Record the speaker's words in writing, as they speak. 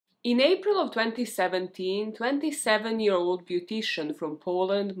In April of 2017, 27-year-old beautician from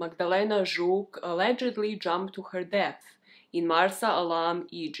Poland, Magdalena Żuk, allegedly jumped to her death in Marsa Alam,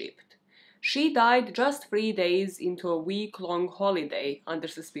 Egypt. She died just 3 days into a week-long holiday under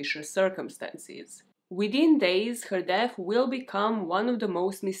suspicious circumstances. Within days, her death will become one of the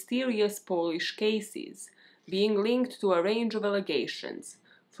most mysterious Polish cases, being linked to a range of allegations,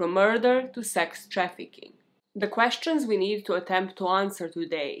 from murder to sex trafficking. The questions we need to attempt to answer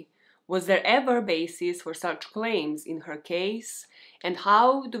today: was there ever basis for such claims in her case? And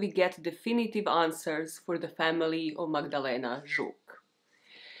how do we get definitive answers for the family of Magdalena Żuk?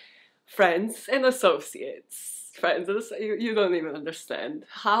 Friends and associates, you don't even understand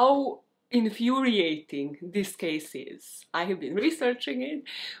how infuriating this case is. I have been researching it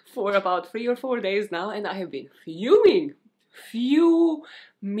for about 3 or 4 days now, and I have been fuming.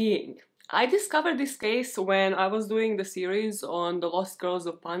 I discovered this case when I was doing the series on the Lost Girls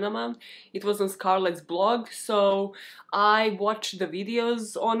of Panama. It was on Scarlett's blog, so I watched the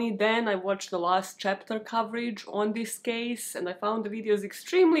videos on it then. I watched the last chapter coverage on this case, and I found the videos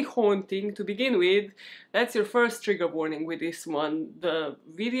extremely haunting to begin with. That's your first trigger warning with this one. The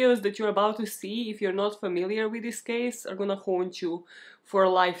videos that you're about to see, if you're not familiar with this case, are gonna haunt you for a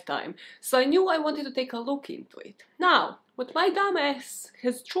lifetime. So I knew I wanted to take a look into it. Now, what my dumbass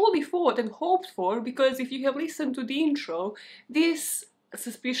has truly thought and hoped for, because if you have listened to the intro, this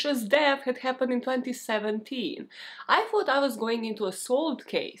suspicious death had happened in 2017. I thought I was going into a solved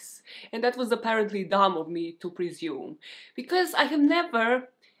case, and that was apparently dumb of me to presume, because I have never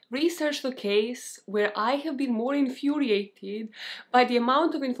researched a case where I have been more infuriated by the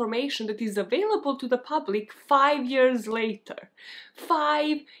amount of information that is available to the public 5 years later.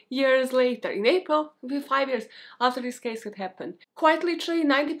 5 years later. In April, it will be 5 years after this case had happened. Quite literally,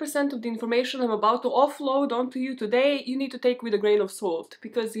 90% of the information I'm about to offload onto you today, you need to take with a grain of salt,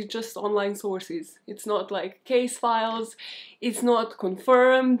 because it's just online sources. It's not like case files, it's not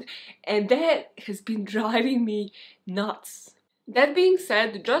confirmed, and that has been driving me nuts. That being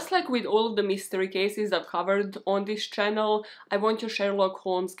said, just like with all of the mystery cases I've covered on this channel, I want your Sherlock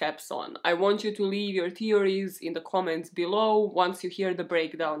Holmes caps on. I want you to leave your theories in the comments below once you hear the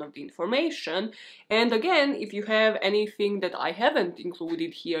breakdown of the information. And again, if you have anything that I haven't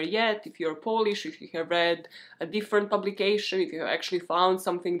included here yet, if you're Polish, if you have read a different publication, if you have actually found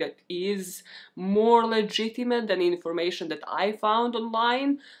something that is more legitimate than information that I found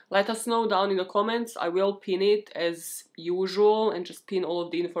online, let us know down in the comments. I will pin it as usual and just pin all of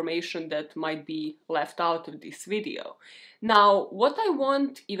the information that might be left out of this video. Now, what I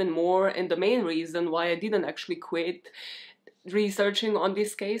want even more, and the main reason why I didn't actually quit researching on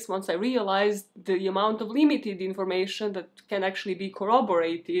this case once I realized the amount of limited information that can actually be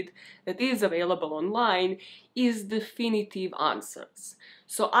corroborated that is available online, is definitive answers.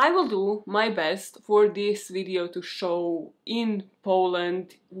 So I will do my best for this video to show in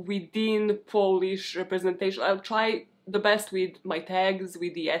Poland, within Polish representation. I'll try the best with my tags,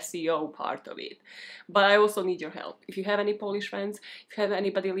 with the SEO part of it. But I also need your help. If you have any Polish friends, if you have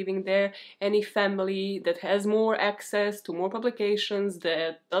anybody living there, any family that has more access to more publications,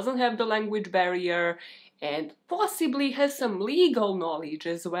 that doesn't have the language barrier, and possibly has some legal knowledge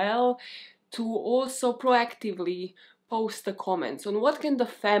as well, to also proactively post the comments on what can the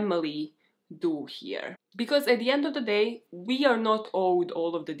family do here. Because at the end of the day, we are not owed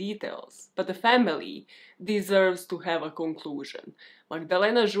all of the details, but the family deserves to have a conclusion.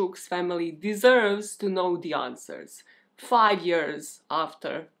 Magdalena Żuk's family deserves to know the answers 5 years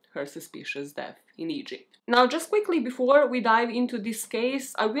after her suspicious death in Egypt. Now, just quickly before we dive into this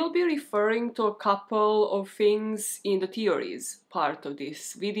case, I will be referring to a couple of things in the theories part of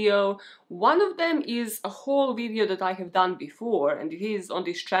this video. One of them is a whole video that I have done before, and it is on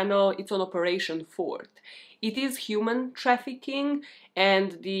this channel. It's on Operation Fort. It is human trafficking,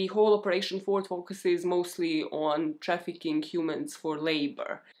 and the whole Operation Fort focuses mostly on trafficking humans for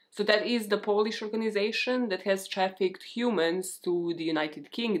labor. So that is the Polish organization that has trafficked humans to the United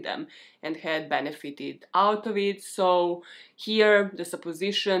Kingdom and had benefited out of it. So here the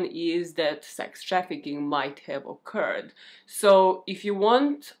supposition is that sex trafficking might have occurred. So if you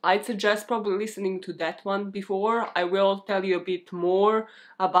want, I'd suggest probably listening to that one before. I will tell you a bit more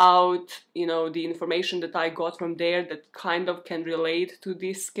about, the information that I got from there that kind of can relate to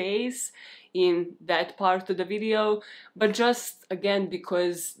this case in that part of the video, but just again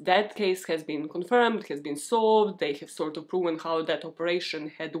because that case has been confirmed, has been solved, they have sort of proven how that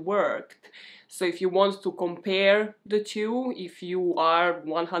operation had worked. So if you want to compare the two, if you are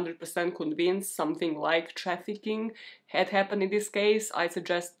 100% convinced something like trafficking had happened in this case, I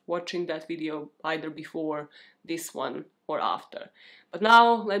suggest watching that video either before this one or after. But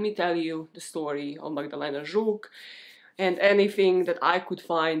now let me tell you the story of Magdalena Żuk and anything that I could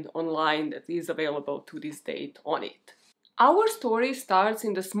find online that is available to this date on it. Our story starts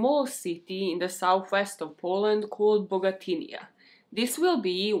in the small city in the southwest of Poland called Bogatynia. This will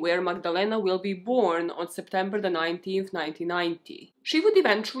be where Magdalena will be born on September the 19th, 1990. She would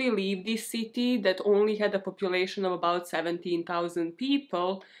eventually leave this city that only had a population of about 17,000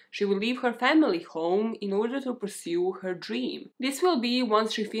 people. She would leave her family home in order to pursue her dream. This will be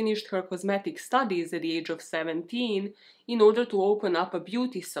once she finished her cosmetic studies at the age of 17 in order to open up a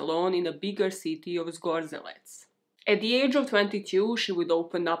beauty salon in a bigger city of Zgorzelec. At the age of 22, she would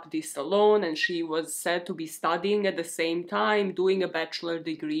open up this salon, and she was said to be studying at the same time, doing a bachelor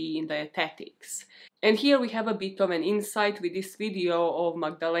degree in dietetics. And here we have a bit of an insight with this video of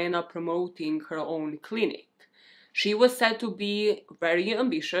Magdalena promoting her own clinic. She was said to be very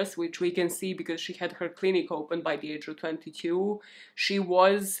ambitious, which we can see because she had her clinic open by the age of 22. She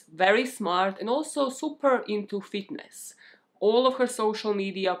was very smart and also super into fitness. All of her social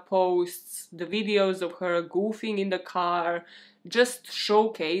media posts, the videos of her goofing in the car, just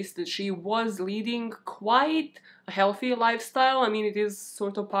showcase that she was leading quite a healthy lifestyle. I mean, it is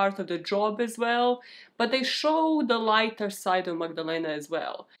sort of part of the job as well, but they show the lighter side of Magdalena as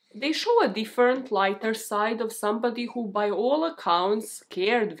well. They show a different, lighter side of somebody who, by all accounts,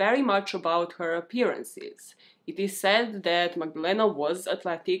 cared very much about her appearances. It is said that Magdalena was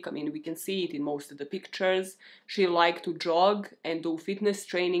athletic. I mean, we can see it in most of the pictures. She liked to jog and do fitness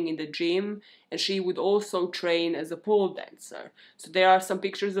training in the gym, and she would also train as a pole dancer. So there are some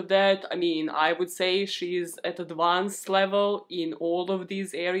pictures of that. I mean, I would say she is at advanced level in all of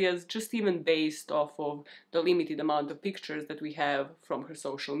these areas, just even based off of the limited amount of pictures that we have from her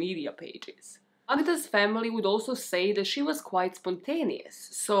social media pages. Magda's family would also say that she was quite spontaneous,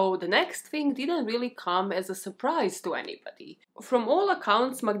 so the next thing didn't really come as a surprise to anybody. From all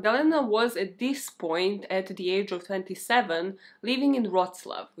accounts, Magdalena was at this point, at the age of 27, living in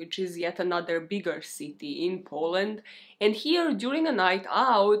Wrocław, which is yet another bigger city in Poland, and here during a night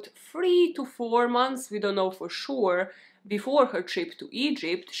out, 3 to 4 months, we don't know for sure, before her trip to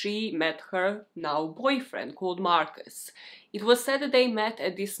Egypt, she met her now boyfriend called Marcus. It was said that they met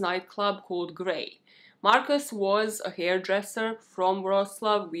at this nightclub called Grey. Marcus was a hairdresser from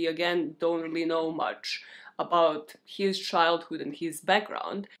Wrocław. We again don't really know much about his childhood and his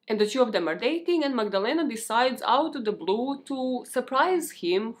background. And the two of them are dating, and Magdalena decides out of the blue to surprise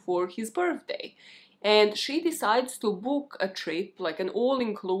him for his birthday. And she decides to book a trip, like an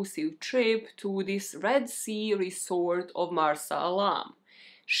all-inclusive trip, to this Red Sea resort of Marsa Alam.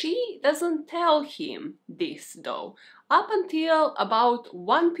 She doesn't tell him this, though, up until about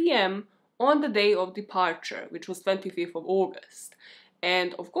 1 p.m. on the day of departure, which was 25th of August.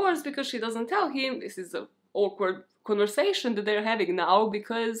 And of course, because she doesn't tell him, this is an awkward conversation that they're having now,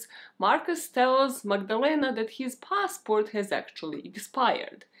 because Marcus tells Magdalena that his passport has actually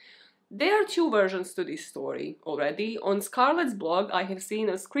expired. There are two versions to this story already. On Scarlett's blog, I have seen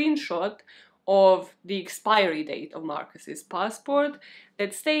a screenshot of the expiry date of Marcus's passport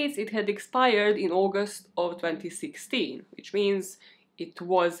that states it had expired in August of 2016, which means it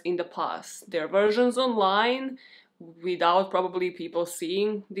was in the past. There are versions online without probably people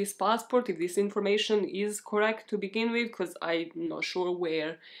seeing this passport, if this information is correct to begin with, because I'm not sure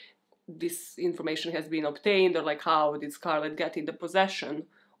where this information has been obtained or like how did Scarlett get in the possession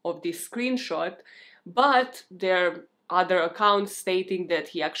of this screenshot, but there are other accounts stating that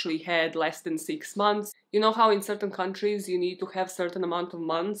he actually had less than 6 months. You know how in certain countries you need to have certain amount of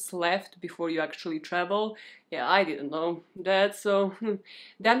months left before you actually travel? Yeah, I didn't know that, so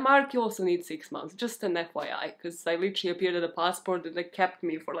Denmark, you also need 6 months, just an FYI, because I literally appeared at the passport and they kept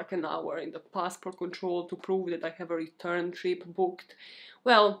me for like an hour in the passport control to prove that I have a return trip booked.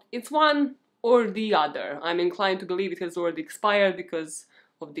 Well, it's one or the other. I'm inclined to believe it has already expired because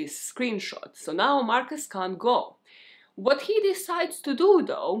of this screenshot. So now Marcus can't go. What he decides to do,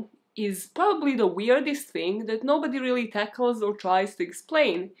 though, is probably the weirdest thing that nobody really tackles or tries to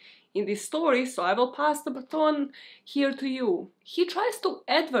explain in this story, so I will pass the baton here to you. He tries to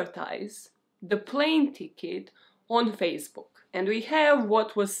advertise the plane ticket on Facebook, and we have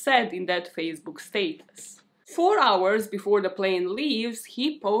what was said in that Facebook status. 4 hours before the plane leaves,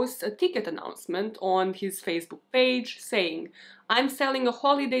 he posts a ticket announcement on his Facebook page saying, "I'm selling a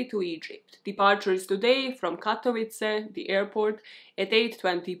holiday to Egypt. Departure is today from Katowice, the airport, at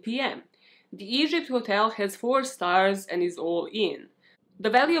 8:20 p.m. The Egypt hotel has 4 stars and is all in. The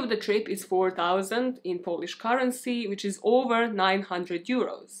value of the trip is 4,000 in Polish currency, which is over 900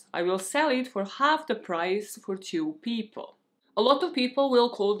 euros. I will sell it for half the price for 2 people." A lot of people will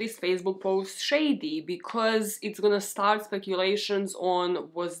call this Facebook post shady because it's gonna start speculations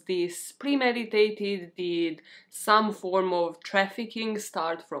on, was this premeditated? Did some form of trafficking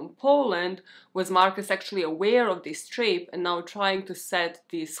start from Poland? Was Marcus actually aware of this trip and now trying to set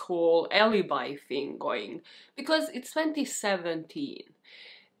this whole alibi thing going? Because it's 2017.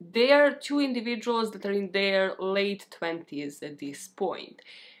 There are 2 individuals that are in their late 20s at this point.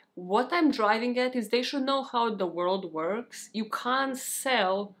 What I'm driving at is they should know how the world works. You can't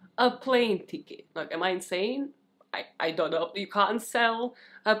sell a plane ticket. Like, am I insane? I don't know. You can't sell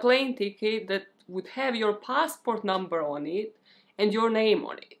a plane ticket that would have your passport number on it and your name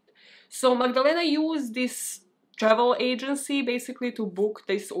on it. So Magdalena used this travel agency basically to book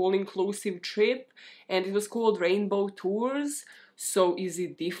this all-inclusive trip, and it was called Rainbow Tours. So is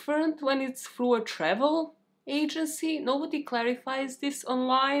it different when it's through a travel agency? Nobody clarifies this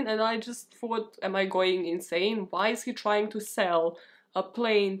online, and I just thought, am I going insane? Why is he trying to sell a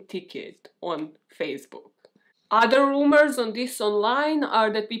plane ticket on Facebook? Other rumors on this online are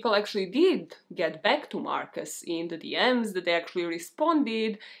that people actually did get back to Marcus in the DMs, that they actually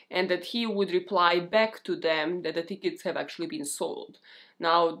responded, and that he would reply back to them that the tickets have actually been sold.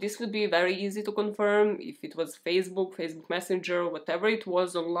 Now, this would be very easy to confirm. If it was Facebook, Facebook Messenger, whatever it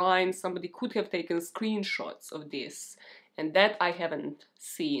was online, somebody could have taken screenshots of this. And that I haven't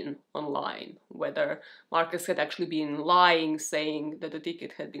seen online, whether Marcus had actually been lying, saying that the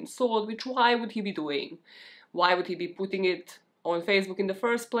ticket had been sold, which why would he be doing? Why would he be putting it on Facebook in the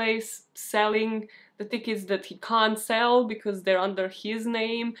first place, selling the tickets that he can't sell because they're under his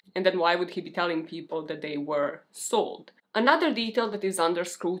name? And then why would he be telling people that they were sold? Another detail that is under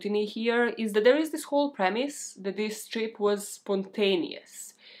scrutiny here is that there is this whole premise that this trip was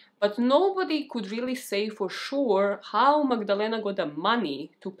spontaneous. But nobody could really say for sure how Magdalena got the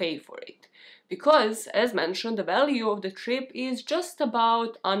money to pay for it. Because, as mentioned, the value of the trip is just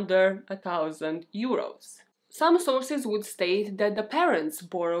about under 1,000 euros. Some sources would state that the parents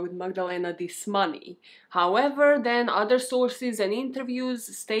borrowed Magdalena this money. However, then other sources and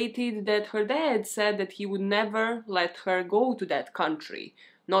interviews stated that her dad said that he would never let her go to that country,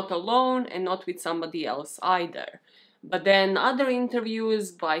 not alone and not with somebody else either. But then other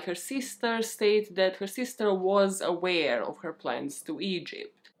interviews by her sister state that her sister was aware of her plans to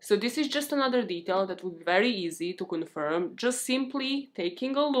Egypt. So this is just another detail that would be very easy to confirm just simply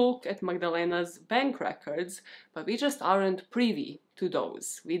taking a look at Magdalena's bank records, but we just aren't privy to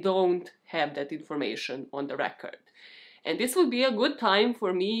those. We don't have that information on the record. And this would be a good time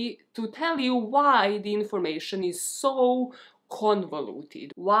for me to tell you why the information is so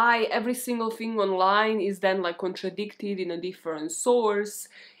convoluted, why every single thing online is then like contradicted in a different source,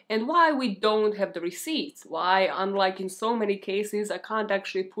 and why we don't have the receipts, why, unlike in so many cases, I can't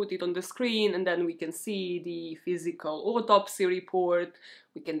actually put it on the screen and then we can see the physical autopsy report,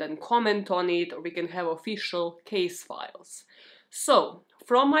 we can then comment on it, or we can have official case files. So,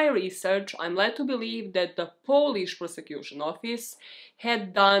 from my research, I'm led to believe that the Polish prosecution office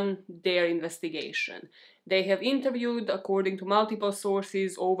had done their investigation. They have interviewed, according to multiple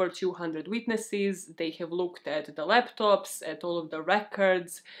sources, over 200 witnesses. They have looked at the laptops, at all of the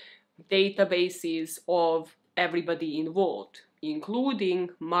records, databases of everybody involved,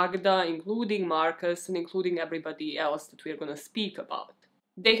 including Magda, including Marcus, and including everybody else that we're going to speak about.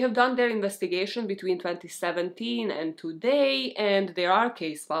 They have done their investigation between 2017 and today, and there are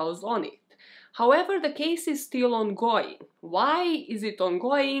case files on it. However, the case is still ongoing. Why is it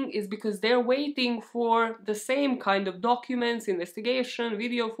ongoing? Is because they're waiting for the same kind of documents, investigation,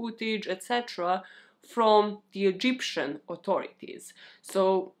 video footage, etc. from the Egyptian authorities.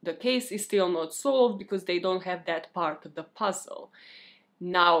 So the case is still not solved because they don't have that part of the puzzle.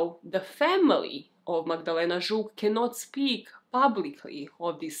 Now, the family of Magdalena Żuk cannot speak publicly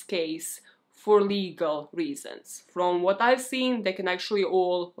of this case for legal reasons. From what I've seen, they can actually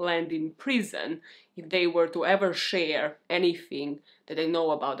all land in prison if they were to ever share anything that they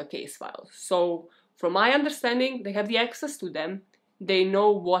know about the case files. So, from my understanding, they have the access to them, they know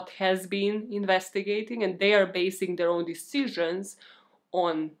what has been investigating, and they are basing their own decisions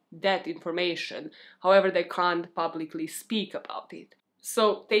on that information. However, they can't publicly speak about it.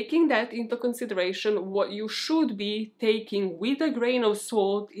 So, taking that into consideration, what you should be taking with a grain of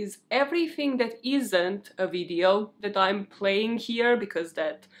salt is everything that isn't a video that I'm playing here, because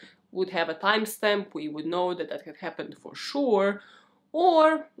that would have a timestamp, we would know that that had happened for sure,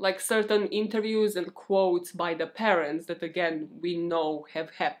 or like certain interviews and quotes by the parents that again we know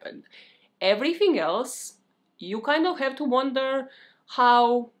have happened. Everything else, you kind of have to wonder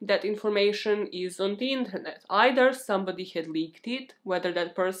how that information is on the internet. Either somebody had leaked it, whether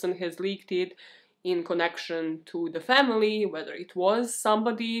that person has leaked it in connection to the family, whether it was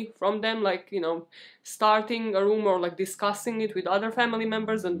somebody from them, like, you know, starting a rumor, like discussing it with other family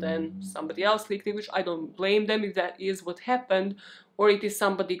members, and then somebody else leaked it, which I don't blame them if that is what happened, or it is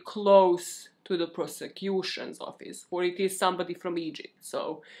somebody close to the prosecution's office, or it is somebody from Egypt.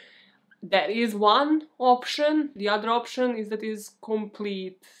 So that is one option. The other option is that is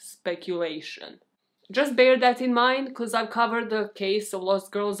complete speculation. Just bear that in mind, because I've covered the case of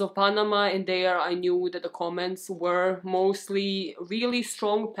Lost Girls of Panama, and there I knew that the comments were mostly really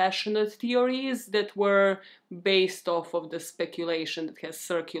strong, passionate theories that were based off of the speculation that has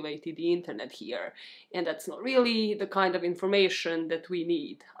circulated the internet here. And that's not really the kind of information that we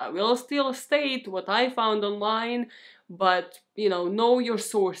need. I will still state what I found online, but, you know your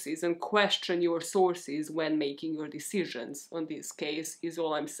sources and question your sources when making your decisions on this case is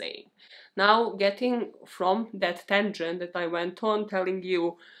all I'm saying. Now, getting from that tangent that I went on, telling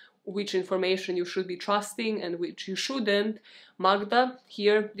you which information you should be trusting and which you shouldn't, Magda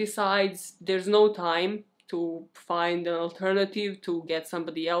here decides there's no time to find an alternative, to get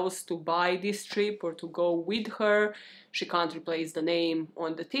somebody else to buy this trip or to go with her. She can't replace the name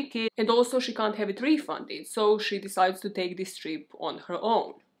on the ticket, and also she can't have it refunded, so she decides to take this trip on her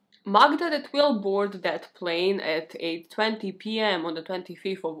own. Magda that will board that plane at 8:20 p.m. on the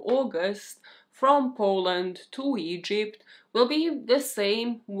 25th of August from Poland to Egypt will be the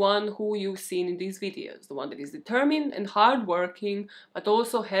same one who you've seen in these videos, the one that is determined and hardworking, but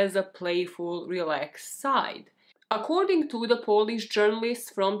also has a playful, relaxed side. According to the Polish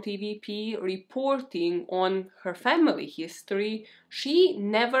journalist from TVP reporting on her family history, she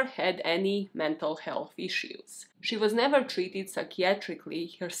never had any mental health issues. She was never treated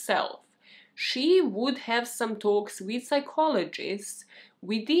psychiatrically herself. She would have some talks with psychologists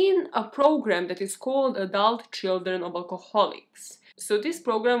within a program that is called Adult Children of Alcoholics. So this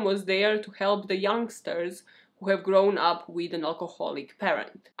program was there to help the youngsters who have grown up with an alcoholic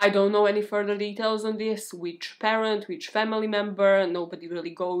parent. I don't know any further details on this, which parent, which family member, nobody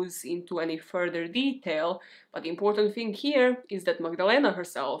really goes into any further detail, but the important thing here is that Magdalena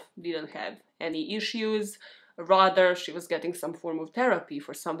herself didn't have any issues. Rather, she was getting some form of therapy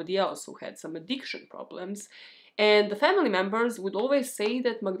for somebody else who had some addiction problems. And the family members would always say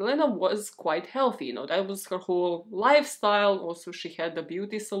that Magdalena was quite healthy, that was her whole lifestyle. Also, she had a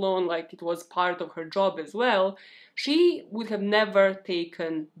beauty salon, like it was part of her job as well. She would have never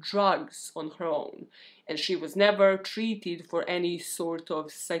taken drugs on her own, and she was never treated for any sort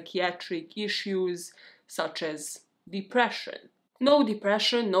of psychiatric issues, such as depression. No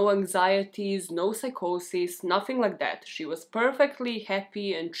depression, no anxieties, no psychosis, nothing like that. She was perfectly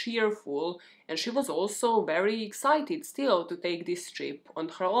happy and cheerful, and she was also very excited still to take this trip on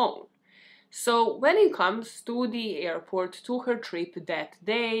her own. So when it comes to the airport, to her trip that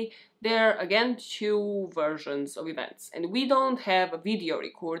day, there are again two versions of events, and we don't have a video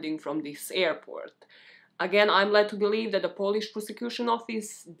recording from this airport. Again, I'm led to believe that the Polish prosecution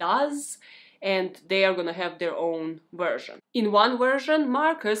office does, and they are gonna have their own version. In one version,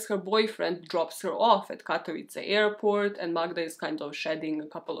 Marcus, her boyfriend, drops her off at Katowice airport, and Magda is kind of shedding a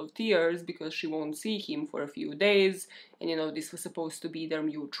couple of tears because she won't see him for a few days, and this was supposed to be their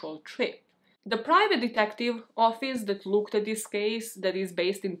mutual trip. The private detective office that looked at this case, that is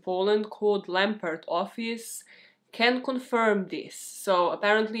based in Poland, called Lampert office, can confirm this. So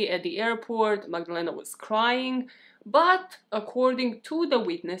apparently at the airport, Magdalena was crying, but according to the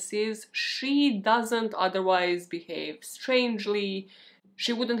witnesses, she doesn't otherwise behave strangely.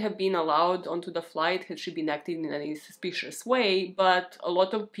 She wouldn't have been allowed onto the flight had she been acting in any suspicious way, but a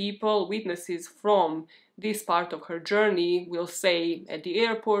lot of people, witnesses from this part of her journey, will say at the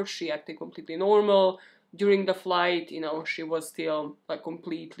airport she acted completely normal. During the flight, she was still like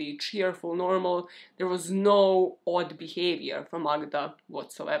completely cheerful, normal. There was no odd behavior from Magda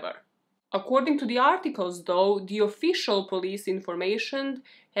whatsoever. According to the articles, though, the official police information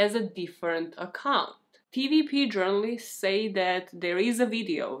has a different account. TVP journalists say that there is a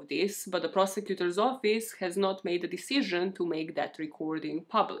video of this, but the prosecutor's office has not made a decision to make that recording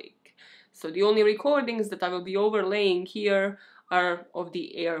public. So the only recordings that I will be overlaying here are of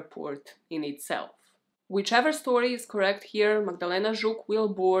the airport in itself. Whichever story is correct here, Magdalena Żuk will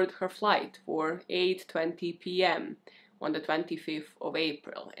board her flight for 8:20 p.m. on the 25th of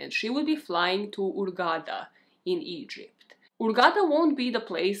April, and she will be flying to Hurghada in Egypt. Hurghada won't be the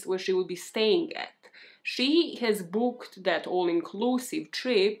place where she will be staying at. She has booked that all-inclusive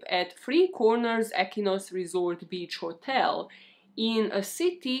trip at Three Corners Equinox Resort Beach Hotel in a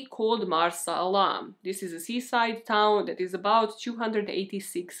city called Marsa Alam. This is a seaside town that is about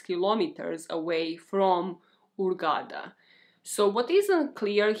 286 kilometers away from Hurghada. So what isn't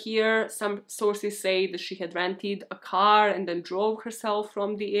clear here, some sources say that she had rented a car and then drove herself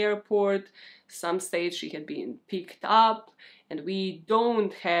from the airport. Some say she had been picked up, and we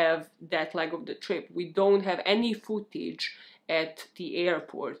don't have that leg of the trip. We don't have any footage at the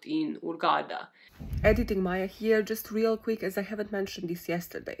airport in Hurghada. Editing Maya here, just real quick, as I haven't mentioned this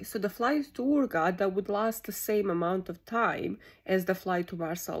yesterday. So the flight to Hurghada would last the same amount of time as the flight to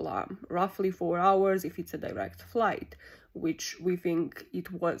Marsa Alam, roughly 4 hours if it's a direct flight, which we think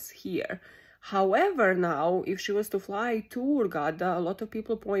it was here. However, now, if she was to fly to Hurghada, a lot of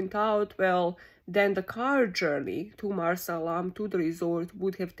people point out, well, then the car journey to Marsa Alam, to the resort,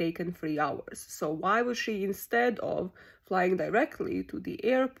 would have taken 3 hours. So why would she, instead of flying directly to the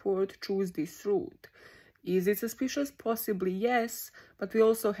airport, choose this route? Is it suspicious? Possibly yes, but we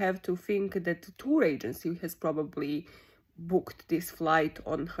also have to think that the tour agency has probably booked this flight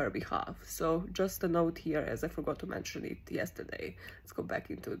on her behalf. So just a note here, as I forgot to mention it yesterday. Let's go back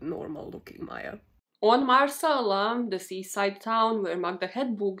into normal looking Maya. On Marsa Alam, the seaside town where Magda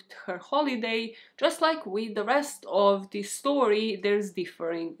had booked her holiday, just like with the rest of this story, there's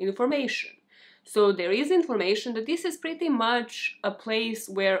differing information. So there is information that this is pretty much a place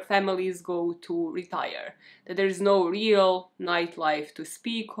where families go to retire, that there is no real nightlife to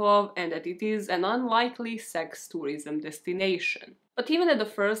speak of, and that it is an unlikely sex tourism destination. But even at the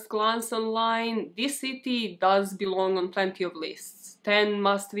first glance online, this city does belong on plenty of lists. 10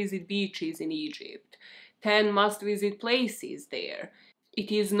 must-visit beaches in Egypt, 10 must-visit places there.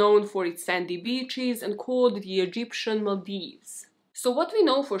 It is known for its sandy beaches and called the Egyptian Maldives. So what we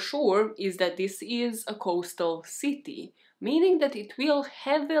know for sure is that this is a coastal city, meaning that it will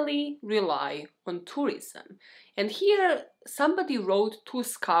heavily rely on tourism. And here somebody wrote to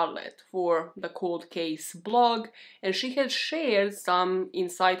Scarlett for the Cold Case blog, and she had shared some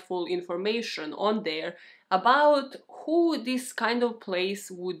insightful information on there about who this kind of place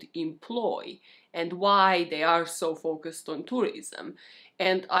would employ and why they are so focused on tourism.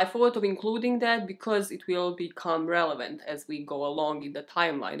 And I thought of including that because it will become relevant as we go along in the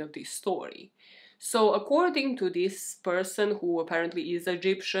timeline of this story. So according to this person, who apparently is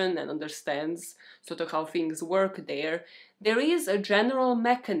Egyptian and understands sort of how things work there, there is a general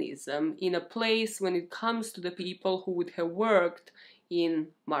mechanism in a place when it comes to the people who would have worked in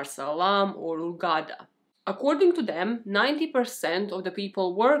Marsa Alam or Hurghada. According to them, 90% of the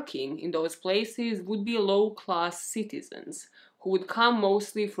people working in those places would be low-class citizens, who would come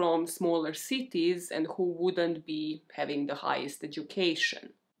mostly from smaller cities and who wouldn't be having the highest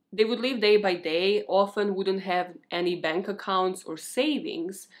education. They would live day by day, often wouldn't have any bank accounts or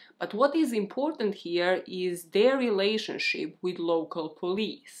savings, but what is important here is their relationship with local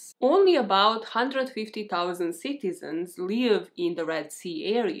police. Only about 150,000 citizens live in the Red Sea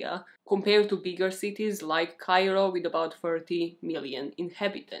area, compared to bigger cities like Cairo with about 30 million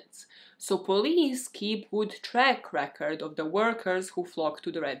inhabitants. So police keep good track record of the workers who flock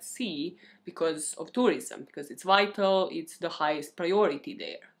to the Red Sea because of tourism, because it's vital, it's the highest priority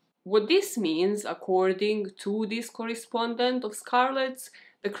there. What this means, according to this correspondent of Scarlett's,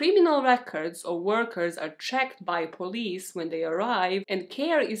 the criminal records of workers are checked by police when they arrive, and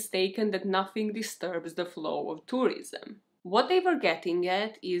care is taken that nothing disturbs the flow of tourism. What they were getting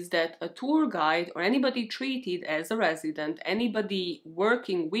at is that a tour guide or anybody treated as a resident, anybody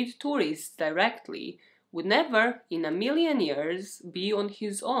working with tourists directly, would never in a million years be on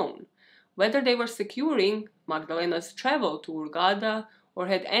his own. Whether they were securing Magdalena's travel to Hurghada or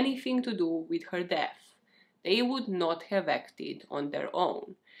had anything to do with her death, they would not have acted on their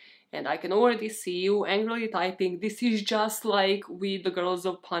own. And I can already see you angrily typing, "This is just like with the girls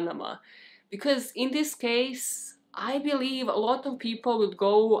of Panama." Because in this case, I believe a lot of people will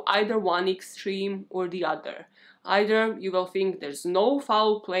go either one extreme or the other. Either you will think there's no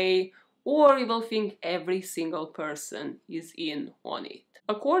foul play, or you will think every single person is in on it.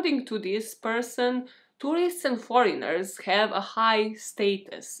 According to this person, tourists and foreigners have a high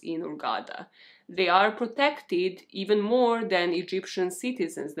status in Hurghada. They are protected even more than Egyptian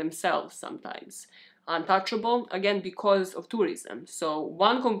citizens themselves sometimes. Untouchable, again, because of tourism. So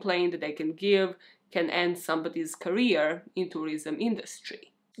one complaint that they can give can end somebody's career in tourism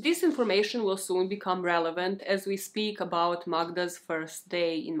industry. This information will soon become relevant as we speak about Magda's first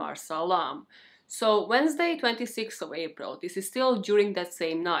day in Marsa Alam. So Wednesday, 26th of April, this is still during that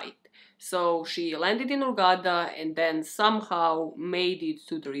same night. So she landed in Hurghada and then somehow made it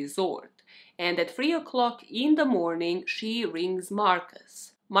to the resort. And at 3 o'clock in the morning, she rings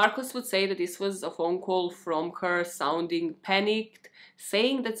Marcus. Marcus would say that this was a phone call from her sounding panicked,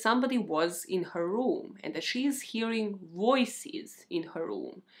 saying that somebody was in her room and that she is hearing voices in her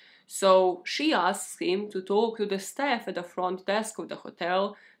room. So she asks him to talk to the staff at the front desk of the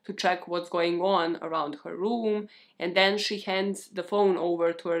hotel to check what's going on around her room, and then she hands the phone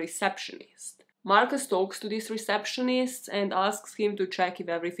over to a receptionist. Marcus talks to this receptionist and asks him to check if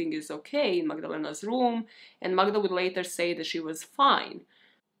everything is okay in Magdalena's room, and Magda would later say that she was fine.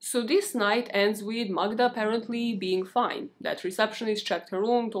 So this night ends with Magda apparently being fine. That receptionist checked her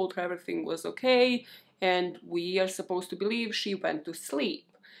room, told her everything was okay, and we are supposed to believe she went to sleep.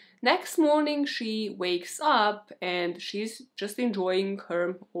 Next morning she wakes up and she's just enjoying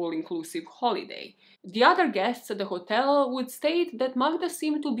her all-inclusive holiday. The other guests at the hotel would state that Magda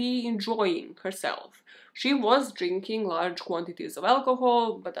seemed to be enjoying herself. She was drinking large quantities of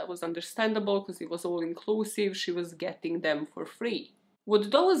alcohol, but that was understandable because it was all-inclusive, she was getting them for free.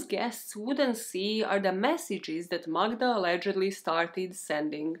 What those guests wouldn't see are the messages that Magda allegedly started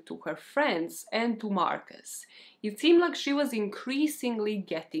sending to her friends and to Marcus. It seemed like she was increasingly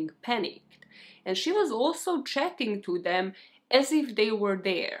getting panicked. And she was also chatting to them as if they were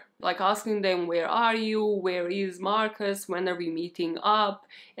there, like asking them, where are you, where is Marcus, when are we meeting up,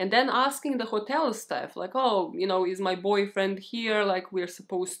 and then asking the hotel staff, like, oh, is my boyfriend here, like we're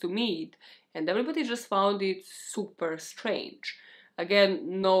supposed to meet, and everybody just found it super strange.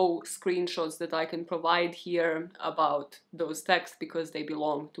 Again, no screenshots that I can provide here about those texts because they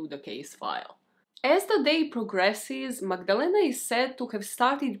belong to the case file. As the day progresses, Magdalena is said to have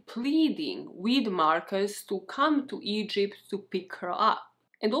started pleading with Marcus to come to Egypt to pick her up.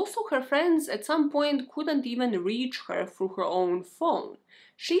 And also her friends at some point couldn't even reach her through her own phone.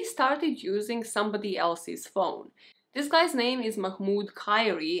 She started using somebody else's phone. This guy's name is Mahmoud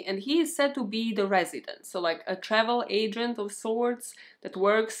Khairi, and he is said to be the resident, so like a travel agent of sorts that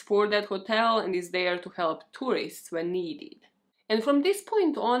works for that hotel and is there to help tourists when needed. And from this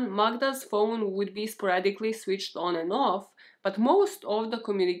point on, Magda's phone would be sporadically switched on and off, but most of the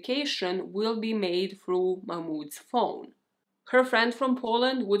communication will be made through Mahmoud's phone. Her friend from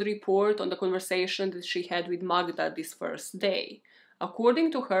Poland would report on the conversation that she had with Magda this first day.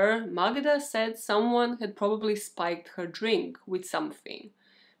 According to her, Magda said someone had probably spiked her drink with something.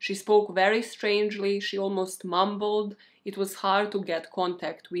 She spoke very strangely, she almost mumbled, it was hard to get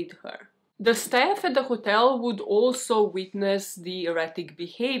contact with her. The staff at the hotel would also witness the erratic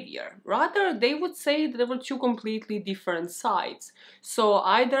behavior. Rather, they would say that there were two completely different sides. So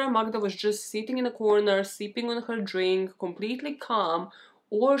either Magda was just sitting in a corner, sipping on her drink, completely calm,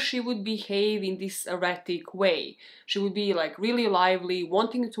 or she would behave in this erratic way. She would be like really lively,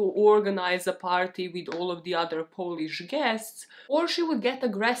 wanting to organize a party with all of the other Polish guests, or she would get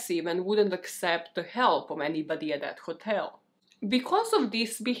aggressive and wouldn't accept the help of anybody at that hotel. Because of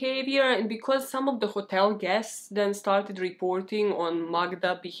this behavior and because some of the hotel guests then started reporting on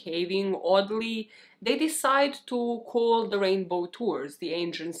Magda behaving oddly, they decide to call the Rainbow Tours, the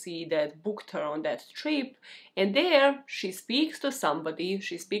agency that booked her on that trip, and there she speaks to somebody,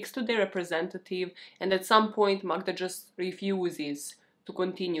 she speaks to their representative, and at some point Magda just refuses to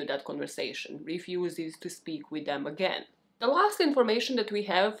continue that conversation, refuses to speak with them again. The last information that we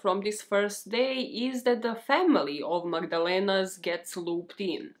have from this first day is that the family of Magdalena's gets looped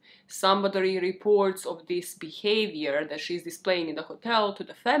in. Somebody reports of this behavior that she's displaying in the hotel to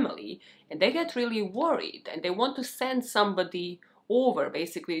the family, and they get really worried and they want to send somebody over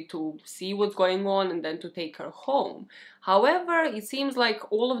basically to see what's going on and then to take her home. However, it seems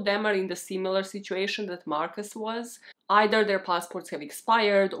like all of them are in the similar situation that Marcus was. Either their passports have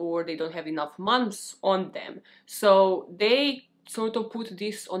expired or they don't have enough months on them. So they sort of put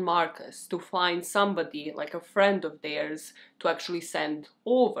this on Marcus to find somebody, like a friend of theirs, to actually send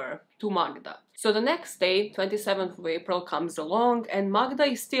over to Magda. So the next day, 27th of April, comes along and Magda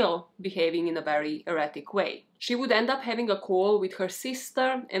is still behaving in a very erratic way. She would end up having a call with her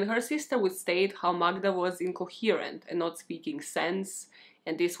sister, and her sister would state how Magda was incoherent and not speaking sense,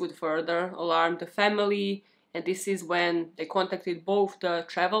 and this would further alarm the family. And this is when they contacted both the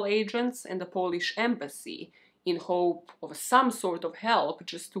travel agents and the Polish embassy in hope of some sort of help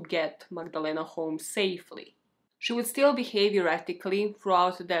just to get Magdalena home safely. She would still behave erratically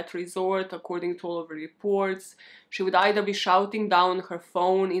throughout that resort, according to all of the reports. She would either be shouting down her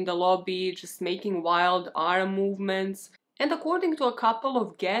phone in the lobby, just making wild arm movements, And according to a couple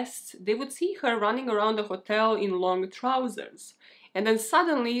of guests, they would see her running around the hotel in long trousers, and then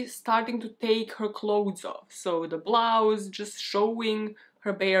suddenly starting to take her clothes off, so the blouse just showing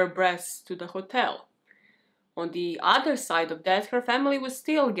her bare breasts to the hotel. On the other side of that, her family was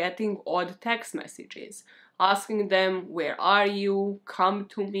still getting odd text messages, asking them, "Where are you? Come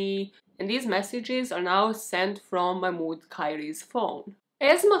to me." And these messages are now sent from Mahmoud Khairi's phone.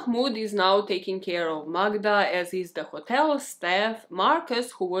 As Mahmoud is now taking care of Magda, as is the hotel staff,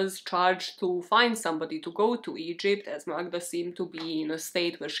 Marcus, who was charged to find somebody to go to Egypt, as Magda seemed to be in a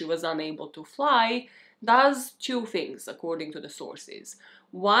state where she was unable to fly, does two things, according to the sources.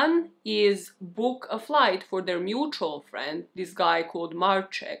 One is book a flight for their mutual friend, this guy called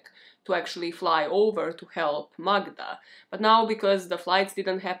Marcek, to actually fly over to help Magda. But now, because the flights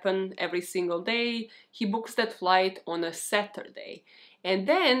didn't happen every single day, he books that flight on a Saturday. And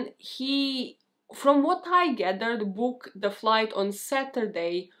then he, from what I gathered, booked the flight on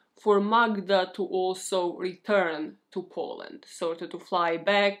Saturday for Magda to also return to Poland, sort of to fly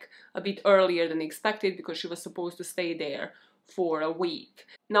back a bit earlier than expected because she was supposed to stay there for a week.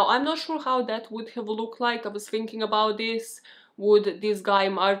 Now, I'm not sure how that would have looked like. I was thinking about this. Would this guy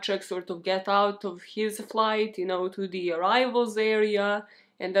Marcek sort of get out of his flight, to the arrivals area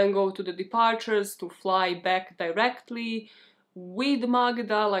and then go to the departures to fly back directly with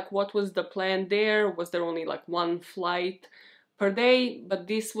Magda? Like, what was the plan there? Was there only like one flight per day? But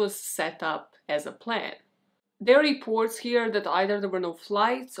this was set up as a plan. There are reports here that either there were no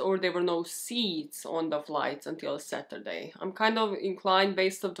flights or there were no seats on the flights until Saturday. I'm kind of inclined,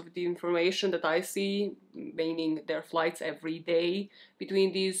 based on the information that I see, meaning there are flights every day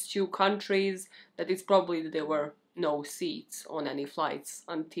between these two countries, that it's probably that there were no seats on any flights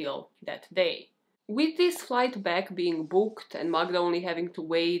until that day. With this flight back being booked and Magda only having to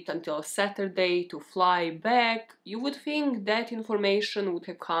wait until Saturday to fly back, you would think that information would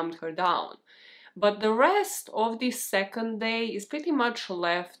have calmed her down. But the rest of this second day is pretty much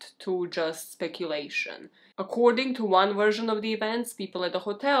left to just speculation. According to one version of the events, people at the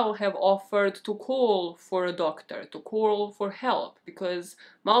hotel have offered to call for a doctor, to call for help, because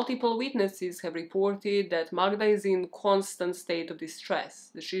multiple witnesses have reported that Magda is in constant state of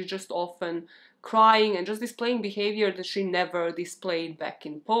distress, that she's just often crying and just displaying behavior that she never displayed back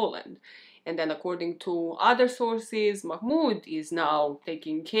in Poland. And then according to other sources, Mahmoud is now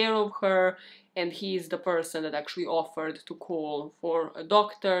taking care of her, and he is the person that actually offered to call for a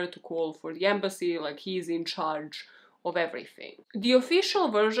doctor, to call for the embassy, like he's in charge of everything. The official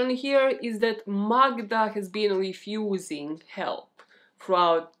version here is that Magda has been refusing help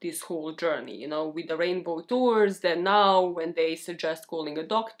throughout this whole journey, with the rainbow tours, that now when they suggest calling a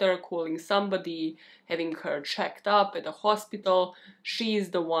doctor, calling somebody, having her checked up at a hospital,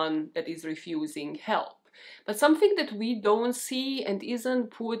 she's the one that is refusing help. But something that we don't see and isn't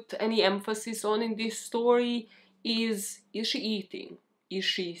put any emphasis on in this story is she eating? Is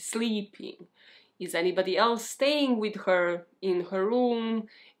she sleeping? Is anybody else staying with her in her room?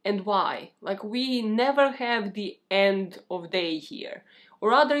 And why? Like, we never have the end of day here,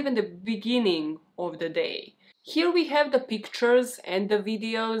 or rather even the beginning of the day. Here we have the pictures and the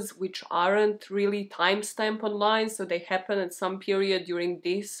videos, which aren't really timestamped online, so they happen at some period during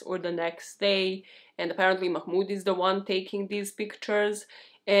this or the next day, and apparently Mahmoud is the one taking these pictures.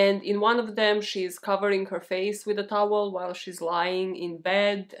 And in one of them, she's covering her face with a towel while she's lying in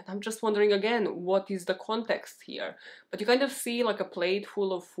bed. And I'm just wondering again, what is the context here? But you kind of see like a plate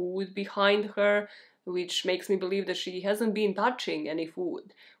full of food behind her, which makes me believe that she hasn't been touching any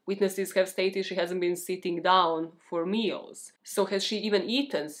food. Witnesses have stated she hasn't been sitting down for meals. So has she even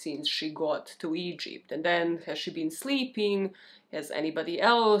eaten since she got to Egypt? And then has she been sleeping? Has anybody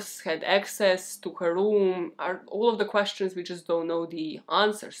else had access to her room? Are all of the questions we just don't know the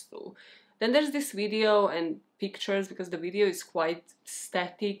answers to. Then there's this video and pictures, because the video is quite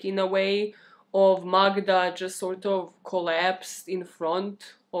static in a way, of Magda just sort of collapsed in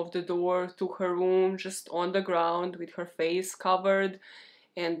front of the door to her room, just on the ground with her face covered.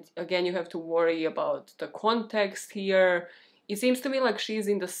 And again, you have to worry about the context here. It seems to me like she's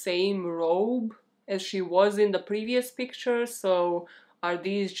in the same robe as she was in the previous picture, so are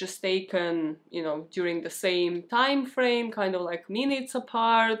these just taken, during the same time frame, kind of like minutes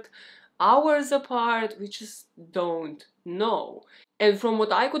apart, hours apart? We just don't know. And from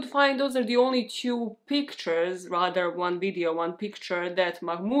what I could find, those are the only two pictures, rather one video, one picture, that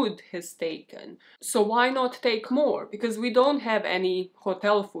Mahmoud has taken. So why not take more? Because we don't have any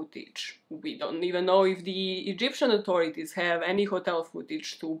hotel footage. We don't even know if the Egyptian authorities have any hotel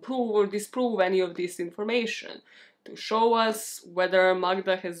footage to prove or disprove any of this information, to show us whether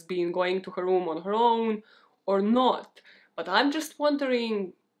Magda has been going to her room on her own or not. But I'm just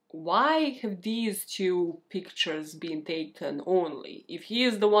wondering, why have these two pictures been taken only? If he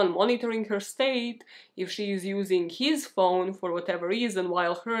is the one monitoring her state, if she is using his phone for whatever reason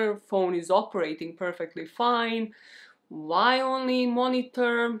while her phone is operating perfectly fine, why only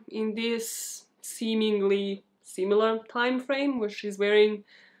monitor in this seemingly similar time frame where she's wearing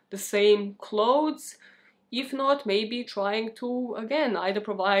the same clothes? If not, maybe trying to, again, either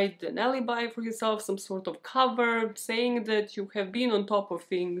provide an alibi for yourself, some sort of cover, saying that you have been on top of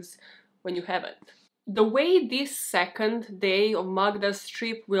things when you haven't. The way this second day of Magda's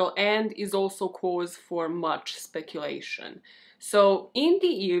trip will end is also cause for much speculation. So, in the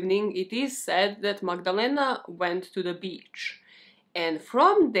evening, it is said that Magdalena went to the beach. And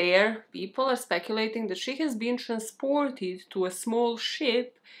from there, people are speculating that she has been transported to a small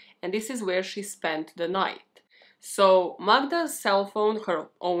ship, and this is where she spent the night. So Magda's cell phone, her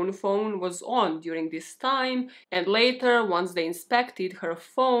own phone, was on during this time, and later, once they inspected her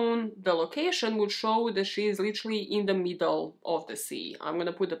phone, the location would show that she is literally in the middle of the sea. I'm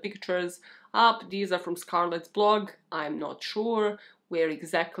gonna put the pictures up. These are from Scarlett's blog. I'm not sure where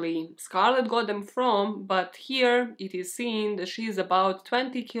exactly Scarlett got them from, but here it is seen that she is about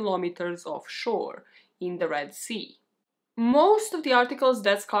 20 kilometers offshore in the Red Sea. Most of the articles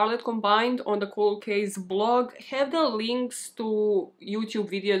that Scarlett combined on the Cold Case blog have the links to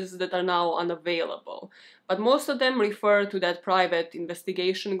YouTube videos that are now unavailable, but most of them refer to that private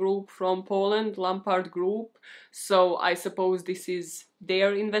investigation group from Poland, Lampard Group, so I suppose this is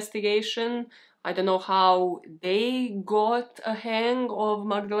their investigation. I don't know how they got a hang of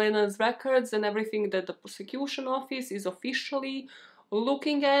Magdalena's records and everything that the prosecution office is officially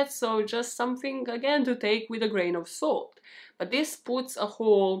looking at, so just something again to take with a grain of salt. But this puts a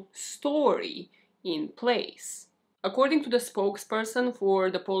whole story in place. According to the spokesperson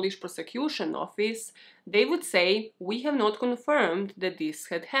for the Polish prosecution office, they would say, "We have not confirmed that this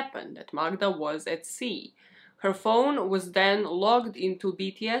had happened, that Magda was at sea. Her phone was then logged into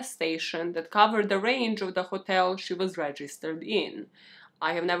BTS station that covered the range of the hotel she was registered in."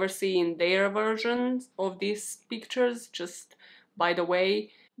 I have never seen their versions of these pictures, just by the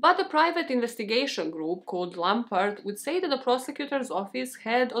way. But the private investigation group called Lampard would say that the prosecutor's office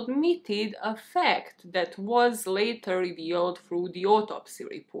had admitted a fact that was later revealed through the autopsy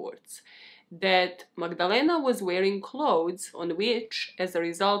reports, that Magdalena was wearing clothes on which, as a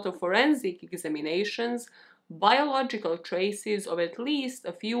result of forensic examinations, biological traces of at least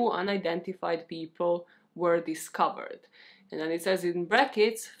a few unidentified people were discovered. And then it says in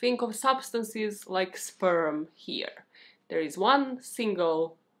brackets, think of substances like sperm here. There is one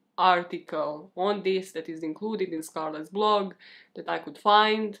single article on this that is included in Scarlett's blog that I could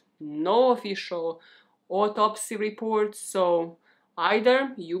find, no official autopsy report, so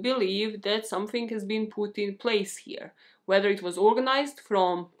either you believe that something has been put in place here, whether it was organized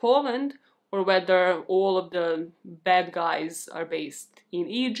from Poland or whether all of the bad guys are based in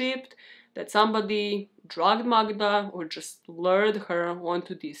Egypt, that somebody drugged Magda or just lured her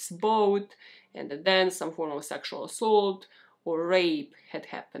onto this boat, and that then some form of sexual assault or rape had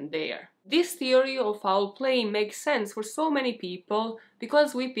happened there. This theory of foul play makes sense for so many people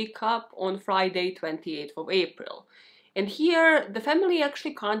because we pick up on Friday, 28th of April. And here, the family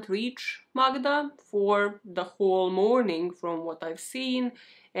actually can't reach Magda for the whole morning from what I've seen,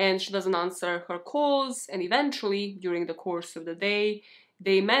 and she doesn't answer her calls, and eventually, during the course of the day,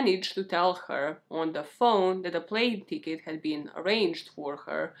 they managed to tell her on the phone that a plane ticket had been arranged for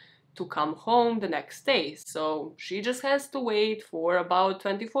her to come home the next day. So she just has to wait for about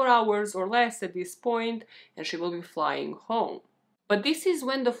 24 hours or less at this point, and she will be flying home. But this is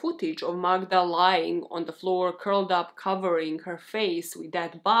when the footage of Magda lying on the floor, curled up, covering her face with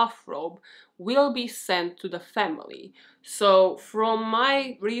that bathrobe, will be sent to the family. So from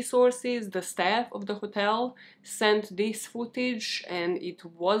my resources, the staff of the hotel sent this footage, and it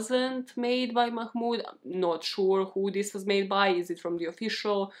wasn't made by Mahmoud. I'm not sure who this was made by. Is it from the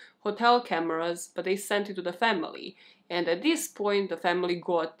official hotel cameras? But they sent it to the family. And at this point, the family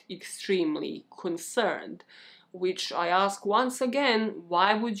got extremely concerned, which I ask once again,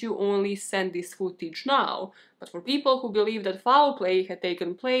 why would you only send this footage now? But for people who believe that foul play had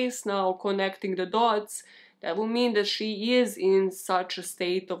taken place, now connecting the dots, that will mean that she is in such a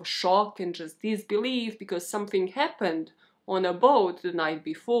state of shock and just disbelief because something happened on a boat the night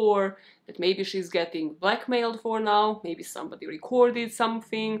before, that maybe she's getting blackmailed for now, maybe somebody recorded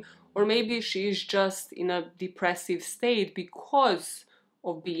something, or maybe she's just in a depressive state because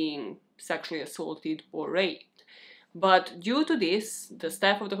of being sexually assaulted or raped. But due to this, the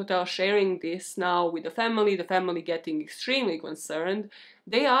staff of the hotel sharing this now with the family getting extremely concerned,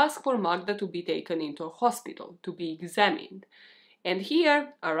 they ask for Magda to be taken into a hospital to be examined. And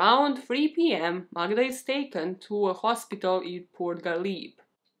here, around 3 p.m., Magda is taken to a hospital in Port Galib.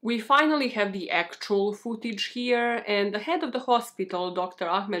 We finally have the actual footage here, and the head of the hospital, Dr.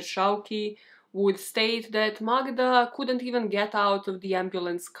 Ahmed Shauki, would state that Magda couldn't even get out of the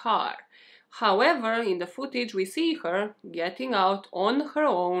ambulance car. However, in the footage we see her getting out on her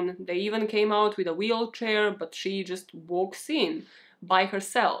own. They even came out with a wheelchair, but she just walks in by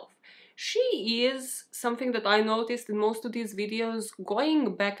herself. She is, something that I noticed in most of these videos,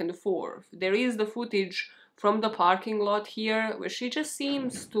 going back and forth. There is the footage from the parking lot here, where she just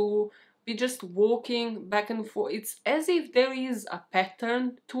seems to be just walking back and forth. It's as if there is a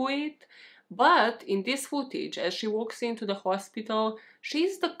pattern to it, but in this footage, as she walks into the hospital,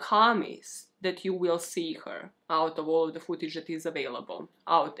 she's the calmest that you will see her out of all of the footage that is available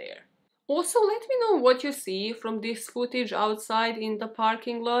out there. Also, let me know what you see from this footage outside in the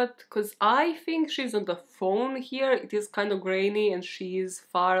parking lot, because I think she's on the phone here. It is kind of grainy and she's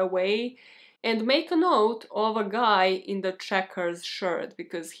far away. And make a note of a guy in the checkers shirt,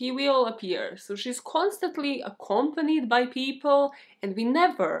 because he will appear. So she's constantly accompanied by people, and we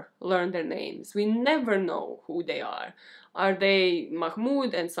never learn their names. We never know who they are. Are they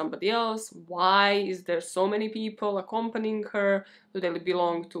Mahmoud and somebody else? Why is there so many people accompanying her? Do they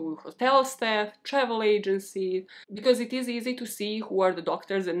belong to hotel staff, travel agency? Because it is easy to see who are the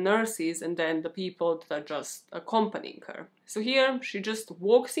doctors and nurses and then the people that are just accompanying her. So here she just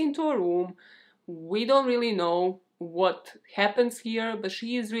walks into a room. We don't really know what happens here, but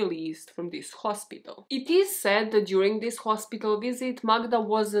she is released from this hospital. It is said that during this hospital visit, Magda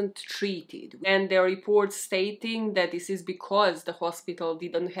wasn't treated, and there are reports stating that this is because the hospital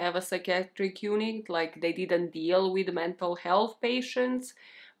didn't have a psychiatric unit, like they didn't deal with mental health patients,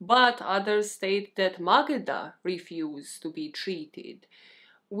 but others state that Magda refused to be treated,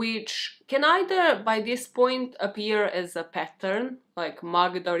 which can either by this point appear as a pattern, like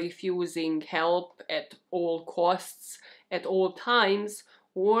Magda refusing help at all costs, at all times,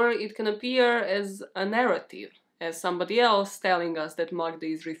 or it can appear as a narrative, as somebody else telling us that Magda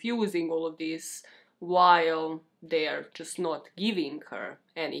is refusing all of this while they're just not giving her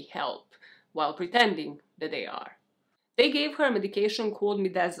any help, while pretending that they are. They gave her a medication called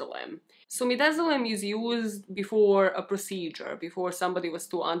midazolam. So midazolam is used before a procedure, before somebody was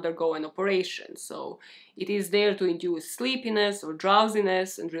to undergo an operation. So it is there to induce sleepiness or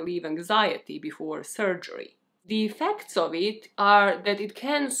drowsiness and relieve anxiety before surgery. The effects of it are that it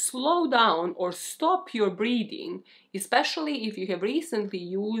can slow down or stop your breathing, especially if you have recently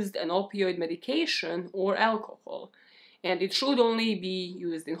used an opioid medication or alcohol. And it should only be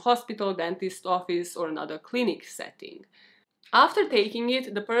used in hospital, dentist office, or another clinic setting. After taking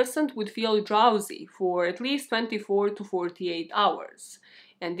it, the person would feel drowsy for at least 24 to 48 hours.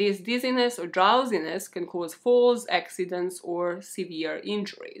 And this dizziness or drowsiness can cause falls, accidents, or severe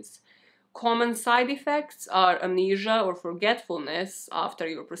injuries. Common side effects are amnesia or forgetfulness after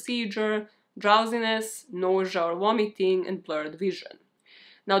your procedure, drowsiness, nausea or vomiting, and blurred vision.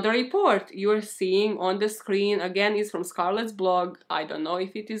 Now, the report you are seeing on the screen, again, is from Scarlett's blog. I don't know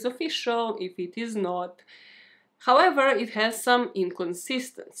if it is official, if it is not. However, it has some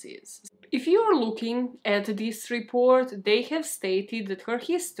inconsistencies. If you are looking at this report, they have stated that her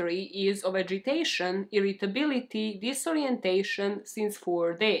history is of agitation, irritability, disorientation since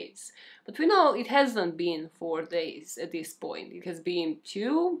 4 days. But we know it hasn't been 4 days at this point. It has been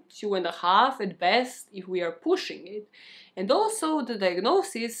 2.5 at best, if we are pushing it. And also the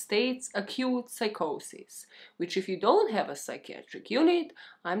diagnosis states acute psychosis, which if you don't have a psychiatric unit,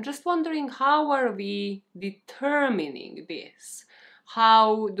 I'm just wondering, how are we determining this?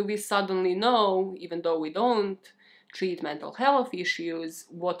 How do we suddenly know, even though we don't treat mental health issues,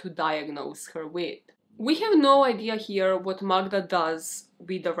 what to diagnose her with? We have no idea here what Magda does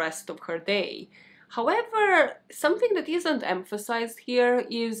with the rest of her day. However, something that isn't emphasized here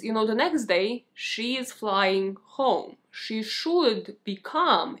is, the next day she is flying home. She should be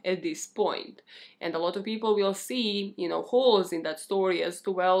calm at this point. And a lot of people will see, holes in that story as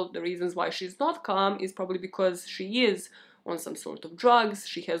to, well, the reasons why she's not calm is probably because she is on some sort of drugs,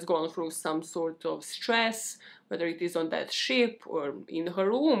 she has gone through some sort of stress, whether it is on that ship or in her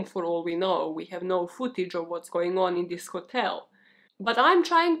room, for all we know. We have no footage of what's going on in this hotel. But I'm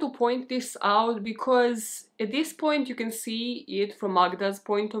trying to point this out because at this point you can see it from Magda's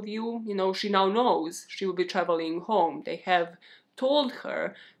point of view. She now knows she will be traveling home. They have told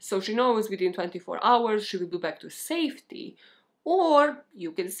her, so she knows within 24 hours she will be back to safety. Or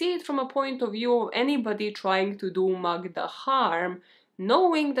you can see it from a point of view of anybody trying to do Magda harm,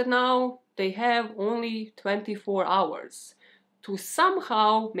 knowing that now they have only 24 hours to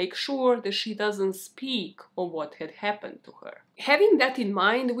somehow make sure that she doesn't speak of what had happened to her. Having that in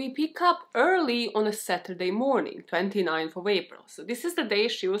mind, we pick up early on a Saturday morning, 29th of April. So this is the day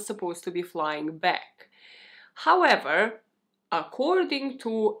she was supposed to be flying back. However, according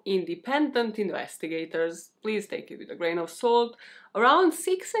to independent investigators, please take it with a grain of salt, around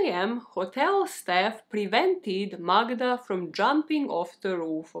 6 a.m. hotel staff prevented Magda from jumping off the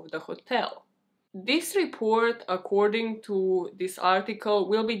roof of the hotel. This report, according to this article,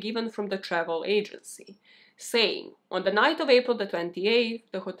 will be given from the travel agency, saying, on the night of April the 28th,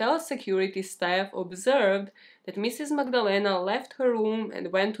 the hotel security staff observed that Mrs. Magdalena left her room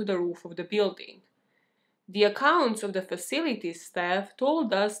and went to the roof of the building. The accounts of the facility staff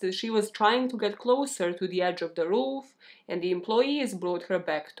told us that she was trying to get closer to the edge of the roof, and the employees brought her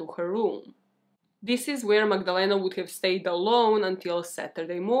back to her room. This is where Magdalena would have stayed alone until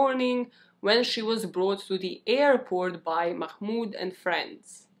Saturday morning, when she was brought to the airport by Mahmoud and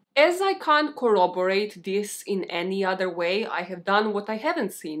friends. As I can't corroborate this in any other way, I have done what I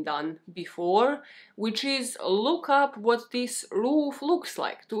haven't seen done before, which is look up what this roof looks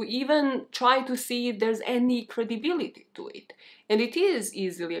like, to even try to see if there's any credibility to it. And it is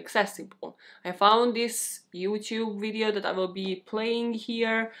easily accessible. I found this YouTube video that I will be playing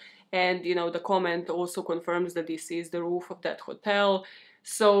here, and the comment also confirms that this is the roof of that hotel.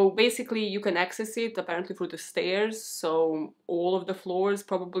 So basically you can access it apparently through the stairs, so all of the floors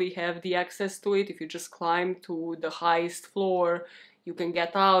probably have the access to it. If you just climb to the highest floor, you can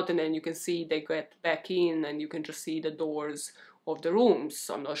get out and then you can see they get back in and you can just see the doors of the rooms.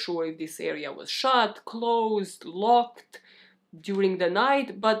 So I'm not sure if this area was shut, closed, locked during the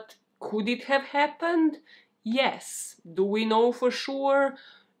night, but could it have happened? Yes. Do we know for sure?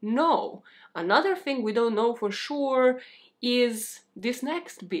 No. Another thing we don't know for sure is this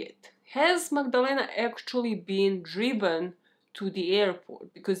next bit. Has Magdalena actually been driven to the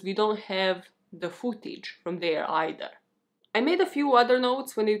airport? Because we don't have the footage from there either. I made a few other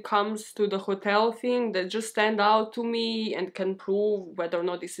notes when it comes to the hotel thing that just stand out to me and can prove whether or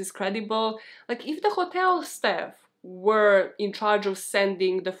not this is credible. Like, if the hotel staff were in charge of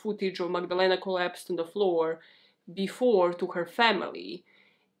sending the footage of Magdalena collapsed on the floor before to her family,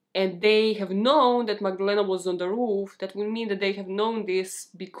 and they have known that Magdalena was on the roof, that would mean that they have known this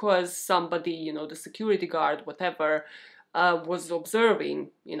because somebody, the security guard, whatever, was observing.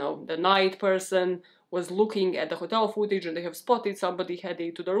 The night person was looking at the hotel footage and they have spotted somebody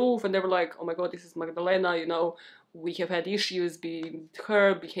heading to the roof and they were like, oh my god, this is Magdalena, we have had issues with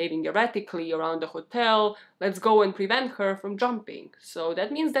her behaving erratically around the hotel, let's go and prevent her from jumping. So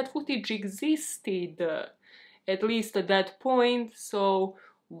that means that footage existed, at least at that point, so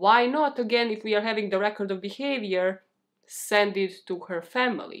why not, again, if we are having the record of behavior, send it to her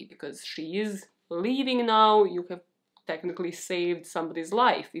family? Because she is leaving now, you have technically saved somebody's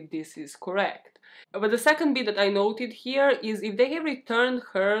life if this is correct. But the second bit that I noted here is if they have returned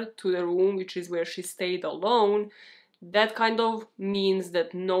her to the room, which is where she stayed alone, that kind of means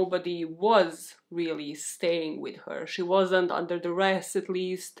that nobody was really staying with her. She wasn't under duress, at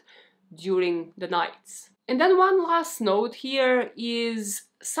least during the nights. And then one last note here is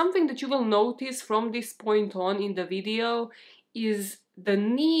something that you will notice from this point on in the video is the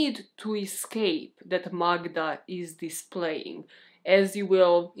need to escape that Magda is displaying. As you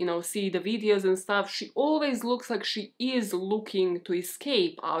will, see the videos and stuff, she always looks like she is looking to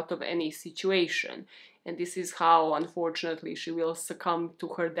escape out of any situation. And this is how, unfortunately, she will succumb to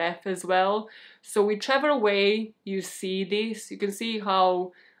her death as well. So whichever way you see this, you can see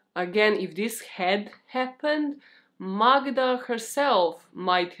how, again, if this had happened, Magda herself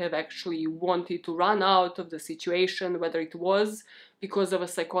might have actually wanted to run out of the situation, whether it was because of a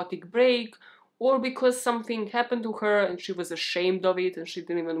psychotic break or because something happened to her and she was ashamed of it and she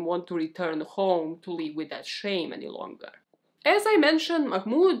didn't even want to return home to live with that shame any longer. As I mentioned,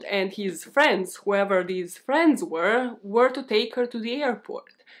 Mahmoud and his friends, whoever these friends were to take her to the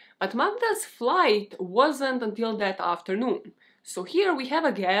airport. But Magda's flight wasn't until that afternoon. So here we have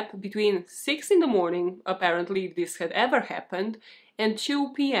a gap between 6 in the morning, apparently if this had ever happened, and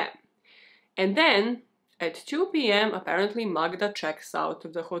 2 p.m. And then, at 2 p.m, apparently Magda checks out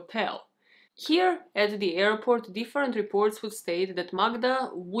of the hotel. Here at the airport, different reports would state that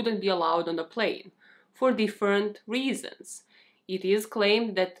Magda wouldn't be allowed on the plane, for different reasons. It is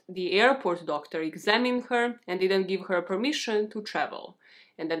claimed that the airport doctor examined her and didn't give her permission to travel.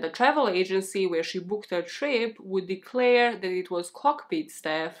 And then the travel agency where she booked her trip would declare that it was cockpit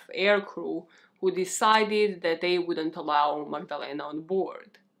staff, aircrew, who decided that they wouldn't allow Magdalena on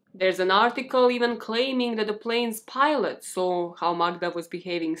board. There's an article even claiming that the plane's pilot saw how Magda was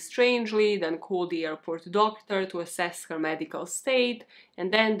behaving strangely, then called the airport doctor to assess her medical state,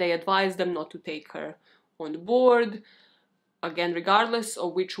 and then they advised them not to take her on board. Again, regardless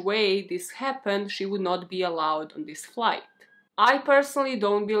of which way this happened, she would not be allowed on this flight. I personally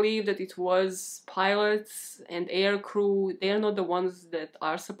don't believe that it was pilots and air crew. They're not the ones that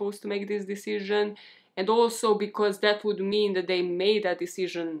are supposed to make this decision. And also because that would mean that they made that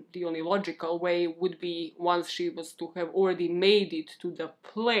decision, the only logical way would be once she was to have already made it to the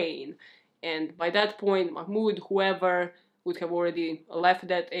plane. And by that point, Mahmoud, whoever would have already left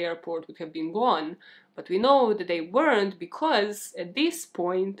that airport, would have been gone. But we know that they weren't because at this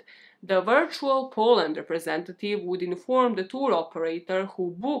point, the virtual Poland representative would inform the tour operator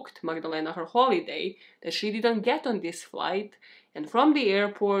who booked Magdalena her holiday that she didn't get on this flight, and from the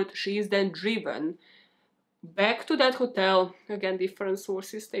airport she is then driven back to that hotel. Again, different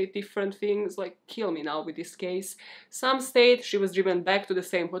sources state different things, like kill me now with this case. Some state she was driven back to the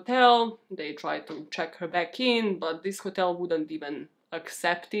same hotel, they tried to check her back in, but this hotel wouldn't even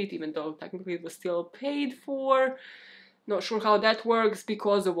accept it, even though technically it was still paid for. Not sure how that works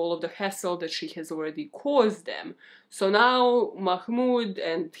because of all of the hassle that she has already caused them. So now Mahmoud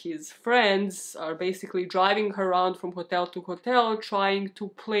and his friends are basically driving her around from hotel to hotel, trying to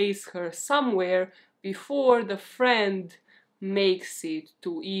place her somewhere before the friend makes it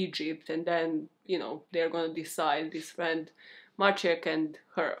to Egypt, and then, you know, they're gonna decide, this friend, Maciek and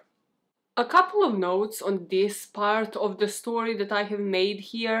her. A couple of notes on this part of the story that I have made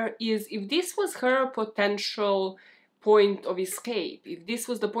here is if this was her potential point of escape, if this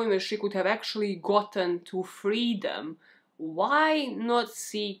was the point where she could have actually gotten to freedom, why not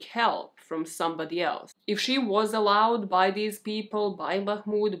seek help from somebody else? If she was allowed by these people, by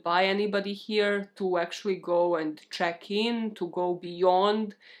Mahmoud, by anybody here to actually go and check in, to go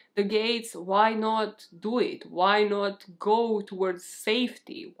beyond the gates, why not do it? Why not go towards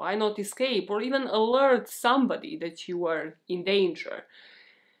safety? Why not escape or even alert somebody that you are in danger?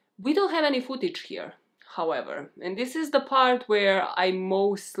 We don't have any footage here, however, and this is the part where I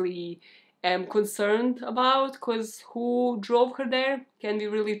mostly am concerned about, because who drove her there? Can we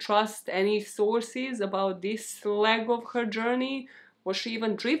really trust any sources about this leg of her journey? Was she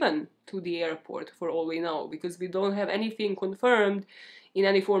even driven to the airport, for all we know? Because we don't have anything confirmed in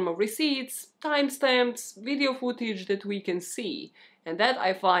any form of receipts, timestamps, video footage that we can see, and that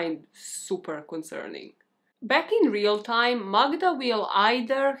I find super concerning. Back in real time, Magda will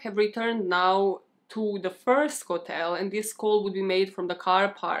either have returned now to the first hotel, and this call would be made from the car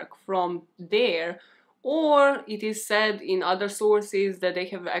park from there, or it is said in other sources that they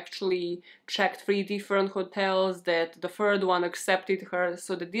have actually checked 3 different hotels, that the third one accepted her,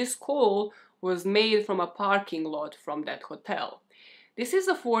 so that this call was made from a parking lot from that hotel. This is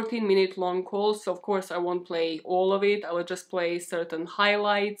a 14-minute long call, so of course I won't play all of it, I will just play certain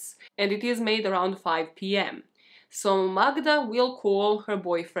highlights, and it is made around 5 p.m. So Magda will call her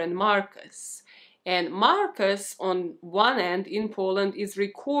boyfriend Marcus, and Marcus on one end in Poland is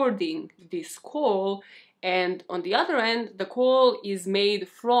recording this call, and on the other end the call is made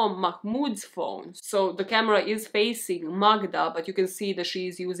from Mahmoud's phone. So the camera is facing Magda, but you can see that she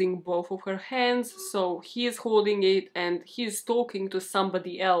is using both of her hands, so he is holding it and he's talking to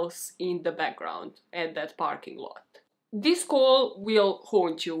somebody else in the background at that parking lot. This call will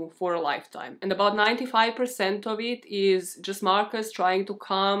haunt you for a lifetime, and about 95% of it is just Marcus trying to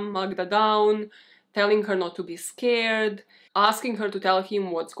calm Magda down, telling her not to be scared, asking her to tell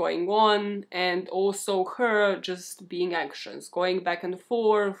him what's going on, and also her just being anxious, going back and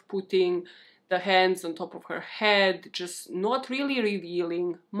forth, putting the hands on top of her head, just not really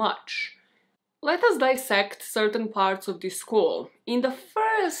revealing much. Let us dissect certain parts of this call. In the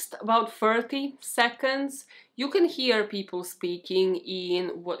first about 30 seconds, you can hear people speaking in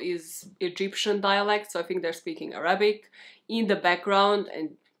what is Egyptian dialect, so I think they're speaking Arabic, in the background,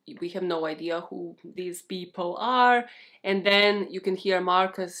 and we have no idea who these people are. And then you can hear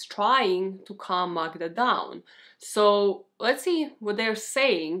Marcus trying to calm Magda down. So let's see what they're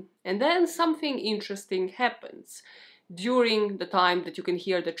saying, and then something interesting happens during the time that you can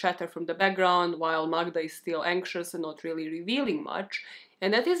hear the chatter from the background while Magda is still anxious and not really revealing much.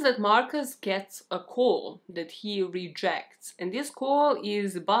 And that is that Marcus gets a call that he rejects. And this call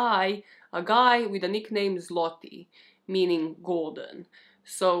is by a guy with a nickname Zloty, meaning golden.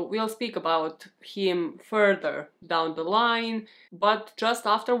 So we'll speak about him further down the line, but just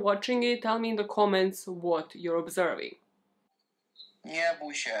after watching it, tell me in the comments what you're observing. Nie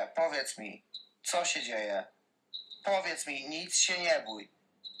bój się, powiedz mi, co się dzieje? Powiedz mi, nic się nie bój.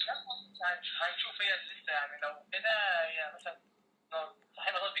 هنشوف هي لسه يعني لو كده هي مثلا لو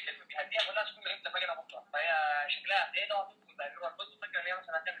صاحبها دول بيهديها كلها تكون انت فاكرها بكره فهي شكلها ايه ده تدخل بقى اللي هو البص فاكره ان هي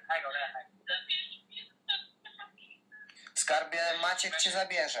مثلا هتعمل حاجه ولا اي حاجه. Skarbie, Maciek cię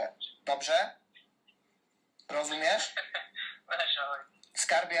zabierze. Dobrze? Rozumiesz?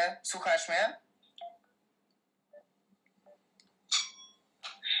 Skarbie, słuchasz mnie?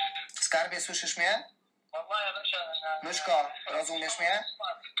 Skarbie, słyszysz mnie? Myszko, rozumiesz mnie?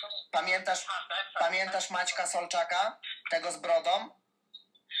 Pamiętasz Maćka Solczaka? Tego z brodą?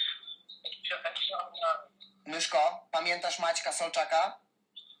 Myszko, pamiętasz Maćka Solczaka?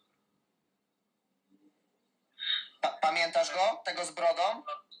 Pamiętasz go? Tego z brodą?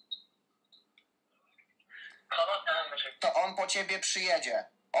 To on po ciebie przyjedzie.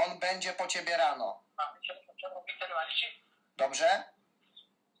 On będzie po ciebie rano. Dobrze?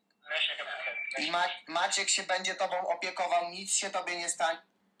 I Maciek się będzie tobą opiekował, nic się tobie nie stanie.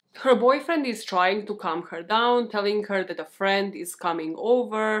 Her boyfriend is trying to calm her down, telling her that a friend is coming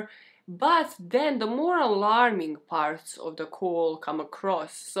over, but then the more alarming parts of the call come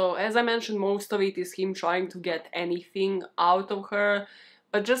across. So, as I mentioned, most of it is him trying to get anything out of her,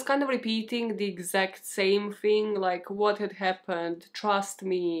 but just kind of repeating the exact same thing, like what had happened, trust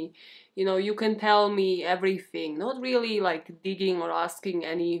me, you know, you can tell me everything, not really like digging or asking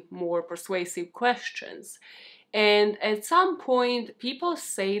any more persuasive questions. And at some point, people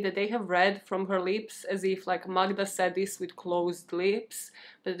say that they have read from her lips as if like Magda said this with closed lips,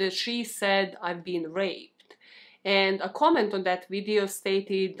 but that she said, I've been raped. And a comment on that video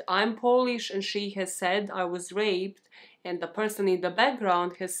stated, I'm Polish and she has said I was raped, and the person in the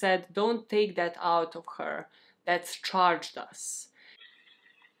background has said, don't take that out of her, that's charged us.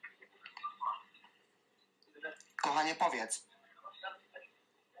 Kochanie, powiedz.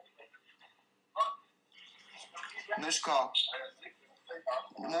 Myszko,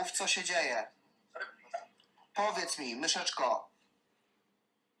 mów co się dzieje. Powiedz mi, myszeczko.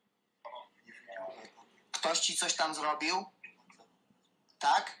 Ktoś ci coś tam zrobił?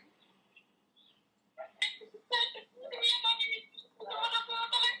 Tak?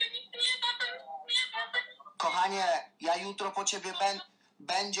 Kochanie, ja jutro po ciebie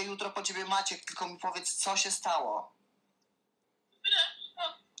będzie jutro po ciebie Maciek, tylko mi powiedz, co się stało.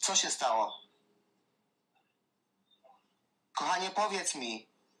 Co się stało? Kochanie, powiedz mi.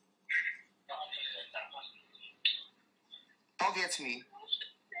 Powiedz mi.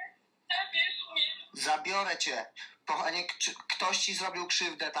 Zabiorę cię. Kochanie, ktoś ci zrobił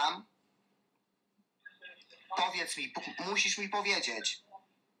krzywdę tam? Powiedz mi, musisz mi powiedzieć.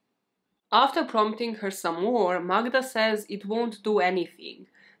 After prompting her some more, Magda says it won't do anything.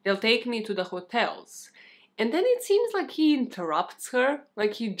 They'll take me to the hotels. And then it seems like he interrupts her,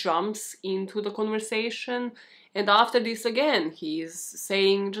 like he jumps into the conversation. And after this again, he's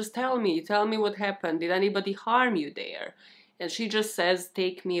saying, just tell me what happened. Did anybody harm you there? And she just says,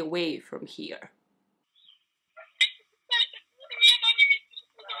 take me away from here.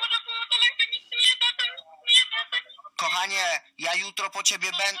 Kochanie, ja jutro po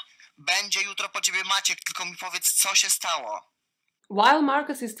ciebie będzie jutro po ciebie Maciek, tylko mi powiedz, co się stało. While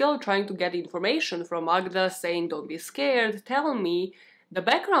Marcus is still trying to get information from Magda, saying don't be scared, tell me, the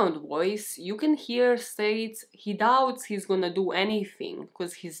background voice you can hear states he doubts he's gonna do anything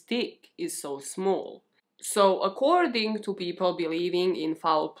because his dick is so small. So, according to people believing in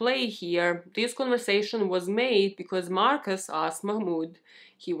foul play here, this conversation was made because Marcus asked Mahmoud.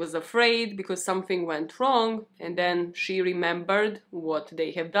 He was afraid because something went wrong, and then she remembered what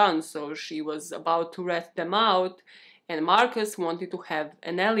they have done, so she was about to rat them out, and Marcus wanted to have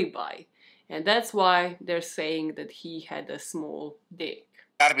an alibi. And that's why they're saying that he had a small dick.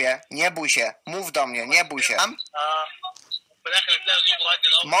 Skarbie, nie bój się, mów do mnie, nie bój się.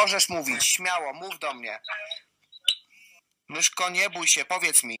 Możesz mówić, śmiało, mów do mnie. Myszko, nie bój się,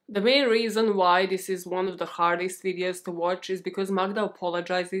 powiedz mi. The main reason why this is one of the hardest videos to watch is because Magda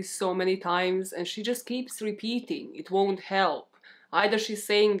apologizes so many times and she just keeps repeating, it won't help. Either she's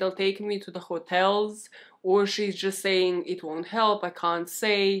saying they'll take me to the hotels, or she's just saying it won't help, I can't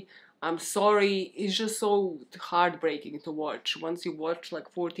say, I'm sorry. It's just so heartbreaking to watch. Once you watch like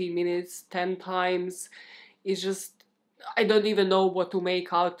 14 minutes, 10 times, it's just, I don't even know what to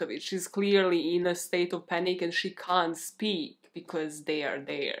make out of it. She's clearly in a state of panic and she can't speak because they are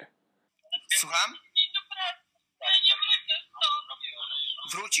there. Słucham?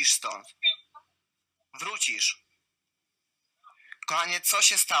 Wrócisz stąd. Wrócisz. Kochanie, co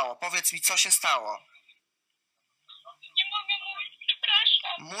się stało? Powiedz mi, co się stało. Nie mogę mówić,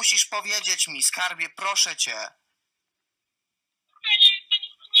 przepraszam. Musisz powiedzieć mi, skarbie, proszę cię. To nic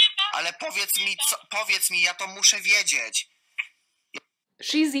nie da. Ale powiedz mi, ja to muszę wiedzieć.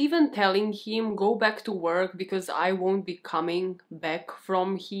 She's even telling him, go back to work because I won't be coming back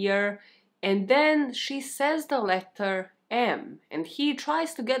from here. And then she says the letter M, and he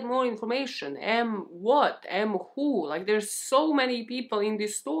tries to get more information. M what? M who? Like, there's so many people in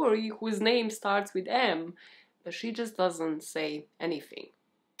this story whose name starts with M, but she just doesn't say anything.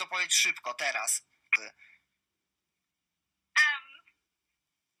 To powiedz szybko, teraz.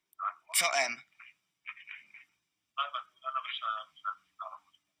 Co M?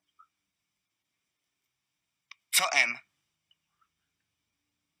 Co M?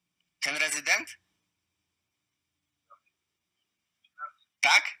 Ten rezydent?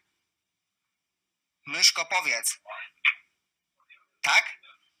 Tak? Myszko, powiedz. Tak?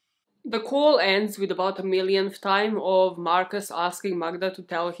 The call ends with about a millionth time of Marcus asking Magda to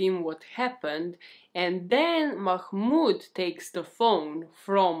tell him what happened, and then Mahmoud takes the phone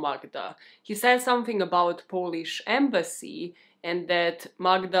from Magda. He says something about Polish embassy and that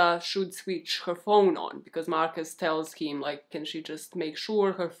Magda should switch her phone on, because Marcus tells him, like, can she just make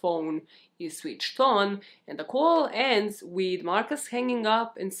sure her phone is switched on? And the call ends with Marcus hanging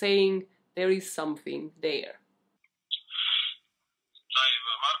up and saying there is something there.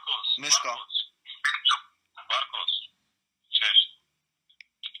 Myszko. Marcos. Cześć.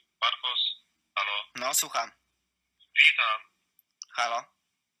 Marcos, halo. No, słucham. Witam. Halo?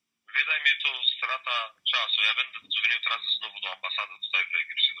 Wydaj mi to strata czasu. Ja będę dzwonił teraz znowu do ambasady tutaj w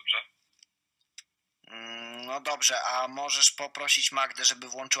Egipcie, dobrze? No dobrze, a możesz poprosić Magdę, żeby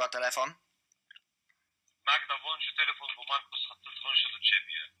włączyła telefon? Magda, włączy telefon, bo Marcos dzwoni się do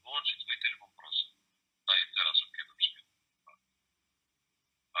ciebie. Włączy twój telefon, proszę. Daj teraz, okej, dobrze.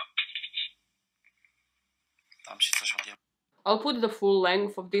 Tam się coś odjęło. I'll put the full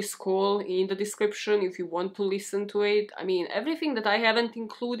length of this call in the description if you want to listen to it. I mean, everything that I haven't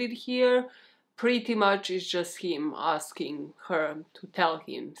included here pretty much is just him asking her to tell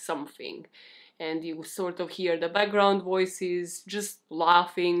him something. And you sort of hear the background voices just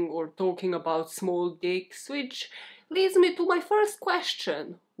laughing or talking about small dicks, which leads me to my first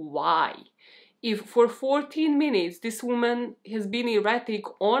question. Why? If for 14 minutes this woman has been erratic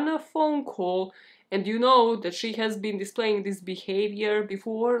on a phone call, and you know that she has been displaying this behavior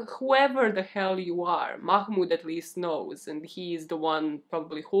before, whoever the hell you are, Mahmoud at least knows, and he is the one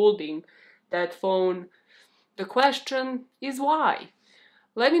probably holding that phone. The question is why?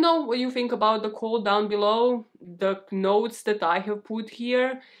 Let me know what you think about the call down below. The notes that I have put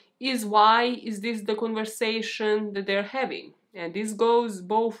here is why is this the conversation that they're having? And this goes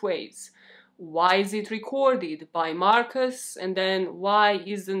both ways. Why is it recorded by Marcus, and then why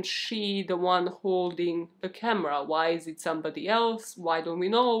isn't she the one holding the camera? Why is it somebody else? Why don't we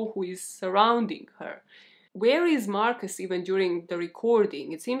know who is surrounding her? Where is Marcus even during the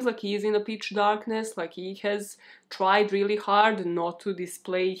recording? It seems like he is in a pitch darkness, like he has tried really hard not to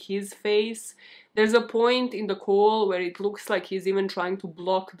display his face. There's a point in the call where it looks like he's even trying to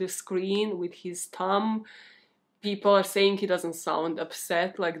block the screen with his thumb. People are saying he doesn't sound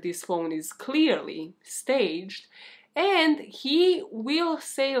upset, like this phone is clearly staged. And he will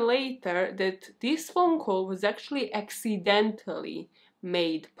say later that this phone call was actually accidentally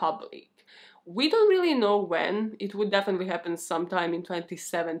made public. We don't really know when. It would definitely happen sometime in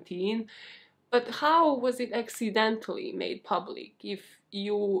 2017. But how was it accidentally made public if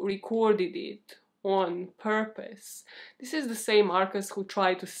you recorded it on purpose? This is the same Marcus who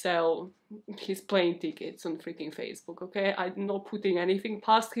tried to sell his plane tickets on freaking Facebook, okay? I'm not putting anything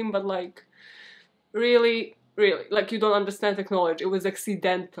past him, but like, really, like, you don't understand technology. It was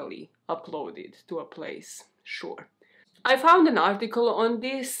accidentally uploaded to a place, sure. I found an article on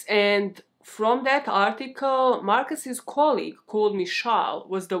this, and from that article, Marcus's colleague called Michal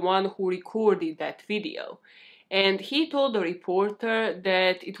was the one who recorded that video. And he told the reporter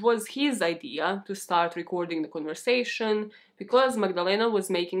that it was his idea to start recording the conversation because Magdalena was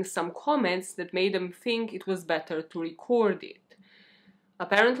making some comments that made him think it was better to record it.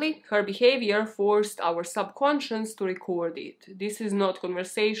 Apparently, her behavior forced our subconscious to record it. This is not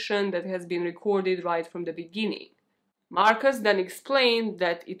conversation that has been recorded right from the beginning. Marcus then explained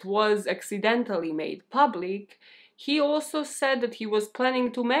that it was accidentally made public. He also said that he was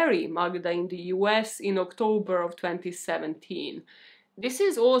planning to marry Magda in the US in October of 2017. This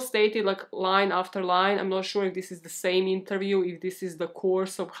is all stated like line after line. I'm not sure if this is the same interview, if this is the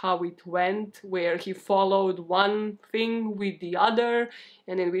course of how it went, where he followed one thing with the other,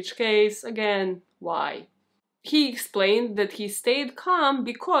 and in which case, again, why? He explained that he stayed calm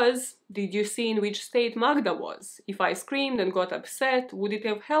because, did you see in which state Magda was? If I screamed and got upset, would it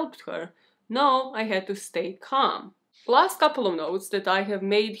have helped her? No, I had to stay calm. Last couple of notes that I have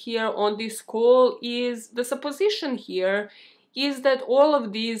made here on this call is the supposition here is that all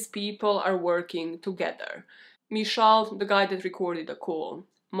of these people are working together. Michal, the guy that recorded the call,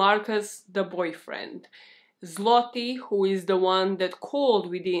 Marcus, the boyfriend, Zloty, who is the one that called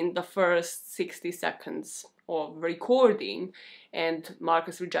within the first 60 seconds of recording, and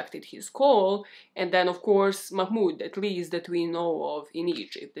Marcus rejected his call, and then of course Mahmoud, at least that we know of in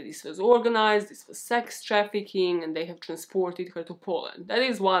Egypt, that this was organized, this was sex trafficking, and they have transported her to Poland. That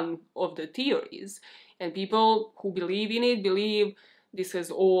is one of the theories, and people who believe in it believe this has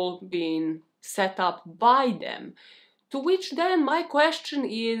all been set up by them. To which then my question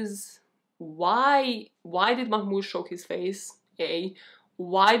is, why did Mahmoud show his face? A.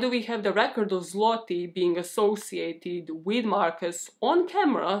 Why do we have the record of Zloty being associated with Marcus on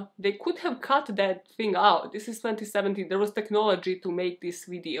camera? They could have cut that thing out. This is 2017. There was technology to make this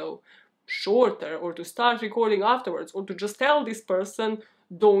video shorter, or to start recording afterwards, or to just tell this person,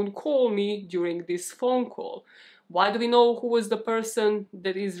 don't call me during this phone call. Why do we know who was the person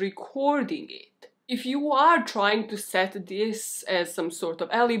that is recording it? If you are trying to set this as some sort of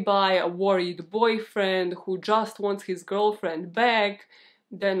alibi, a worried boyfriend who just wants his girlfriend back,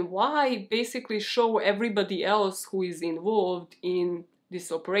 then why basically show everybody else who is involved in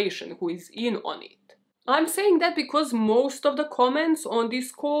this operation, who is in on it? I'm saying that because most of the comments on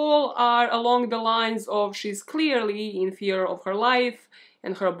this call are along the lines of she's clearly in fear of her life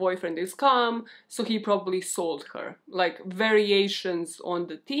and her boyfriend is calm, so he probably sold her. Like variations on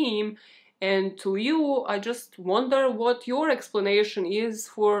the theme. And to you, I just wonder what your explanation is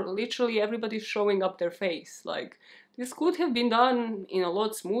for literally everybody showing up their face. Like, this could have been done in a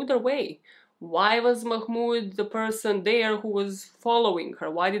lot smoother way. Why was Mahmoud the person there who was following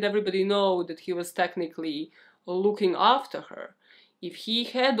her? Why did everybody know that he was technically looking after her? If he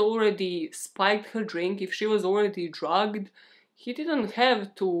had already spiked her drink, if she was already drugged, he didn't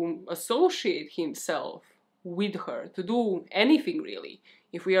have to associate himself with her to do anything really.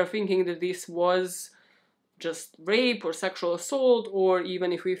 If we are thinking that this was just rape or sexual assault, or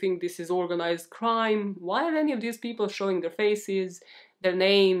even if we think this is organized crime, why are any of these people showing their faces, their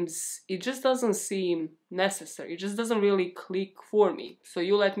names? It just doesn't seem necessary. It just doesn't really click for me. So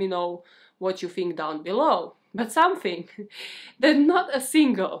you let me know what you think down below. But something that not a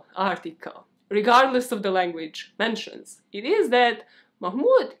single article, regardless of the language, mentions, it is that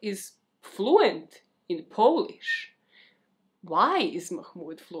Mahmoud is fluent in Polish. Why is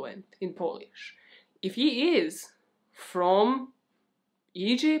Mahmoud fluent in Polish? If he is from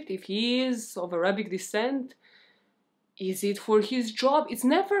Egypt, if he is of Arabic descent, is it for his job? It's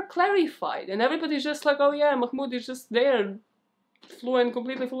never clarified, and everybody's just like, oh yeah, Mahmoud is just there, fluent,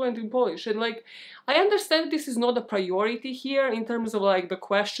 completely fluent in Polish. And like, I understand this is not a priority here in terms of like the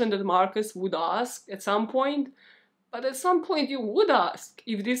question that Marcus would ask at some point, but at some point you would ask,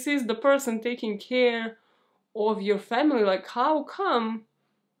 if this is the person taking care of your family, like how come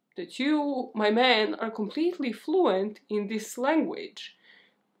that you, my man, are completely fluent in this language?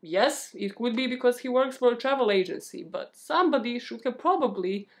 Yes, it could be because he works for a travel agency, but somebody should have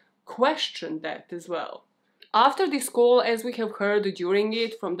probably questioned that as well. After this call, as we have heard during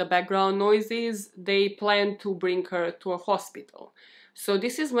it from the background noises, they plan to bring her to a hospital. So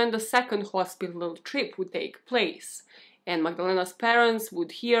this is when the second hospital trip would take place. And Magdalena's parents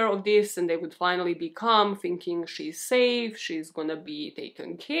would hear of this and they would finally be calm, thinking she's safe, she's gonna be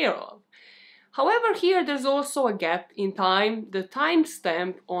taken care of. However, here there's also a gap in time. The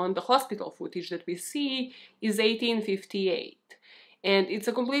timestamp on the hospital footage that we see is 1858. And it's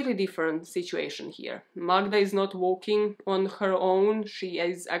a completely different situation here. Magda is not walking on her own. She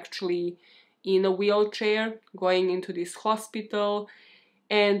is actually in a wheelchair going into this hospital.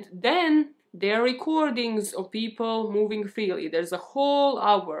 And then there are recordings of people moving freely. There's a whole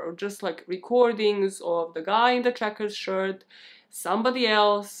hour of just like recordings of the guy in the checkers shirt, somebody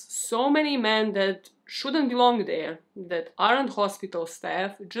else, so many men that shouldn't belong there, that aren't hospital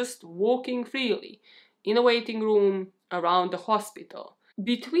staff, just walking freely in a waiting room around the hospital.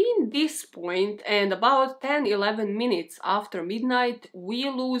 Between this point and about 10-11 minutes after midnight, we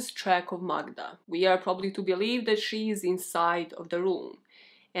lose track of Magda. We are probably to believe that she is inside of the room.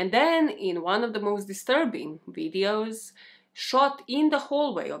 And then, in one of the most disturbing videos, shot in the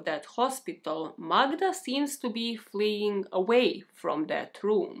hallway of that hospital, Magda seems to be fleeing away from that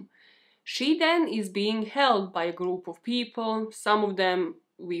room. She then is being held by a group of people. Some of them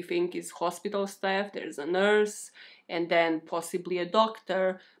we think is hospital staff, there's a nurse, and then possibly a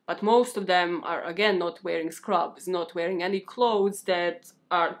doctor, but most of them are again not wearing scrubs, not wearing any clothes that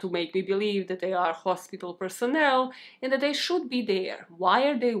are to make me believe that they are hospital personnel and that they should be there. Why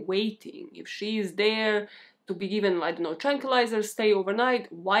are they waiting? If she is there to be given, I don't know, tranquilizers, stay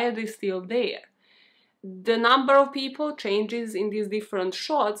overnight, why are they still there? The number of people changes in these different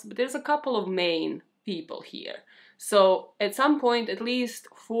shots, but there's a couple of main people here. So at some point, at least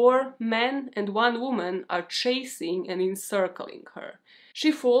 4 men and 1 woman are chasing and encircling her.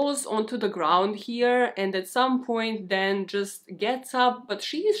 She falls onto the ground here and at some point then just gets up, but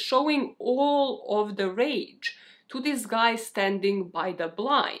she is showing all of the rage to this guy standing by the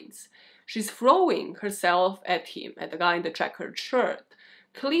blinds. She's throwing herself at him, at the guy in the checkered shirt,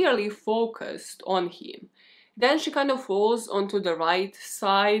 clearly focused on him. Then she kind of falls onto the right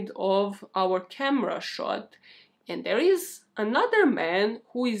side of our camera shot, and there is another man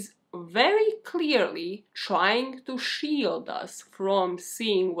who is very clearly trying to shield us from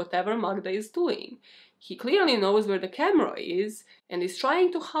seeing whatever Magda is doing. He clearly knows where the camera is and is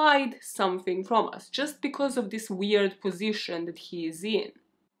trying to hide something from us just because of this weird position that he is in.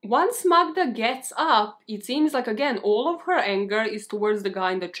 Once Magda gets up, it seems like again all of her anger is towards the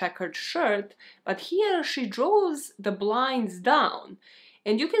guy in the checkered shirt, but here she draws the blinds down.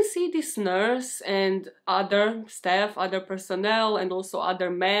 And you can see this nurse and other staff, other personnel, and also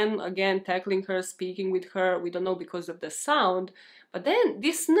other men, again, tackling her, speaking with her. We don't know because of the sound. But then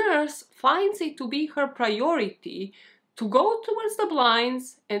this nurse finds it to be her priority to go towards the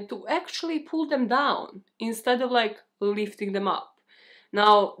blinds and to actually pull them down instead of like lifting them up.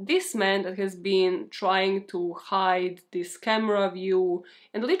 Now, this man that has been trying to hide this camera view,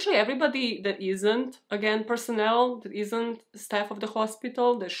 and literally everybody that isn't, again, personnel, that isn't staff of the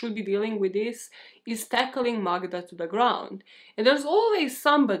hospital, that should be dealing with this, is tackling Magda to the ground. And there's always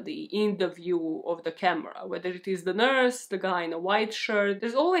somebody in the view of the camera, whether it is the nurse, the guy in a white shirt,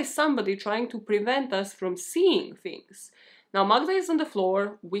 there's always somebody trying to prevent us from seeing things. Now, Magda is on the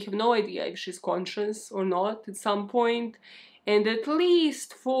floor. We have no idea if she's conscious or not at some point. And at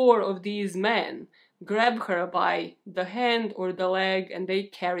least 4 of these men grab her by the hand or the leg and they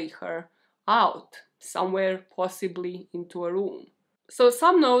carry her out, somewhere possibly into a room. So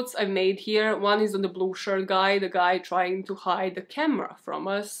some notes I've made here. One is on the blue shirt guy, the guy trying to hide the camera from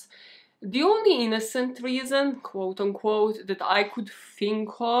us. The only innocent reason, quote unquote, that I could think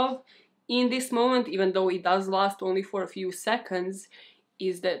of in this moment, even though it does last only for a few seconds,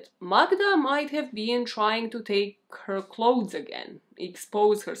 is that Magda might have been trying to take her clothes again,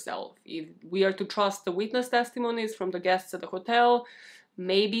 expose herself. If we are to trust the witness testimonies from the guests at the hotel,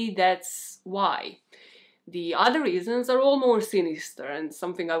 maybe that's why. The other reasons are all more sinister, and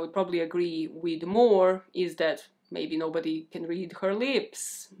something I would probably agree with more is that maybe nobody can read her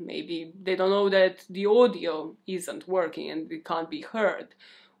lips, maybe they don't know that the audio isn't working and it can't be heard,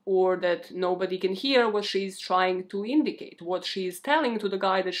 or that nobody can hear what she's trying to indicate, what she's telling to the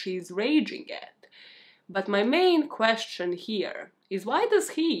guy that she's raging at. But my main question here is, why does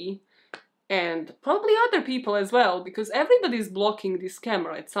he, and probably other people as well, because everybody's blocking this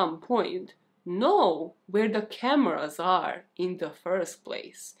camera at some point, know where the cameras are in the first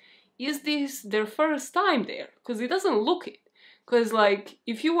place? Is this their first time there? Because it doesn't look it. Because, like,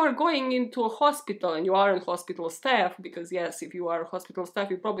 if you are going into a hospital and you aren't hospital staff, because yes, if you are hospital staff,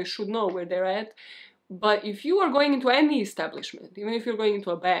 you probably should know where they're at. But if you are going into any establishment, even if you're going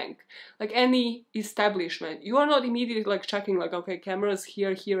into a bank, like any establishment, you are not immediately like checking like, okay, cameras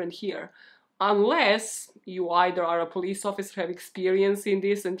here, here, and here. Unless you either are a police officer, have experience in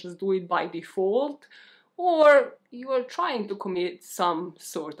this and just do it by default, or you are trying to commit some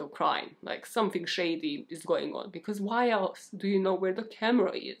sort of crime, like something shady is going on, because why else do you know where the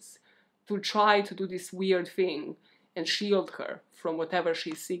camera is to try to do this weird thing and shield her from whatever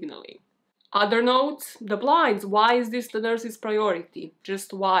she's signaling? Other notes, the blinds. Why is this the nurse's priority?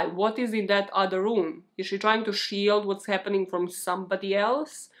 Just why? What is in that other room? Is she trying to shield what's happening from somebody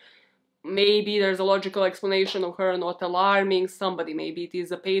else? Maybe there's a logical explanation of her not alarming somebody. Maybe it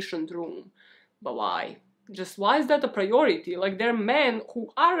is a patient room. But why? Just why is that a priority? Like, they're men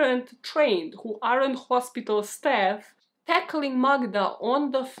who aren't trained, who aren't hospital staff, tackling Magda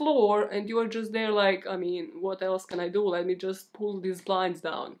on the floor, and you're just there like, I mean, what else can I do? Let me just pull these blinds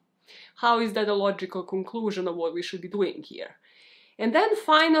down. How is that a logical conclusion of what we should be doing here? And then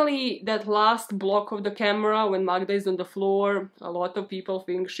finally, that last block of the camera, when Magda is on the floor, a lot of people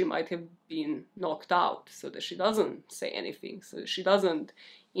think she might have been knocked out, so that she doesn't say anything, so she doesn't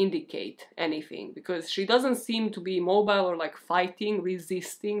indicate anything, because she doesn't seem to be mobile or like fighting,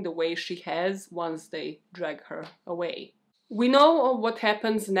 resisting the way she has once they drag her away. We know of what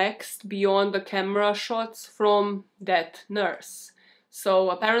happens next beyond the camera shots from that nurse. So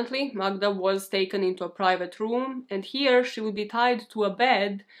apparently Magda was taken into a private room, and here she would be tied to a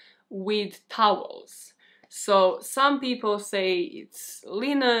bed with towels. So some people say it's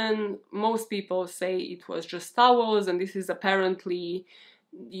linen, most people say it was just towels, and this is apparently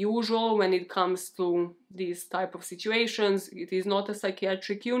usual when it comes to these type of situations. It is not a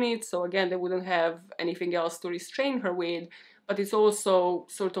psychiatric unit, so again, they wouldn't have anything else to restrain her with, but it's also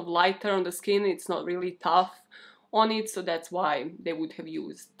sort of lighter on the skin. It's not really tough on it, so that's why they would have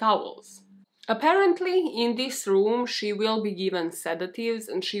used towels. Apparently, in this room, she will be given sedatives,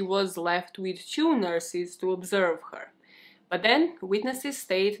 and she was left with 2 nurses to observe her. But then, witnesses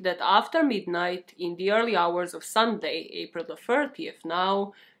state that after midnight, in the early hours of Sunday, April the 30th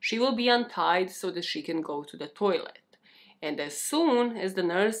now, she will be untied so that she can go to the toilet. And as soon as the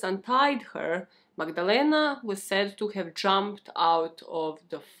nurse untied her, Magdalena was said to have jumped out of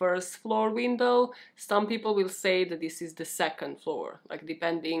the 1st floor window. Some people will say that this is the 2nd floor, like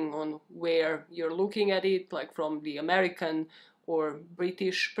depending on where you're looking at it, like from the American or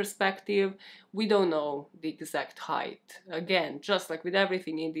British perspective. We don't know the exact height. Again, just like with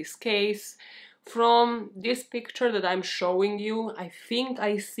everything in this case, from this picture that I'm showing you, I think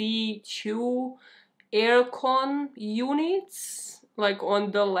I see 2 aircon units, like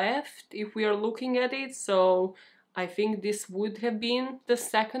on the left, if we are looking at it. So I think this would have been the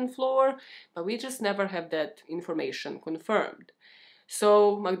 2nd floor, but we just never have that information confirmed.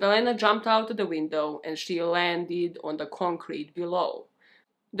 So Magdalena jumped out of the window and she landed on the concrete below.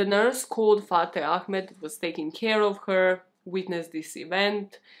 The nurse called Fateh Ahmed was taking care of her, witnessed this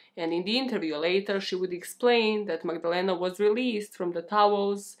event, and in the interview later she would explain that Magdalena was released from the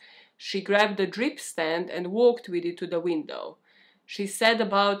towels. She grabbed the drip stand and walked with it to the window. She said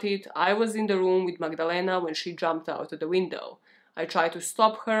about it, "I was in the room with Magdalena when she jumped out of the window. I tried to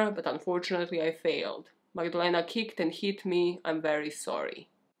stop her, but unfortunately I failed. Magdalena kicked and hit me. I'm very sorry."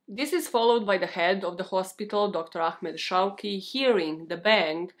 This is followed by the head of the hospital, Dr. Ahmed Shauki, hearing the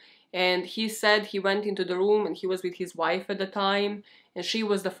bang, and he said he went into the room and he was with his wife at the time, and she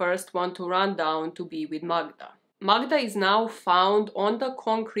was the first one to run down to be with Magda. Magda is now found on the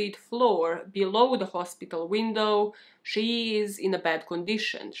concrete floor below the hospital window. She is in a bad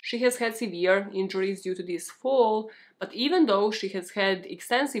condition. She has had severe injuries due to this fall, but even though she has had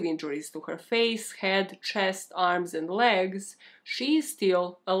extensive injuries to her face, head, chest, arms and legs, she is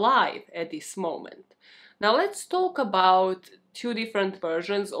still alive at this moment. Now let's talk about 2 different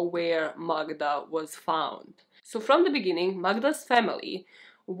versions of where Magda was found. So from the beginning, Magda's family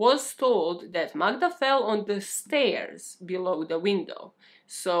was told that Magda fell on the stairs below the window.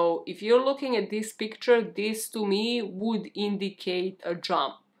 So if you're looking at this picture, this to me would indicate a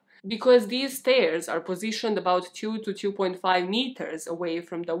jump, because these stairs are positioned about 2 to 2.5 meters away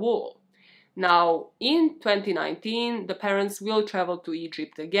from the wall. Now, in 2019, the parents will travel to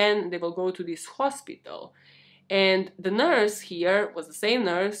Egypt again. They will go to this hospital. And the nurse here was the same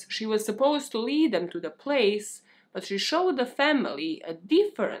nurse. She was supposed to lead them to the place, but she showed the family a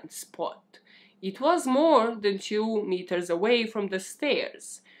different spot. It was more than 2 meters away from the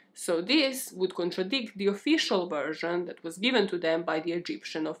stairs. So this would contradict the official version that was given to them by the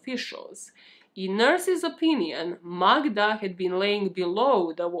Egyptian officials. In nurse's opinion, Magda had been laying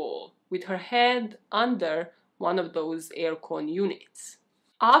below the wall, with her head under one of those aircon units.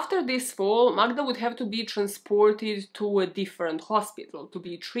 After this fall, Magda would have to be transported to a different hospital to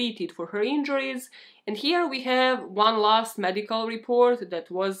be treated for her injuries, and here we have one last medical report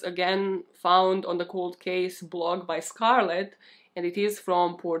that was again found on the cold case blog by Scarlett, and it is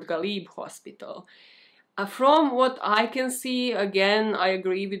from Port Galib Hospital. From what I can see, again, I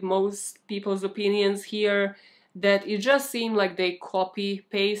agree with most people's opinions here, that it just seemed like they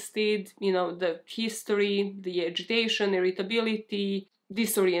copy-pasted, the history, the agitation, irritability,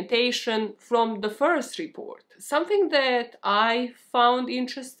 disorientation from the first report. Something that I found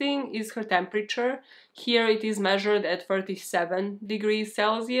interesting is her temperature. Here it is measured at 37 degrees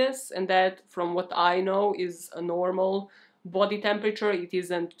Celsius, and that, from what I know, is a normal body temperature. It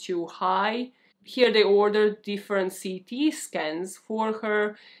isn't too high. Here they ordered different CT scans for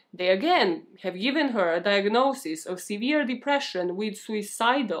her. They again have given her a diagnosis of severe depression with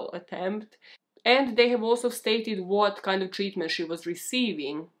suicidal attempt, and they have also stated what kind of treatment she was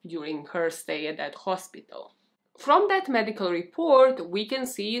receiving during her stay at that hospital. From that medical report, we can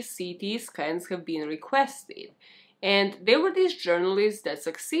see CT scans have been requested. And there were these journalists that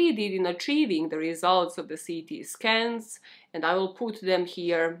succeeded in achieving the results of the CT scans, and I will put them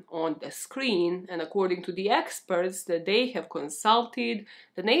here on the screen. And according to the experts that they have consulted,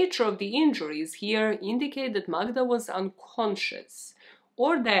 the nature of the injuries here indicate that Magda was unconscious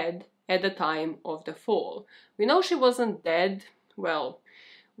or dead at the time of the fall. We know she wasn't dead. Well,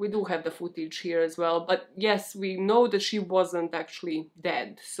 we do have the footage here as well, but yes, we know that she wasn't actually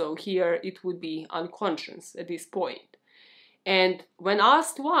dead, so here it would be unconscious at this point. And when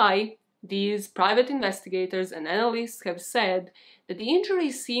asked why, These private investigators and analysts have said that the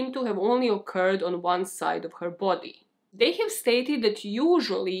injuries seem to have only occurred on one side of her body. They have stated that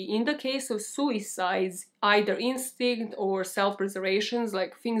usually, in the case of suicides, either instinct or self-preservations,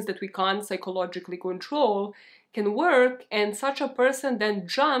 like things that we can't psychologically control, can work, and such a person then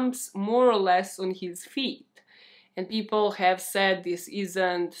jumps more or less on his feet. And people have said this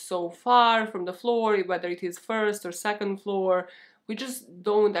isn't so far from the floor, whether it is first or second floor. We just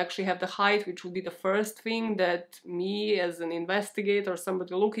don't actually have the height, which would be the first thing that me as an investigator or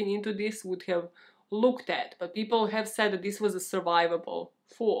somebody looking into this would have looked at. But people have said that this was a survivable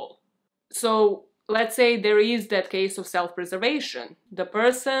fall. So let's say there is that case of self-preservation. The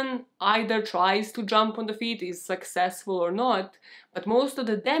person either tries to jump on the feet, is successful or not, but most of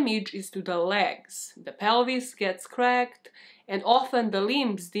the damage is to the legs. The pelvis gets cracked, and often the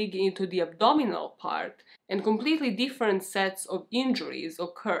limbs dig into the abdominal part, and completely different sets of injuries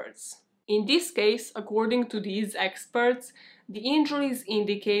occurs. In this case, according to these experts, the injuries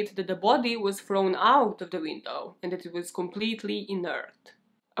indicate that the body was thrown out of the window and that it was completely inert.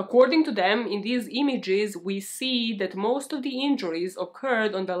 According to them, in these images, we see that most of the injuries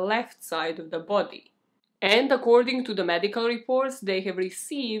occurred on the left side of the body. And according to the medical reports they have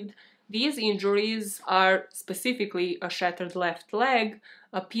received, these injuries are specifically a shattered left leg,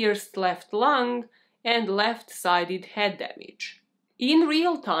 a pierced left lung, and left-sided head damage. In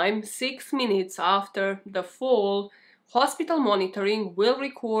real time, 6 minutes after the fall, hospital monitoring will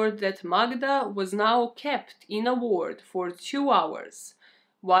record that Magda was now kept in a ward for 2 hours,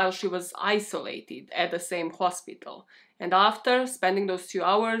 while she was isolated at the same hospital. And after spending those 2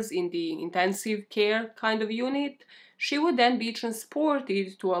 hours in the intensive care kind of unit, she would then be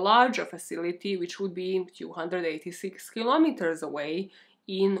transported to a larger facility, which would be 286 kilometers away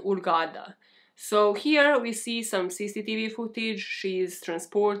in Hurghada. So here we see some CCTV footage. She is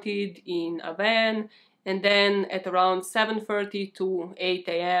transported in a van, and then at around 7:30 to 8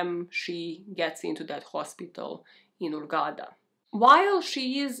 a.m. she gets into that hospital in Hurghada. While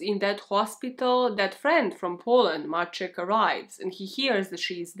she is in that hospital, that friend from Poland, Maciek, arrives, and he hears that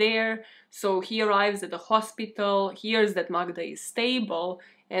she is there, so he arrives at the hospital, hears that Magda is stable,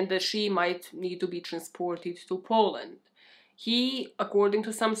 and that she might need to be transported to Poland. He, according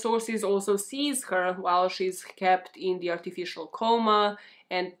to some sources, also sees her while she's kept in the artificial coma,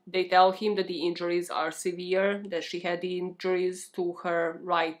 and they tell him that the injuries are severe, that she had injuries to her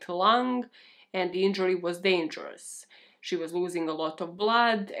right lung, and the injury was dangerous. She was losing a lot of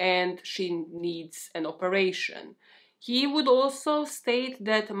blood and she needs an operation. He would also state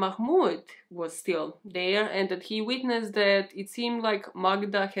that Mahmoud was still there and that he witnessed that it seemed like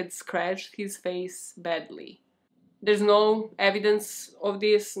Magda had scratched his face badly. There's no evidence of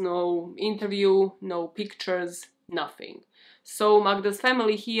this, no interview, no pictures, nothing. So Magda's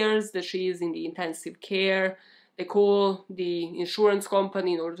family hears that she is in the intensive care. They call the insurance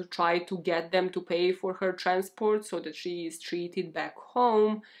company in order to try to get them to pay for her transport so that she is treated back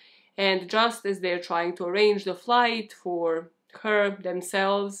home. And just as they're trying to arrange the flight for her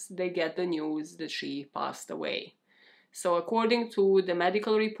themselves, they get the news that she passed away. So according to the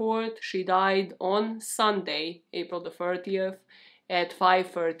medical report, she died on Sunday, April the 30th, at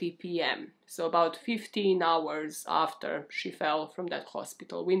 5:30 p.m. So about 15 hours after she fell from that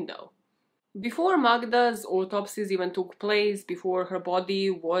hospital window. Before Magda's autopsies even took place, before her body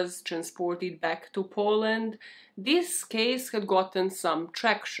was transported back to Poland, this case had gotten some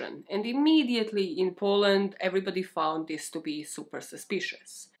traction, and immediately in Poland everybody found this to be super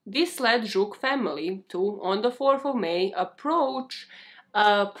suspicious. This led Żuk family to, on the 4th of May, approach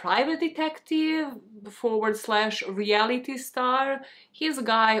a private detective / reality star. He's a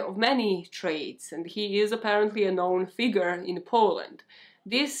guy of many trades, and he is apparently a known figure in Poland.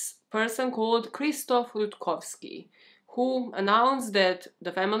 This person called Krzysztof Rutkowski, who announced that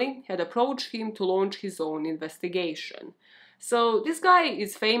the family had approached him to launch his own investigation. So this guy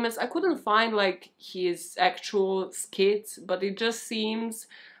is famous. I couldn't find like his actual skits, but it just seems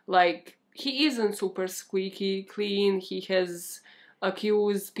like he isn't super squeaky clean. He has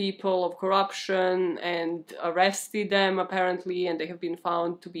accused people of corruption and arrested them apparently, and they have been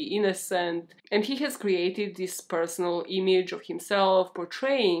found to be innocent. And he has created this personal image of himself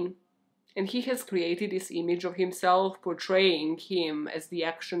portraying him as the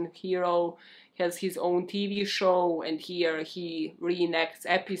action hero. He has his own TV show, and here he reenacts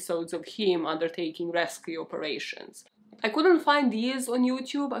episodes of him undertaking rescue operations. I couldn't find these on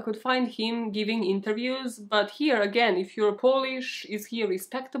YouTube. I could find him giving interviews, but here again, if you're Polish, is he a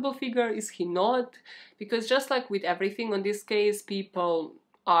respectable figure? Is he not? Because just like with everything on this case, people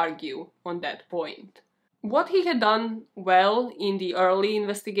argue on that point. What he had done well in the early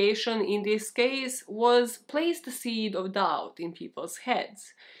investigation in this case was place the seed of doubt in people's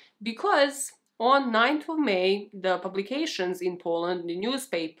heads, because on 9th of May, the publications in Poland, the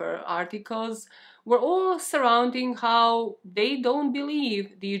newspaper articles, were all surrounding how they don't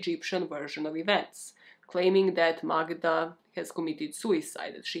believe the Egyptian version of events, claiming that Magda has committed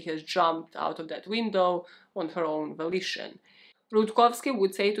suicide, that she has jumped out of that window on her own volition. Rutkowski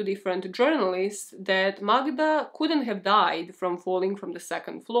would say to different journalists that Magda couldn't have died from falling from the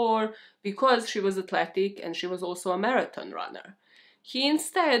second floor because she was athletic and she was also a marathon runner. He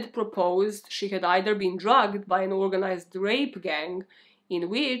instead proposed she had either been drugged by an organized rape gang in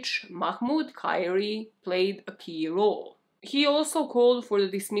which Mahmoud Khairi played a key role. He also called for the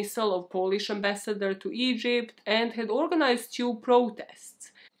dismissal of Polish ambassador to Egypt and had organized 2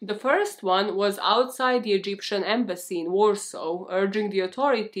 protests. The first one was outside the Egyptian embassy in Warsaw, urging the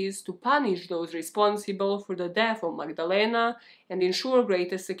authorities to punish those responsible for the death of Magdalena and ensure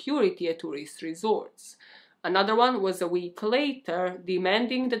greater security at tourist resorts. Another one was a week later,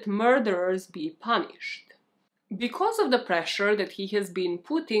 demanding that murderers be punished. Because of the pressure that he has been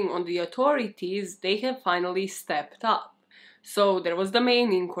putting on the authorities, they have finally stepped up. So there was the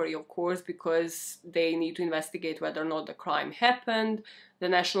main inquiry, of course, because they need to investigate whether or not the crime happened. The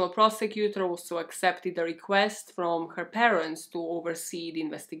national prosecutor also accepted a request from her parents to oversee the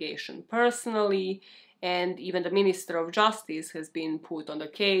investigation personally, and even the Minister of Justice has been put on the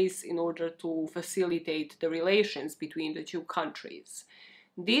case in order to facilitate the relations between the 2 countries.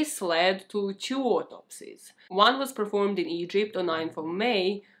 This led to 2 autopsies. One was performed in Egypt on 9th of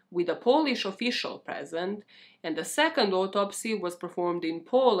May with a Polish official present, and the second autopsy was performed in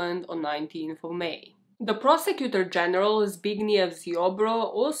Poland on 19th of May. The Prosecutor General Zbigniew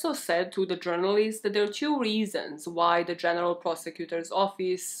Ziobro also said to the journalists that there are 2 reasons why the General Prosecutor's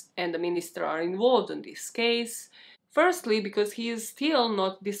Office and the Minister are involved in this case. Firstly, because he is still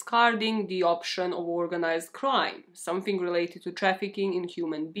not discarding the option of organized crime, something related to trafficking in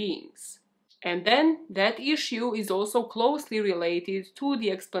human beings. And then, that issue is also closely related to the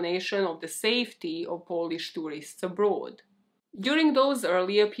explanation of the safety of Polish tourists abroad. During those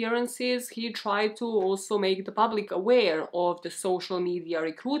early appearances, he tried to also make the public aware of the social media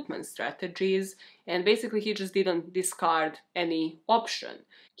recruitment strategies, and basically he just didn't discard any option.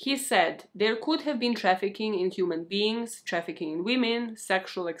 He said there could have been trafficking in human beings, trafficking in women,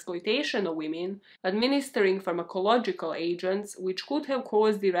 sexual exploitation of women, administering pharmacological agents which could have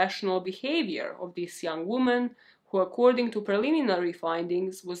caused the irrational behavior of this young woman, who according to preliminary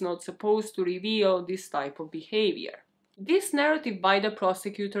findings was not supposed to reveal this type of behavior. This narrative by the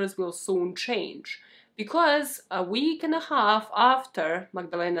prosecutors will soon change, because a week and a half after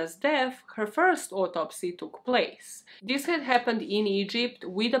Magdalena's death, her first autopsy took place. This had happened in Egypt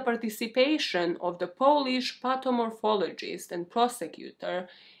with the participation of the Polish pathomorphologist and prosecutor,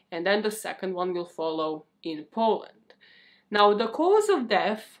 and then the second one will follow in Poland. Now, the cause of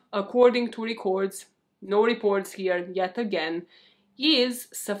death, according to records, no reports here yet again, is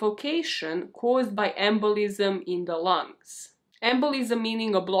suffocation caused by embolism in the lungs. Embolism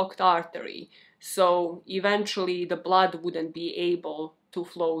meaning a blocked artery, so eventually the blood wouldn't be able to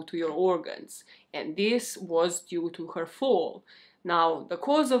flow to your organs, and this was due to her fall. Now, the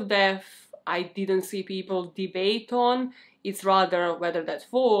cause of death I didn't see people debate on, it's rather whether that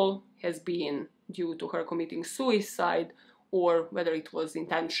fall has been due to her committing suicide or whether it was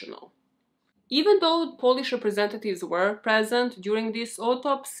intentional. Even though Polish representatives were present during this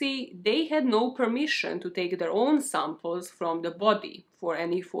autopsy, they had no permission to take their own samples from the body for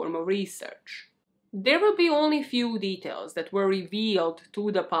any form of research. There will be only few details that were revealed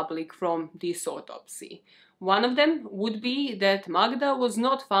to the public from this autopsy. One of them would be that Magda was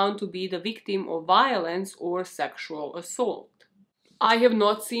not found to be the victim of violence or sexual assault. I have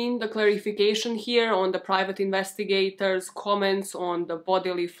not seen the clarification here on the private investigators' comments on the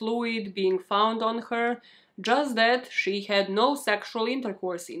bodily fluid being found on her, just that she had no sexual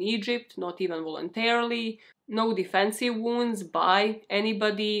intercourse in Egypt, not even voluntarily, no defensive wounds by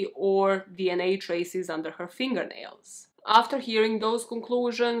anybody, or DNA traces under her fingernails. After hearing those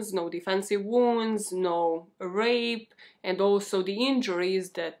conclusions, no defensive wounds, no rape, and also the injuries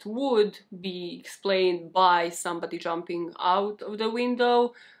that would be explained by somebody jumping out of the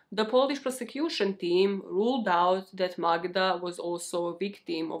window, the Polish prosecution team ruled out that Magda was also a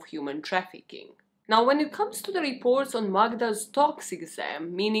victim of human trafficking. Now, when it comes to the reports on Magda's tox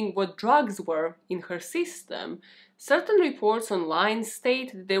exam, meaning what drugs were in her system, certain reports online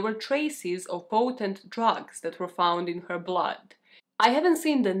state that there were traces of potent drugs that were found in her blood. I haven't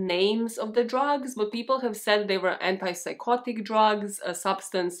seen the names of the drugs, but people have said they were antipsychotic drugs, a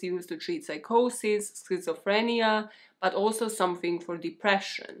substance used to treat psychosis, schizophrenia, but also something for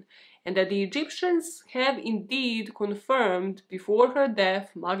depression. And that the Egyptians have indeed confirmed before her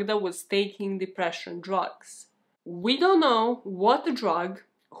death Magda was taking depression drugs. We don't know what drug,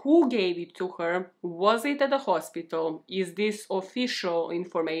 who gave it to her, was it at the hospital, is this official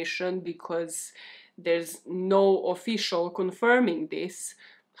information, because there's no official confirming this.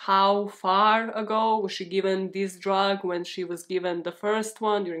 How far ago was she given this drug, when she was given the first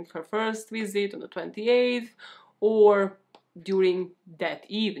one during her first visit on the 28th, or during that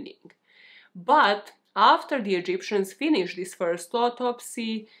evening? But after the Egyptians finished this first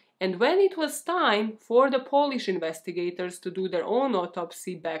autopsy, and when it was time for the Polish investigators to do their own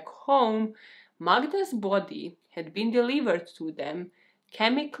autopsy back home, Magda's body had been delivered to them,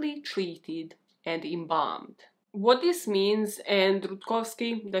 chemically treated and embalmed. What this means, and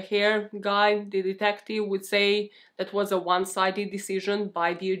Rutkowski, the hair guy, the detective, would say that was a one-sided decision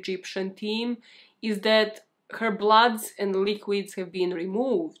by the Egyptian team, is that her bloods and liquids have been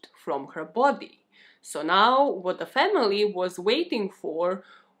removed from her body. So now what the family was waiting for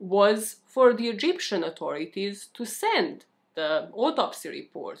was for the Egyptian authorities to send the autopsy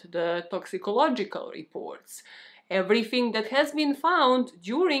report, the toxicological reports, everything that has been found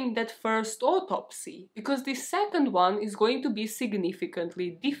during that first autopsy, because the second one is going to be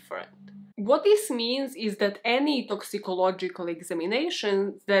significantly different. What this means is that any toxicological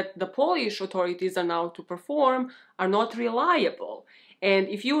examinations that the Polish authorities are now to perform are not reliable. And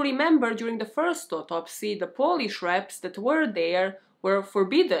if you remember, during the first autopsy, the Polish reps that were there were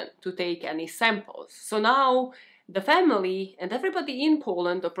forbidden to take any samples. So now the family and everybody in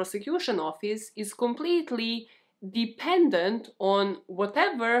Poland, the prosecution office, is completely dependent on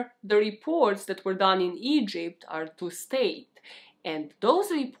whatever the reports that were done in Egypt are to state. And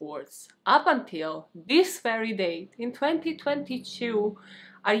those reports, up until this very date, in 2022,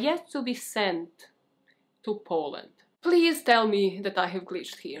 are yet to be sent to Poland. Please tell me that I have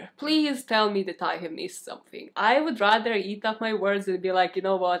glitched here. Please tell me that I have missed something. I would rather eat up my words and be like, you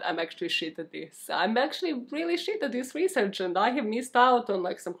know what, I'm actually shit at this. I'm actually really shit at this research and I have missed out on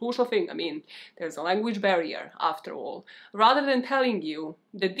like some crucial thing. I mean, there's a language barrier after all. Rather than telling you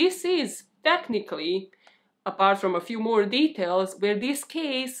that this is technically, apart from a few more details, where this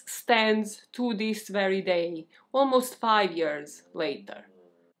case stands to this very day, almost 5 years later.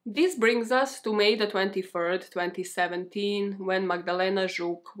 This brings us to May the 23rd, 2017, when Magdalena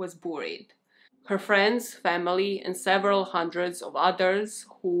Żuk was buried. Her friends, family, and several hundreds of others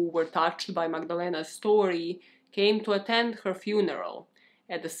who were touched by Magdalena's story came to attend her funeral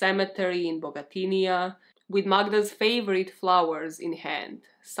at the cemetery in Bogatynia, with Magda's favorite flowers in hand,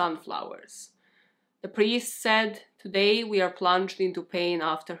 sunflowers. The priest said, "Today we are plunged into pain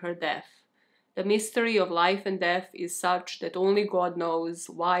after her death. The mystery of life and death is such that only God knows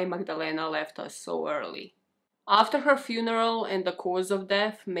why Magdalena left us so early." After her funeral and the cause of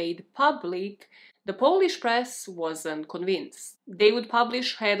death made public, the Polish press wasn't convinced. They would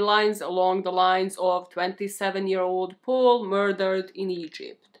publish headlines along the lines of 27-year-old Pole murdered in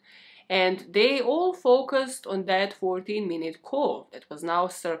Egypt. And they all focused on that 14-minute call that was now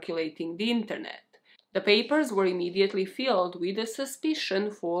circulating the internet. The papers were immediately filled with a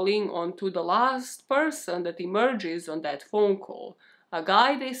suspicion falling onto the last person that emerges on that phone call, a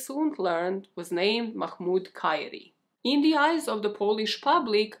guy they soon learned was named Mahmoud Kairi. In the eyes of the Polish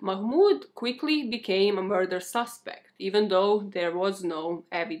public, Mahmoud quickly became a murder suspect, even though there was no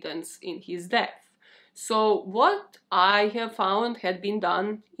evidence in his death. So what I have found had been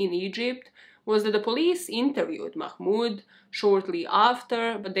done in Egypt was that the police interviewed Mahmoud shortly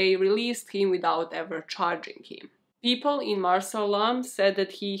after, but they released him without ever charging him. People in Marsa Alam said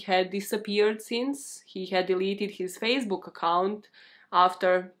that he had disappeared since. He had deleted his Facebook account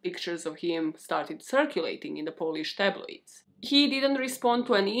after pictures of him started circulating in the Polish tabloids. He didn't respond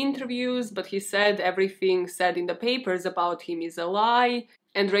to any interviews, but he said everything said in the papers about him is a lie,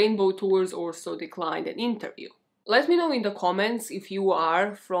 and Rainbow Tours also declined an interview. Let me know in the comments if you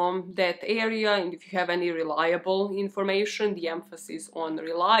are from that area and if you have any reliable information, the emphasis on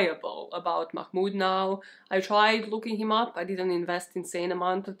reliable, about Mahmoud now. I tried looking him up, I didn't invest insane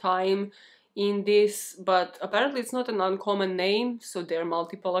amount of time in this, but apparently it's not an uncommon name, so there are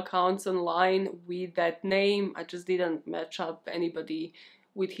multiple accounts online with that name. I just didn't match up anybody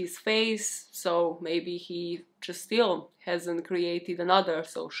with his face, so maybe he just still hasn't created another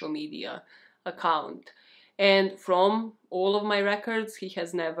social media account. And from all of my records, he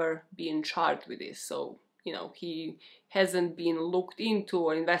has never been charged with this. So, you know, he hasn't been looked into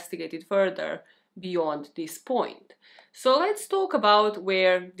or investigated further beyond this point. So let's talk about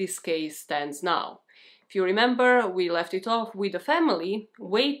where this case stands now. If you remember, we left it off with the family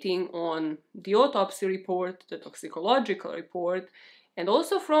waiting on the autopsy report, the toxicological report, and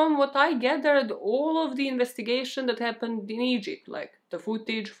also from what I gathered, all of the investigation that happened in Egypt, like the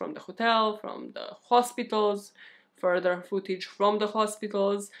footage from the hotel, from the hospitals, further footage from the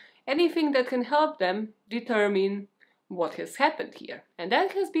hospitals, anything that can help them determine what has happened here. And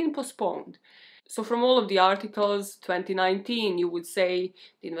that has been postponed. So from all of the articles, 2019, you would say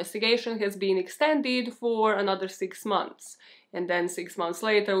the investigation has been extended for another 6 months. And then 6 months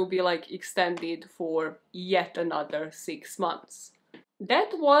later will be like extended for yet another 6 months.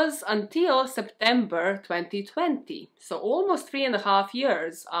 That was until September 2020, so almost 3.5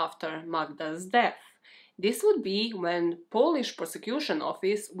 years after Magda's death. This would be when Polish prosecution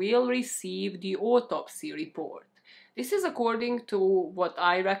office will receive the autopsy report. This is according to what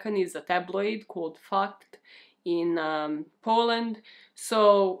I reckon is a tabloid called Fact in Poland.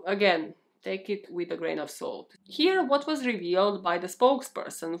 So again, take it with a grain of salt. Here, what was revealed by the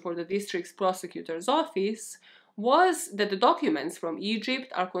spokesperson for the district prosecutor's office was that the documents from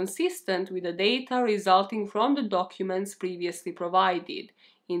Egypt are consistent with the data resulting from the documents previously provided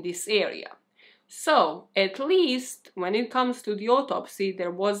in this area. So, at least when it comes to the autopsy,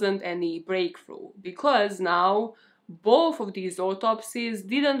 there wasn't any breakthrough, because now both of these autopsies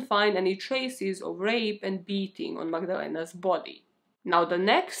didn't find any traces of rape and beating on Magdalena's body. Now, the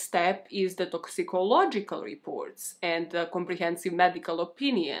next step is the toxicological reports and the comprehensive medical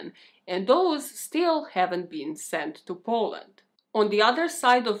opinion, and those still haven't been sent to Poland. On the other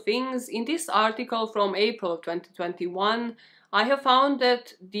side of things, in this article from April of 2021, I have found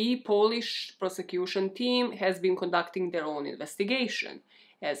that the Polish prosecution team has been conducting their own investigation.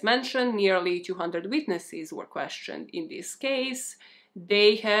 As mentioned, nearly 200 witnesses were questioned in this case.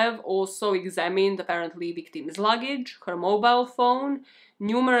 They have also examined apparently victim's luggage, her mobile phone,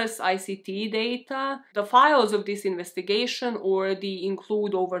 numerous ICT data. The files of this investigation already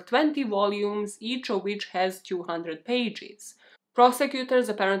include over 20 volumes, each of which has 200 pages. Prosecutors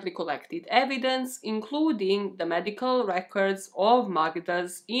apparently collected evidence, including the medical records of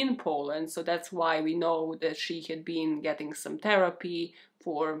Magda's in Poland, so that's why we know that she had been getting some therapy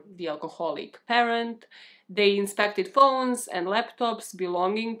for the alcoholic parent. They inspected phones and laptops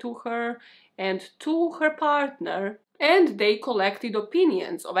belonging to her and to her partner, and they collected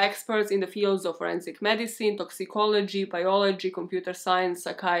opinions of experts in the fields of forensic medicine, toxicology, biology, computer science,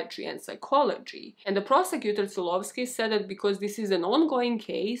 psychiatry, and psychology. And the prosecutor Zulovsky said that because this is an ongoing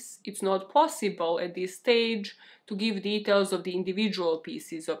case, it's not possible at this stage to give details of the individual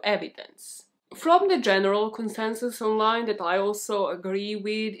pieces of evidence. From the general consensus online that I also agree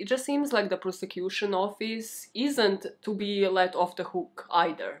with, it just seems like the prosecution office isn't to be let off the hook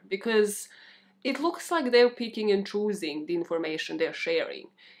either, because it looks like they're picking and choosing the information they're sharing.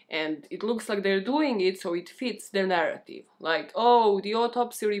 And it looks like they're doing it so it fits their narrative. Like, oh, the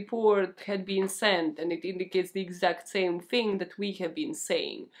autopsy report had been sent and it indicates the exact same thing that we have been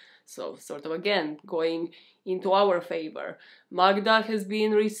saying. So, sort of again, going into our favor. Magda has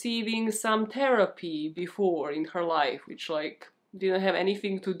been receiving some therapy before in her life, which, like, didn't have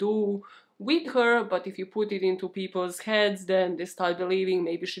anything to do with her, but if you put it into people's heads, then they start believing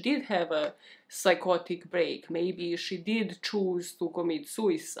maybe she did have a psychotic break, maybe she did choose to commit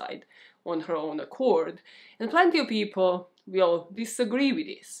suicide on her own accord, and plenty of people will disagree with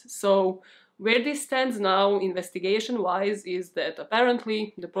this. So where this stands now, investigation-wise, is that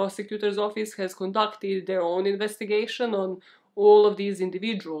apparently the prosecutor's office has conducted their own investigation on all of these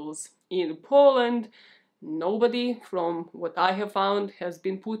individuals in Poland. Nobody, from what I have found, has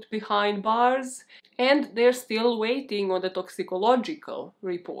been put behind bars, and they're still waiting on the toxicological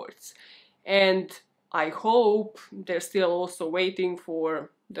reports. And I hope they're still also waiting for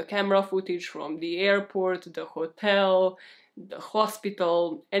the camera footage from the airport, the hotel, the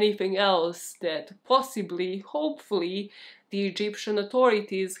hospital, anything else that possibly, hopefully, the Egyptian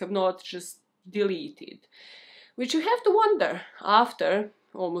authorities have not just deleted. Which you have to wonder, after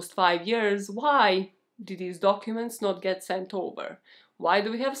almost 5 years, why did these documents not get sent over? Why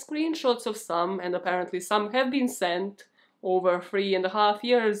do we have screenshots of some, and apparently some have been sent over 3.5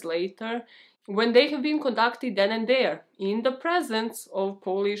 years later, when they have been conducted then and there, in the presence of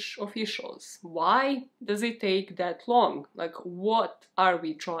Polish officials? Why does it take that long? Like, what are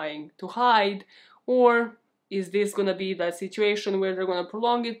we trying to hide? Or is this gonna be that situation where they're gonna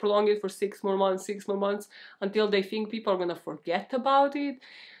prolong it for 6 more months, until they think people are gonna forget about it?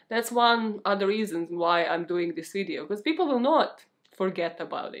 That's one other reason why I'm doing this video, because people will not forget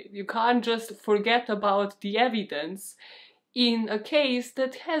about it. You can't just forget about the evidence in a case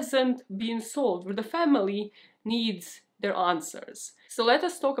that hasn't been solved, where the family needs their answers. So let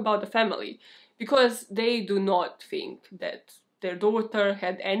us talk about the family, because they do not think that their daughter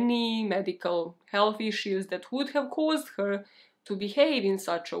had any medical health issues that would have caused her to behave in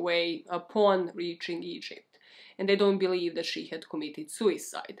such a way upon reaching Egypt. And they don't believe that she had committed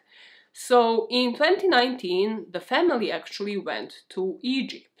suicide. So in 2019, the family actually went to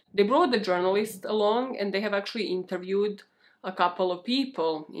Egypt. They brought the journalist along, and they have actually interviewed a couple of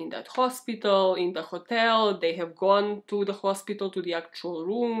people in that hospital, in the hotel. They have gone to the hospital, to the actual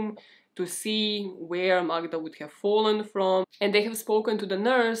room, to see where Magda would have fallen from. And they have spoken to the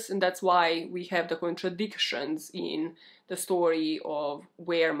nurse, and that's why we have the contradictions in the story of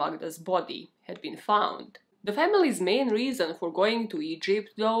where Magda's body had been found. The family's main reason for going to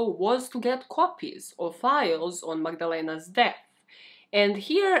Egypt, though, was to get copies of files on Magdalena's death. And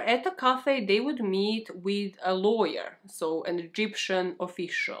here at a cafe, they would meet with a lawyer, so an Egyptian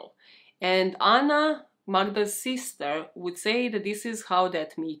official. And Anna, Magda's sister, would say that this is how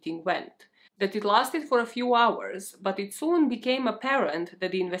that meeting went. That it lasted for a few hours, but it soon became apparent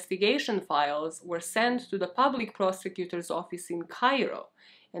that the investigation files were sent to the public prosecutor's office in Cairo.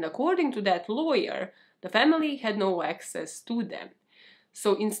 And according to that lawyer, the family had no access to them.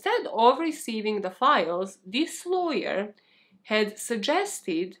 So instead of receiving the files, this lawyer had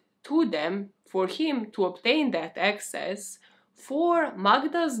suggested to them for him to obtain that access, for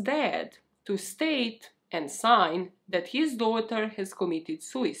Magda's dad to state and sign that his daughter has committed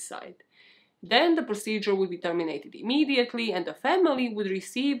suicide. Then the procedure would be terminated immediately, and the family would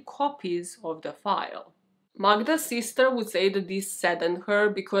receive copies of the file. Magda's sister would say that this saddened her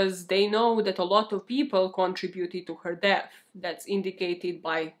because they know that a lot of people contributed to her death. That's indicated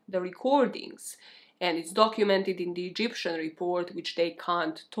by the recordings, and it's documented in the Egyptian report, which they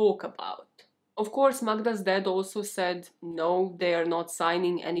can't talk about. Of course, Magda's dad also said no, they are not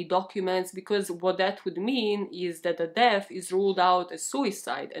signing any documents, because what that would mean is that the death is ruled out as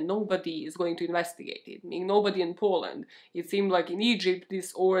suicide and nobody is going to investigate it. I mean, nobody in Poland. It seemed like in Egypt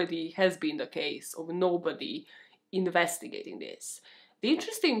this already has been the case of nobody investigating this. The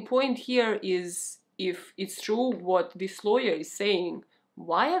interesting point here is, if it's true what this lawyer is saying,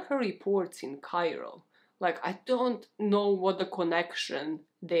 why are her reports in Cairo? Like, I don't know what the connection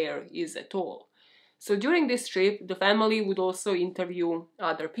there is at all. So during this trip, the family would also interview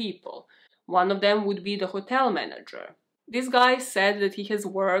other people. One of them would be the hotel manager. This guy said that he has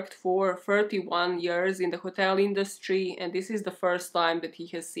worked for 31 years in the hotel industry, and this is the first time that he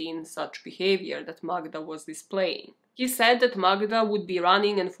has seen such behavior that Magda was displaying. He said that Magda would be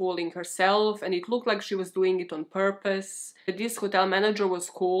running and falling herself, and it looked like she was doing it on purpose. This hotel manager was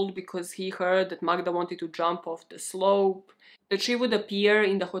called because he heard that Magda wanted to jump off the slope, that she would appear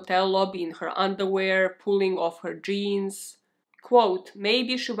in the hotel lobby in her underwear, pulling off her jeans. Quote,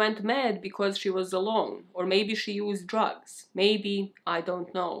 maybe she went mad because she was alone, or maybe she used drugs. Maybe, I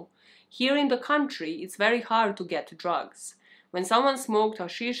don't know. Here in the country, it's very hard to get drugs. When someone smoked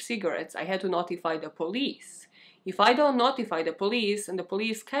hashish cigarettes, I had to notify the police. If I don't notify the police and the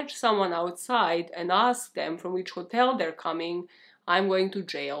police catch someone outside and ask them from which hotel they're coming, I'm going to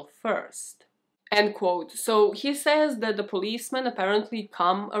jail first. End quote. So he says that the policemen apparently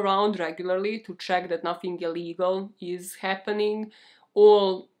come around regularly to check that nothing illegal is happening,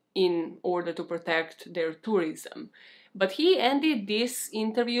 all in order to protect their tourism. But he ended this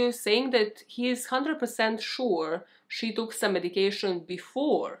interview saying that he is 100% sure she took some medication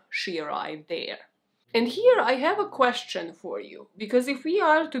before she arrived there. And here I have a question for you, because if we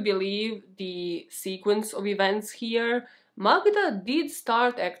are to believe the sequence of events here, Magda did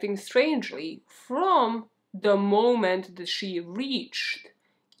start acting strangely from the moment that she reached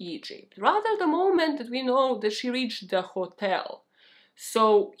Egypt, rather the moment that we know that she reached the hotel.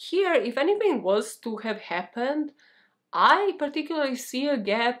 So here, if anything was to have happened, I particularly see a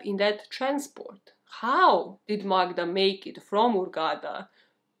gap in that transport. How did Magda make it from Hurghada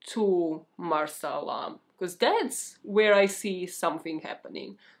to Marsa Alam? Because that's where I see something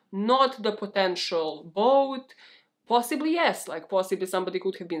happening, not the potential boat. Possibly yes, like possibly somebody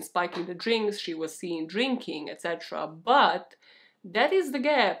could have been spiking the drinks, she was seen drinking, etc. But that is the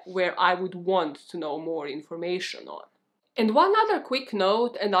gap where I would want to know more information on. And one other quick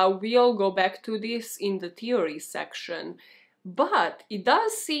note, and I will go back to this in the theory section, but it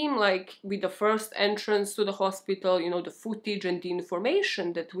does seem like with the first entrance to the hospital, you know, the footage and the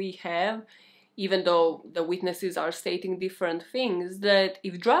information that we have, even though the witnesses are stating different things, that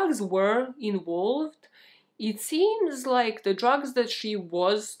if drugs were involved, it seems like the drugs that she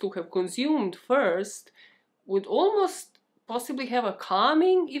was to have consumed first would almost possibly have a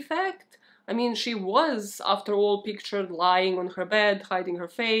calming effect. I mean, she was, after all, pictured lying on her bed, hiding her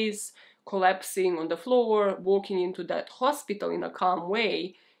face, collapsing on the floor, walking into that hospital in a calm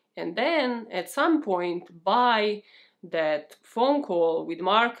way, and then, at some point, by that phone call with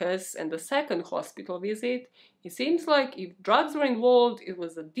Marcus and the second hospital visit, it seems like if drugs were involved, it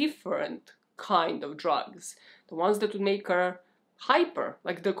was a different kind of drugs. The ones that would make her hyper,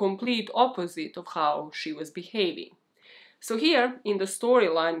 like the complete opposite of how she was behaving. So here, in the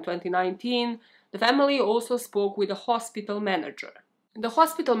storyline 2019, the family also spoke with the hospital manager. The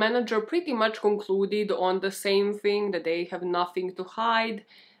hospital manager pretty much concluded on the same thing, that they have nothing to hide,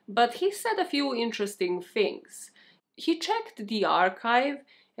 but he said a few interesting things. He checked the archive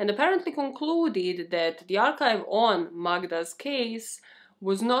and apparently concluded that the archive on Magda's case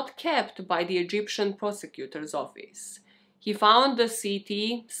was not kept by the Egyptian prosecutor's office. He found the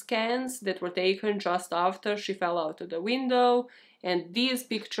CT scans that were taken just after she fell out of the window, and these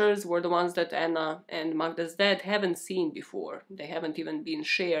pictures were the ones that Anna and Magda's dad haven't seen before. They haven't even been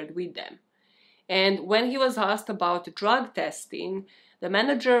shared with them. And when he was asked about drug testing, the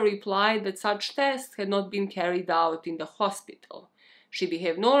manager replied that such tests had not been carried out in the hospital. She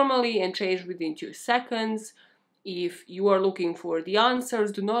behaved normally and changed within 2 seconds. If you are looking for the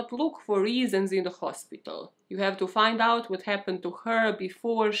answers, do not look for reasons in the hospital. You have to find out what happened to her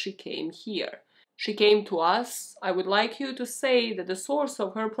before she came here. She came to us. I would like you to say that the source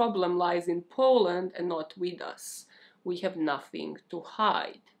of her problem lies in Poland and not with us. We have nothing to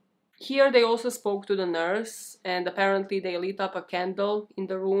hide. Here they also spoke to the nurse, and apparently they lit up a candle in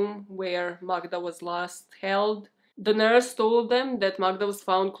the room where Magda was last held. The nurse told them that Magda was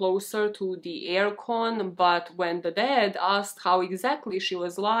found closer to the aircon, but when the dad asked how exactly she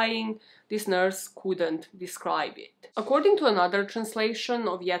was lying, this nurse couldn't describe it. According to another translation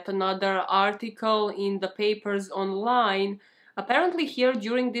of yet another article in the papers online, apparently here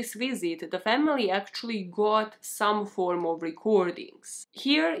during this visit, the family actually got some form of recordings.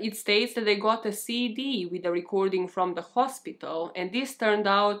 Here it states that they got a CD with a recording from the hospital, and this turned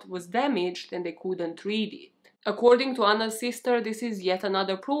out was damaged and they couldn't read it. According to Anna's sister, this is yet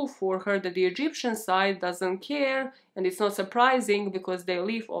another proof for her that the Egyptian side doesn't care, and it's not surprising because they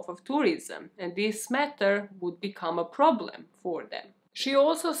live off of tourism, and this matter would become a problem for them. She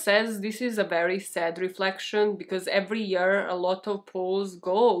also says this is a very sad reflection because every year a lot of Poles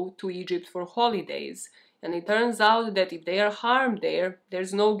go to Egypt for holidays, and it turns out that if they are harmed there,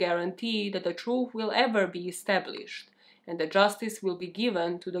 there's no guarantee that the truth will ever be established, and that justice will be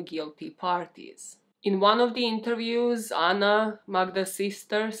given to the guilty parties. In one of the interviews, Anna, Magda's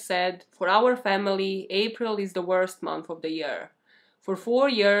sister, said, "For our family, April is the worst month of the year. For 4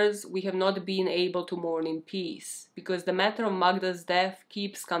 years, we have not been able to mourn in peace, because the matter of Magda's death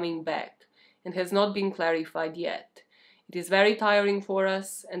keeps coming back and has not been clarified yet. It is very tiring for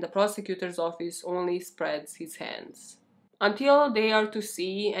us, and the prosecutor's office only spreads his hands." Until they are to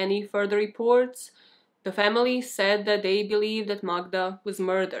see any further reports, the family said that they believe that Magda was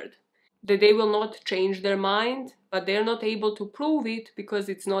murdered, that they will not change their mind, but they're not able to prove it because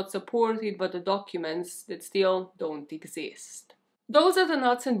it's not supported by the documents that still don't exist. Those are the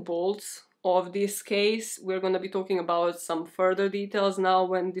nuts and bolts of this case. We're going to be talking about some further details now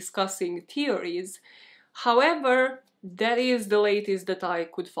when discussing theories. However, that is the latest that I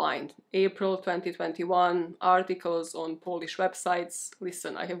could find. April 2021 articles on Polish websites.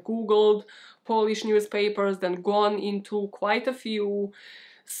 Listen, I have Googled Polish newspapers, then gone into quite a few,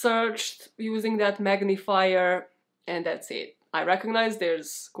 searched using that magnifier, and that's it. I recognize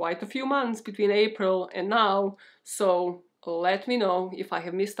there's quite a few months between April and now, so let me know if I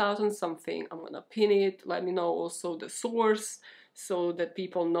have missed out on something. I'm gonna pin it. Let me know also the source so that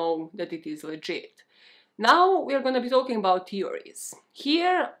people know that it is legit. Now we're gonna be talking about theories.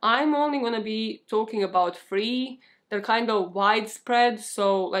 Here I'm only gonna be talking about 3. They're kind of widespread,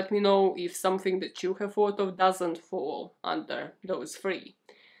 so let me know if something that you have thought of doesn't fall under those 3.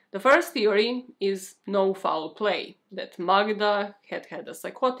 The first theory is no foul play, that Magda had had a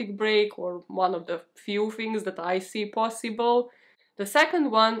psychotic break, or one of the few things that I see possible. The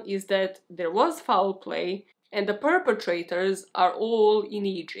second one is that there was foul play and the perpetrators are all in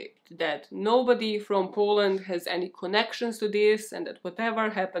Egypt, that nobody from Poland has any connections to this, and that whatever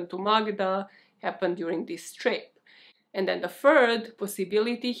happened to Magda happened during this trip. And then the third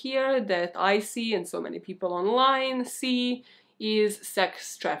possibility here that I see and so many people online see is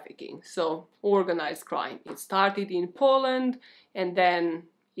sex trafficking, so organized crime. It started in Poland and then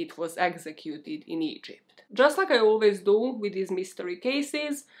it was executed in Egypt. Just like I always do with these mystery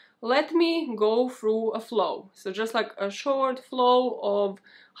cases, let me go through a flow. So just like a short flow of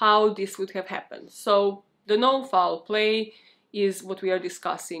how this would have happened. So the no foul play is what we are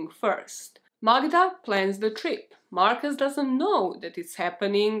discussing first. Magda plans the trip. Marcus doesn't know that it's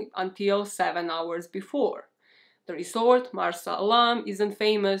happening until 7 hours before. The resort, Marsa Alam, isn't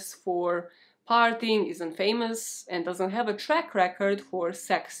famous for partying, isn't famous, and doesn't have a track record for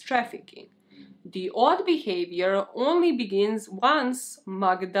sex trafficking. The odd behavior only begins once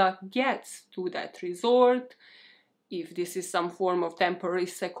Magda gets to that resort. If this is some form of temporary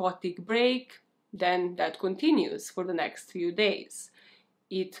psychotic break, then that continues for the next few days.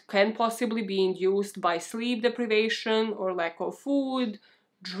 It can possibly be induced by sleep deprivation or lack of food,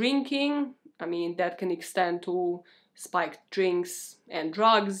 drinking. I mean, that can extend to spiked drinks and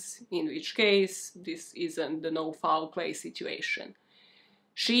drugs, in which case this isn't the no foul play situation.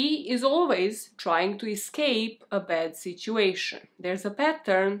 She is always trying to escape a bad situation. There's a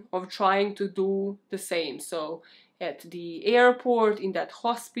pattern of trying to do the same. So at the airport, in that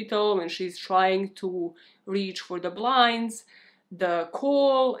hospital, when she's trying to reach for the blinds, the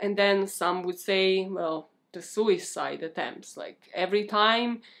call, and then some would say, well, the suicide attempts. Like every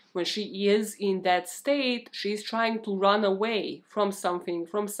time when she is in that state, she's trying to run away from something,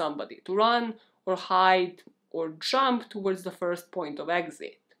 from somebody, to run or hide or jump towards the first point of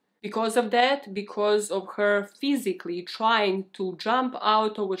exit. Because of that, because of her physically trying to jump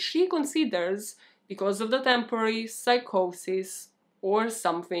out of what she considers, because of the temporary psychosis or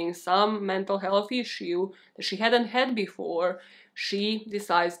something, some mental health issue that she hadn't had before, she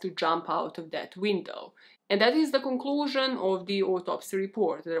decides to jump out of that window. And that is the conclusion of the autopsy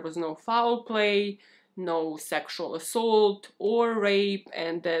report. There was no foul play, no sexual assault or rape,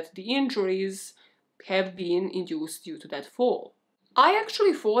 and that the injuries have been induced due to that fall. I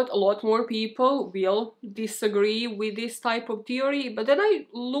actually thought a lot more people will disagree with this type of theory, but then I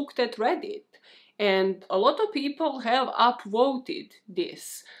looked at Reddit, and a lot of people have upvoted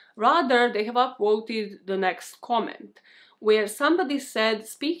this. Rather, they have upvoted the next comment, where somebody said,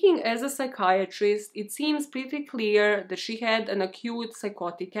 speaking as a psychiatrist, it seems pretty clear that she had an acute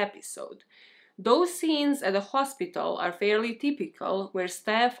psychotic episode. Those scenes at a hospital are fairly typical, where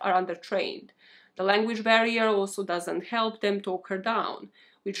staff are undertrained. The language barrier also doesn't help them talk her down,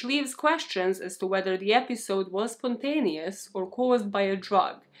 which leaves questions as to whether the episode was spontaneous or caused by a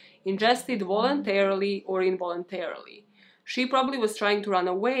drug, ingested voluntarily or involuntarily. She probably was trying to run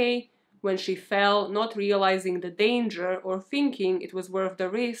away when she fell, not realizing the danger or thinking it was worth the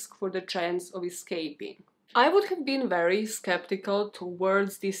risk for the chance of escaping. I would have been very skeptical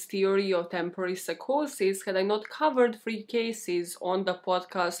towards this theory of temporary psychosis had I not covered 3 cases on the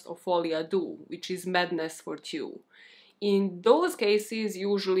podcast of Folie à Deux, which is Madness for Two. In those cases,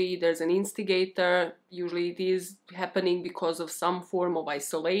 usually there's an instigator, usually it is happening because of some form of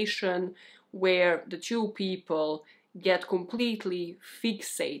isolation, where the two people get completely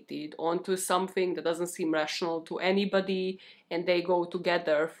fixated onto something that doesn't seem rational to anybody, and they go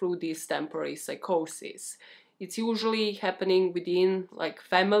together through this temporary psychosis. It's usually happening within like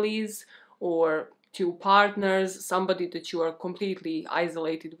families or two partners, somebody that you are completely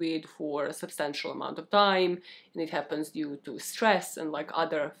isolated with for a substantial amount of time, and it happens due to stress and like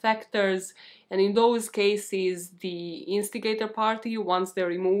other factors. And in those cases, the instigator party, once they're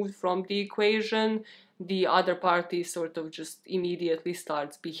removed from the equation, the other party sort of just immediately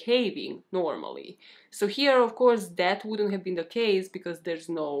starts behaving normally. So here, of course, that wouldn't have been the case because there's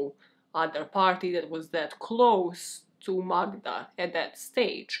no other party that was that close to Magda at that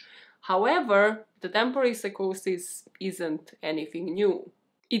stage. However, the temporary psychosis isn't anything new.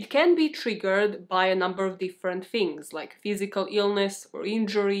 It can be triggered by a number of different things, like physical illness or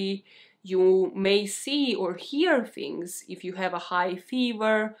injury. You may see or hear things if you have a high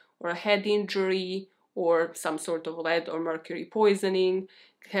fever or a head injury or some sort of lead or mercury poisoning.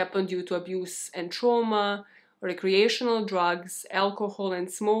 It can happen due to abuse and trauma, recreational drugs, alcohol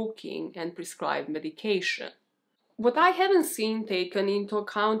and smoking, and prescribed medication. What I haven't seen taken into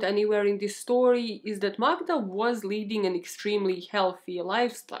account anywhere in this story is that Magda was leading an extremely healthy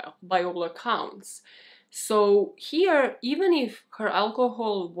lifestyle, by all accounts. So here, even if her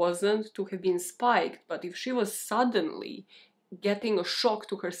alcohol wasn't to have been spiked, but if she was suddenly getting a shock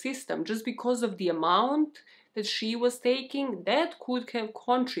to her system just because of the amount that she was taking, that could have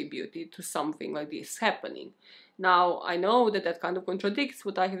contributed to something like this happening. Now, I know that that kind of contradicts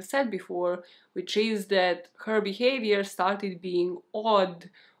what I have said before, which is that her behavior started being odd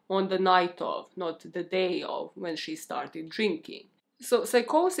on the night of, not the day of, when she started drinking. So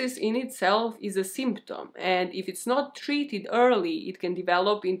psychosis in itself is a symptom, and if it's not treated early, it can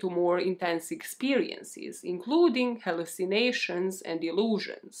develop into more intense experiences, including hallucinations and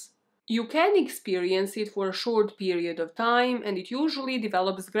illusions. You can experience it for a short period of time, and it usually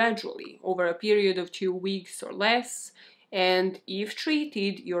develops gradually, over a period of 2 weeks or less, and if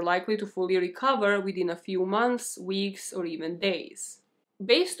treated, you're likely to fully recover within a few months, weeks, or even days.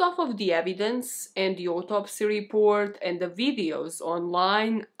 Based off of the evidence and the autopsy report and the videos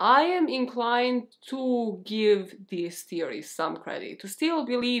online, I am inclined to give this theory some credit, to still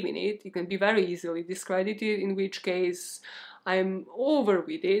believe in it. It can be very easily discredited, in which case I'm over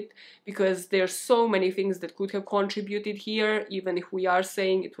with it, because there's so many things that could have contributed here. Even if we are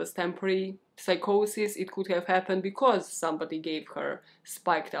saying it was temporary psychosis, it could have happened because somebody gave her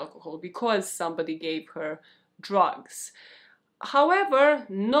spiked alcohol, because somebody gave her drugs. However,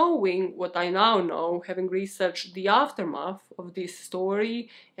 knowing what I now know, having researched the aftermath of this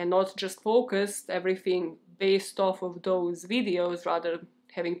story and not just focused everything based off of those videos, rather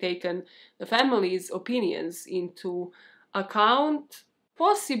having taken the family's opinions into account,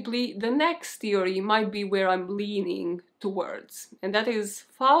 possibly the next theory might be where I'm leaning towards, and that is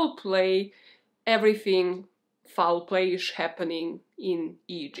foul play, everything foul play-ish happening in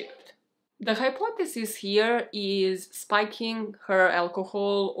Egypt. The hypothesis here is spiking her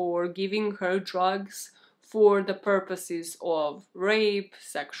alcohol or giving her drugs for the purposes of rape,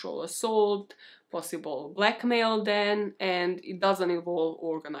 sexual assault, possible blackmail then, and it doesn't involve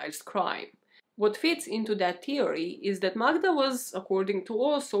organized crime. What fits into that theory is that Magda was, according to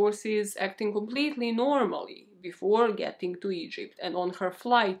all sources, acting completely normally before getting to Egypt and on her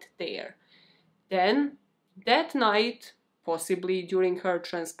flight there. Then, that night, possibly during her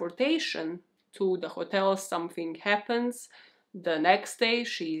transportation to the hotel, something happens. The next day,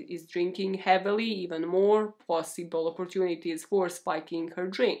 she is drinking heavily, even more possible opportunities for spiking her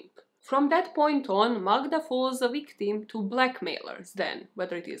drink. From that point on, Magda falls a victim to blackmailers then,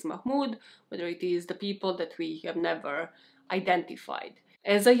 whether it is Mahmoud, whether it is the people that we have never identified.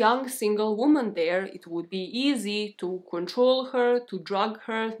 As a young single woman there, it would be easy to control her, to drug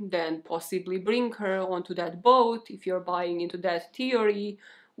her, then possibly bring her onto that boat, if you're buying into that theory,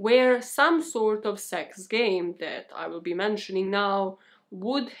 where some sort of sex game that I will be mentioning now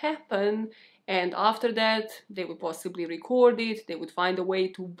would happen, and after that they would possibly record it, they would find a way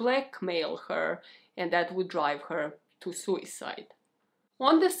to blackmail her, and that would drive her to suicide.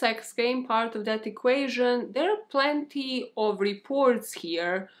 On the sex game part of that equation, there are plenty of reports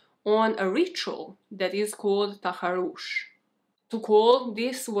here on a ritual that is called taharush. To call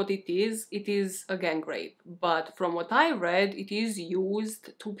this what it is a gang rape, but from what I read, it is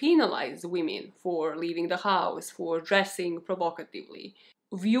used to penalize women for leaving the house, for dressing provocatively,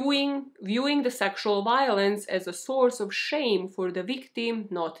 viewing the sexual violence as a source of shame for the victim,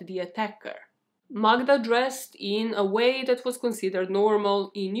 not the attacker. Magda dressed in a way that was considered normal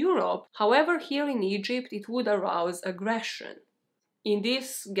in Europe, however here in Egypt it would arouse aggression. In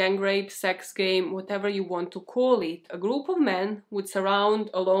this gang rape, sex game, whatever you want to call it, a group of men would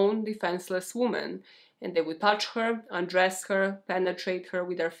surround a lone, defenseless woman, and they would touch her, undress her, penetrate her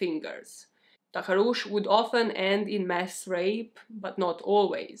with their fingers. Taharush would often end in mass rape, but not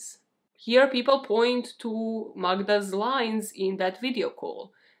always. Here people point to Magda's lines in that video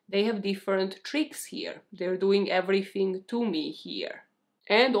call. They have different tricks here. They're doing everything to me here.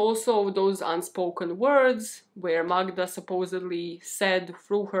 And also those unspoken words where Magda supposedly said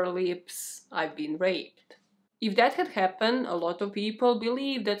through her lips, "I've been raped." If that had happened, a lot of people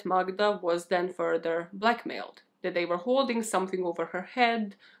believe that Magda was then further blackmailed, that they were holding something over her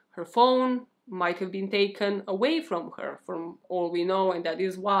head, her phone might have been taken away from her, from all we know, and that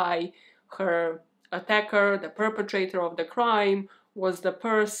is why her attacker, the perpetrator of the crime, was the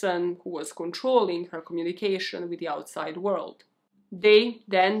person who was controlling her communication with the outside world. They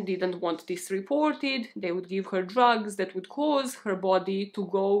then didn't want this reported. They would give her drugs that would cause her body to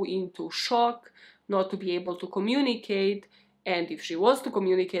go into shock, not to be able to communicate, and if she was to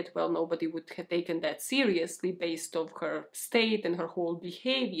communicate, well, nobody would have taken that seriously based on her state and her whole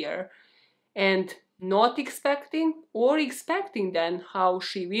behavior, and not expecting or expecting then how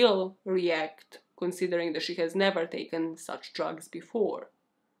she will react, considering that she has never taken such drugs before.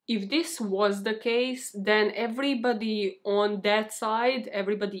 If this was the case, then everybody on that side,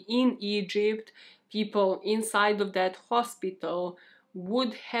 everybody in Egypt, people inside of that hospital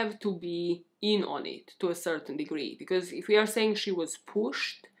would have to be in on it to a certain degree. Because if we are saying she was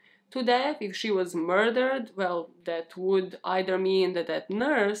pushed to death, if she was murdered, well, that would either mean that that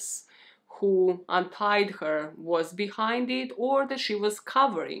nurse who untied her was behind it, or that she was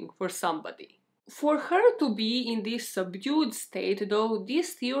covering for somebody. For her to be in this subdued state, though,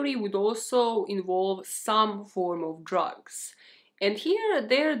 this theory would also involve some form of drugs. And here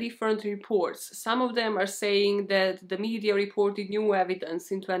there are different reports. Some of them are saying that the media reported new evidence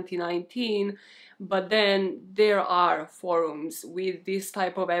in 2019, but then there are forums with this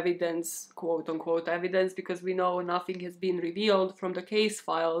type of evidence, quote unquote evidence, because we know nothing has been revealed from the case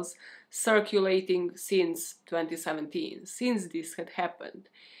files circulating since 2017, since this had happened.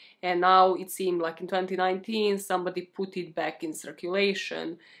 And now it seemed like in 2019 somebody put it back in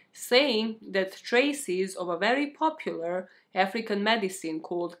circulation, saying that traces of a very popular African medicine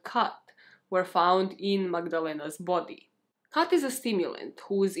called khat were found in Magdalena's body. Khat is a stimulant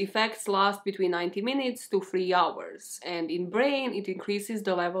whose effects last between 90 minutes to 3 hours, and in brain it increases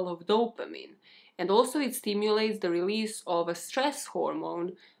the level of dopamine, and also it stimulates the release of a stress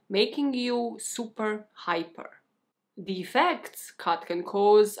hormone, making you super hyper. The effects khat can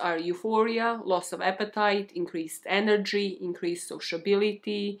cause are euphoria, loss of appetite, increased energy, increased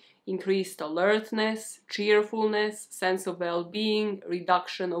sociability, increased alertness, cheerfulness, sense of well-being,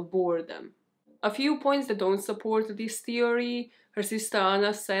 reduction of boredom. A few points that don't support this theory. Her sister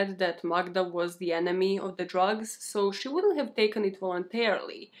Anna said that Magda was the enemy of the drugs, so she wouldn't have taken it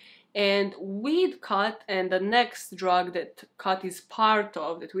voluntarily. And with khat and the next drug that khat is part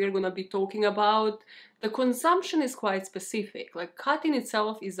of, that we're going to be talking about, the consumption is quite specific. Like khat in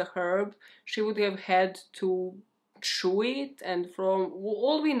itself is a herb. She would have had to chew it, and from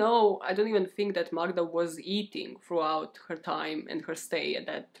all we know, I don't even think that Magda was eating throughout her time and her stay at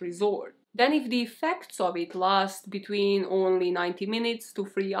that resort. Then if the effects of it last between only 90 minutes to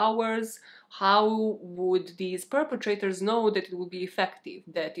 3 hours, how would these perpetrators know that it would be effective?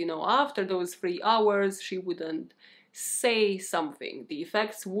 That, after those 3 hours, she wouldn't say something. The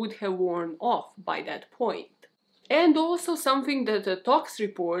effects would have worn off by that point. And also something that the tox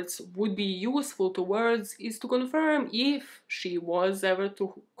reports would be useful towards is to confirm if she was ever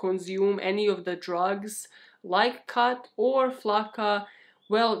to consume any of the drugs like khat or flakka.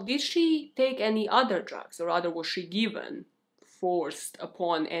 Well, did she take any other drugs, or rather was she given, forced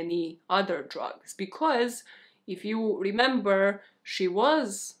upon any other drugs? Because if you remember, she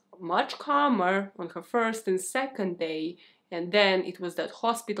was much calmer on her first and second day, and then it was that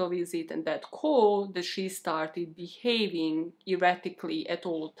hospital visit and that call that she started behaving erratically at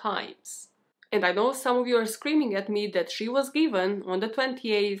all times. And I know some of you are screaming at me that she was given on the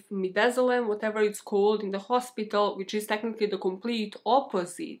 28th midazolam, whatever it's called, in the hospital, which is technically the complete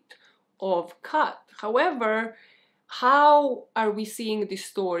opposite of khat. However, how are we seeing this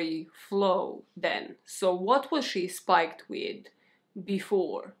story flow then? So what was she spiked with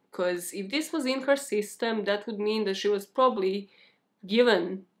before? Because if this was in her system, that would mean that she was probably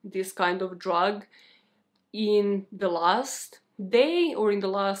given this kind of drug in the last day or in the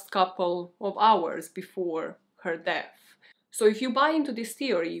last couple of hours before her death. So if you buy into this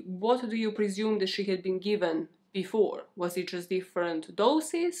theory, what do you presume that she had been given before? Was it just different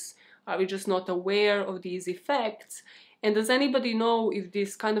doses? Are we just not aware of these effects? And does anybody know if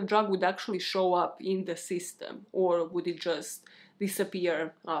this kind of drug would actually show up in the system, or would it just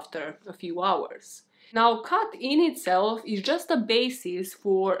disappear after a few hours? Now, khat in itself is just a basis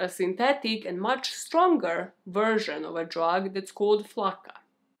for a synthetic and much stronger version of a drug that's called flakka.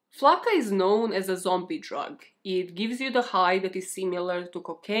 Flakka is known as a zombie drug. It gives you the high that is similar to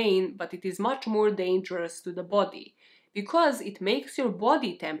cocaine, but it is much more dangerous to the body because it makes your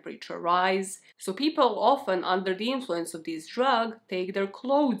body temperature rise, so people often under the influence of this drug take their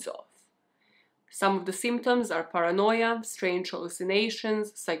clothes off. Some of the symptoms are paranoia, strange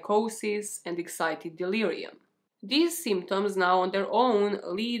hallucinations, psychosis, and excited delirium. These symptoms now on their own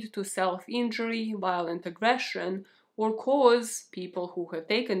lead to self-injury, violent aggression, or cause people who have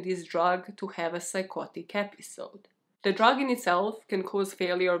taken this drug to have a psychotic episode. The drug in itself can cause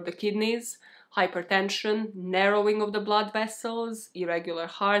failure of the kidneys, hypertension, narrowing of the blood vessels, irregular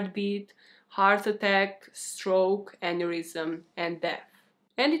heartbeat, heart attack, stroke, aneurysm, and death.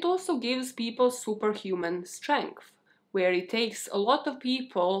 And it also gives people superhuman strength, where it takes a lot of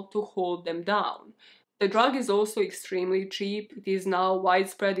people to hold them down. The drug is also extremely cheap. It is now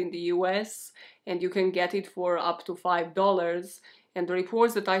widespread in the US, and you can get it for up to $5. And the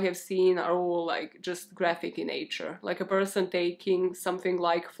reports that I have seen are all just graphic in nature. Like a person taking something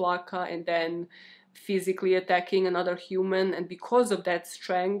like flakka and then physically attacking another human, and because of that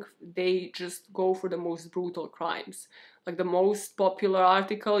strength, they just go for the most brutal crimes. Like the most popular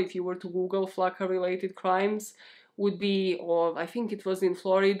article, if you were to Google flakka-related crimes, would be of, I think it was in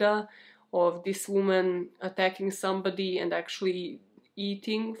Florida, of this woman attacking somebody and actually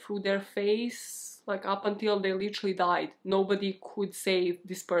eating through their face, up until they literally died. Nobody could save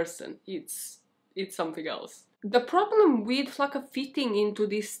this person. It's something else. The problem with flakka fitting into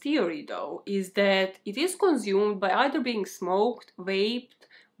this theory, though, is that it is consumed by either being smoked, vaped,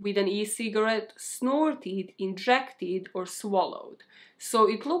 with an e-cigarette, snorted, injected, or swallowed. So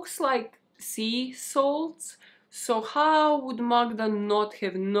it looks like sea salts. So how would Magda not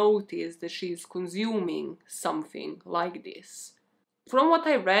have noticed that she is consuming something like this? From what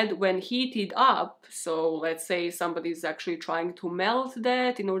I read, when heated up, so let's say somebody is actually trying to melt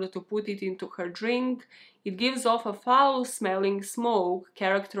that in order to put it into her drink, it gives off a foul-smelling smoke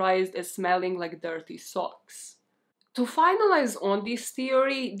characterized as smelling like dirty socks. To finalize on this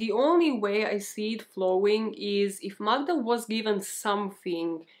theory, the only way I see it flowing is if Magda was given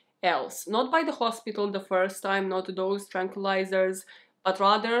something else, not by the hospital the first time, not those tranquilizers, but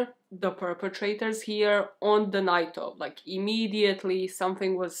rather the perpetrators here on the night of, like immediately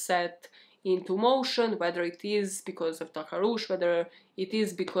something was set into motion, whether it is because of Takarush, whether it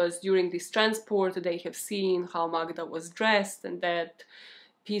is because during this transport they have seen how Magda was dressed and that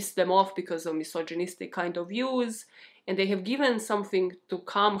pissed them off because of misogynistic kind of views, and they have given something to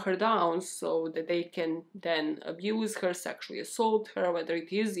calm her down so that they can then abuse her, sexually assault her, whether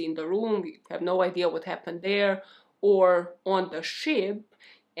it is in the room, we have no idea what happened there, or on the ship.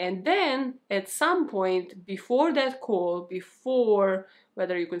 And then at some point before that call, before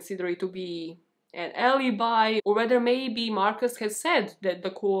whether you consider it to be an alibi, or whether maybe Marcus has said that the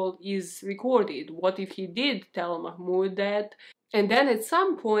call is recorded. What if he did tell Mahmoud that? And then at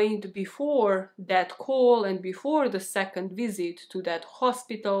some point before that call and before the second visit to that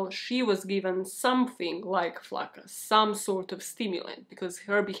hospital, she was given something like flakka, some sort of stimulant, because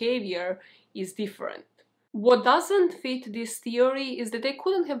her behavior is different. What doesn't fit this theory is that they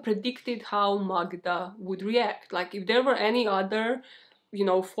couldn't have predicted how Magda would react. Like if there were any other,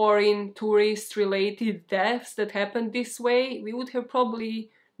 foreign tourist-related deaths that happened this way, we would have probably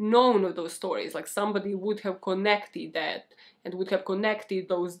known of those stories. Like somebody would have connected that and would have connected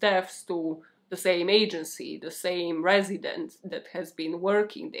those deaths to the same agency, the same resident that has been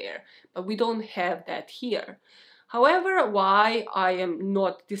working there. But we don't have that here. However, why I am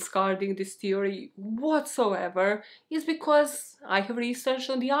not discarding this theory whatsoever is because I have researched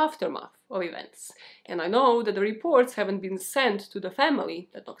on the aftermath of events. And I know that the reports haven't been sent to the family,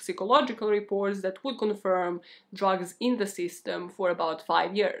 the toxicological reports that would confirm drugs in the system for about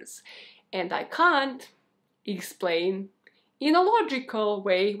 5 years. And I can't explain in a logical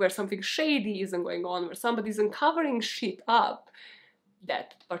way where something shady isn't going on, where somebody isn't covering shit up,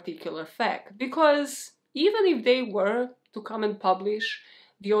 that particular fact. Because even if they were to come and publish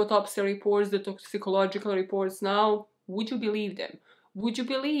the autopsy reports, the toxicological reports now, would you believe them? Would you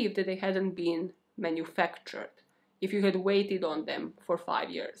believe that they hadn't been manufactured if you had waited on them for 5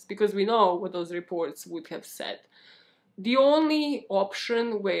 years? Because we know what those reports would have said. The only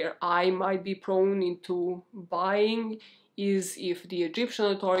option where I might be prone into buying is if the Egyptian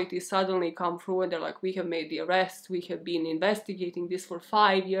authorities suddenly come through and they're like, we have made the arrest, we have been investigating this for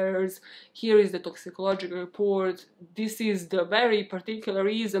 5 years, here is the toxicological report, this is the very particular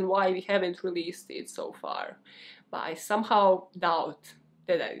reason why we haven't released it so far. But I somehow doubt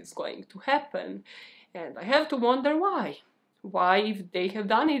that that is going to happen, and I have to wonder why. Why, if they have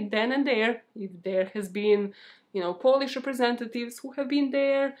done it then and there, if there has been, Polish representatives who have been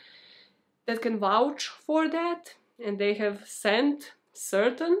there that can vouch for that, and they have sent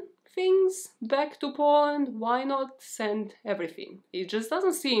certain things back to Poland, why not send everything? It just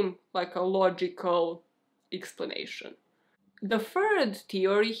doesn't seem like a logical explanation. The third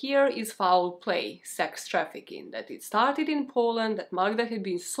theory here is foul play, sex trafficking, that it started in Poland, that Magda had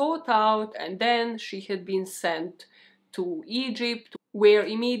been sought out, and then she had been sent to Egypt, where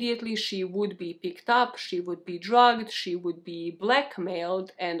immediately she would be picked up, she would be drugged, she would be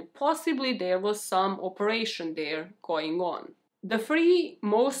blackmailed, and possibly there was some operation there going on. The three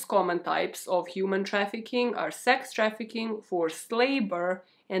most common types of human trafficking are sex trafficking, forced labor,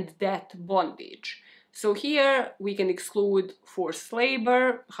 and debt bondage. So here we can exclude forced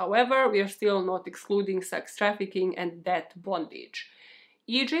labor, however, we are still not excluding sex trafficking and debt bondage.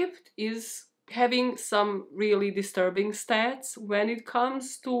 Egypt is having some really disturbing stats when it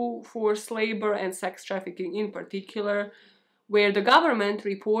comes to forced labor and sex trafficking in particular, where the government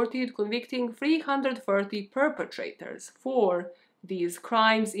reported convicting 330 perpetrators for these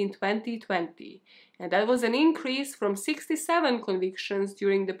crimes in 2020, and that was an increase from 67 convictions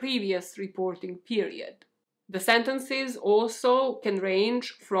during the previous reporting period. The sentences also can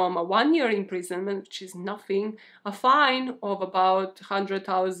range from a 1-year imprisonment, which is nothing, a fine of about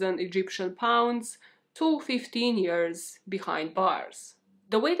 100,000 Egyptian pounds, to 15 years behind bars.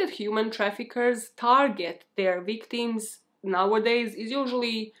 The way that human traffickers target their victims nowadays is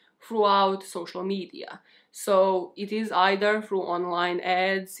usually throughout social media. So it is either through online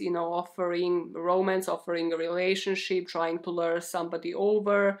ads, you know, offering romance, offering a relationship, trying to lure somebody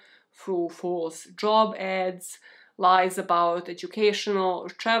over, through false job ads, lies about educational or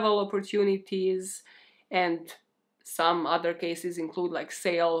travel opportunities, and some other cases include like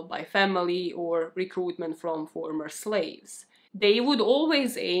sale by family or recruitment from former slaves. They would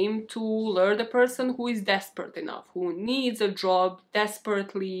always aim to lure the person who is desperate enough, who needs a job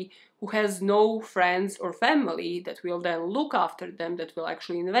desperately, who has no friends or family that will then look after them, that will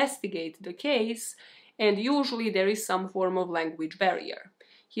actually investigate the case, and usually there is some form of language barrier.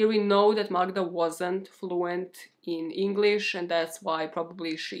 Here we know that Magda wasn't fluent in English, and that's why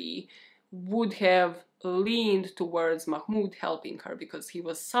probably she would have leaned towards Mahmoud helping her, because he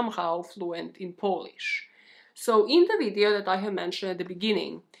was somehow fluent in Polish. So in the video that I have mentioned at the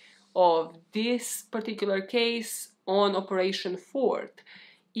beginning of this particular case on Operation Fort,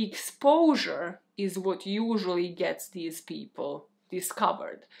 exposure is what usually gets these people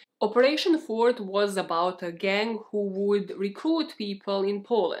discovered. Operation Fort was about a gang who would recruit people in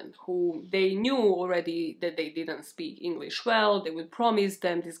Poland who they knew already that they didn't speak English well. They would promise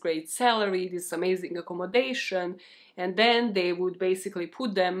them this great salary, this amazing accommodation, and then they would basically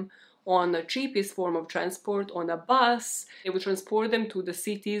put them on the cheapest form of transport, on a bus. They would transport them to the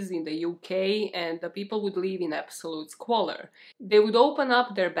cities in the UK, and the people would live in absolute squalor. They would open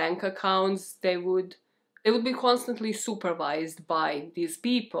up their bank accounts, they would be constantly supervised by these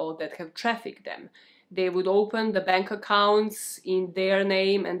people that have trafficked them. They would open the bank accounts in their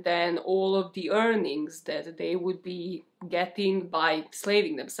name, and then all of the earnings that they would be getting by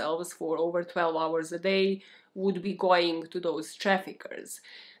slaving themselves for over 12 hours a day would be going to those traffickers.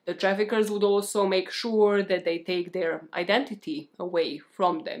 The traffickers would also make sure that they take their identity away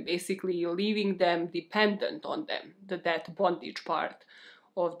from them, basically leaving them dependent on them, that bondage part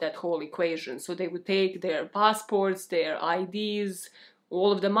of that whole equation. So they would take their passports, their IDs,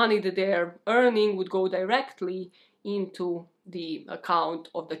 all of the money that they're earning would go directly into the account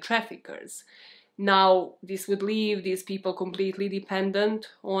of the traffickers. Now, this would leave these people completely dependent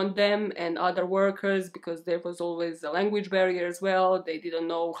on them and other workers, because there was always a language barrier as well. They didn't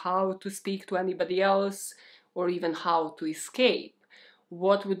know how to speak to anybody else or even how to escape.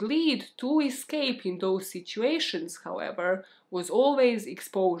 What would lead to escape in those situations, however, was always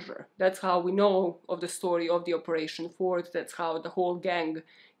exposure. That's how we know of the story of the Operation Fort. That's how the whole gang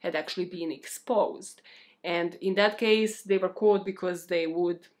had actually been exposed. And in that case, they were caught because they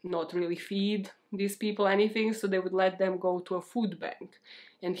would not really feed these people anything, so they would let them go to a food bank.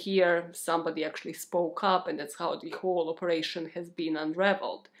 And here somebody actually spoke up, and that's how the whole operation has been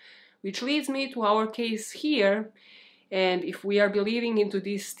unraveled. Which leads me to our case here. And if we are believing into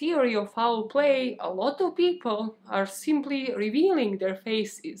this theory of foul play, a lot of people are simply revealing their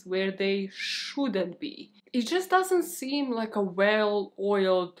faces where they shouldn't be. It just doesn't seem like a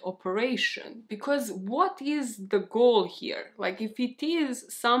well-oiled operation, because what is the goal here? Like, if it is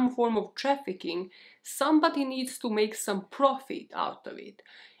some form of trafficking, somebody needs to make some profit out of it.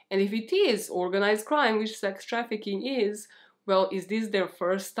 And if it is organized crime, which sex trafficking is, well, is this their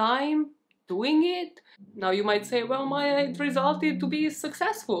first time doing it? Now you might say, well, Maya, it resulted to be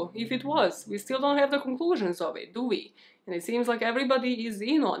successful. If it was, we still don't have the conclusions of it, do we? And it seems like everybody is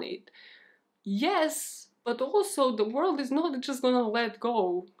in on it. Yes, but also the world is not just gonna let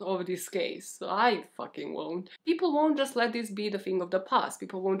go of this case. I fucking won't. People won't just let this be the thing of the past.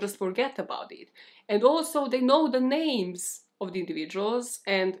 People won't just forget about it. And also they know the names of the individuals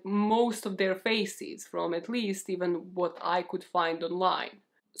and most of their faces from at least even what I could find online.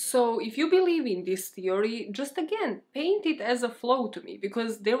 So if you believe in this theory, just again, paint it as a flow to me,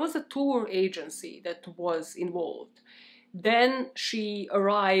 because there was a tour agency that was involved. Then she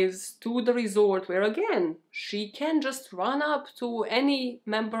arrives to the resort where, again, she can just run up to any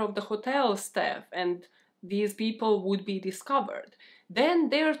member of the hotel staff and these people would be discovered. Then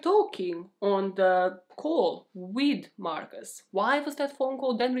they're talking on the call with Marcus. Why was that phone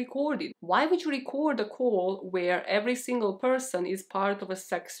call then recorded? Why would you record a call where every single person is part of a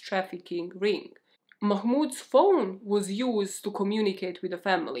sex trafficking ring? Mahmoud's phone was used to communicate with the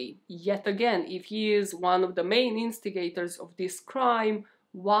family. Yet again, if he is one of the main instigators of this crime,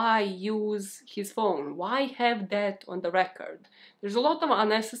 why use his phone? Why have that on the record? There's a lot of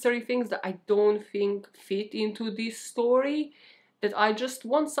unnecessary things that I don't think fit into this story, that I just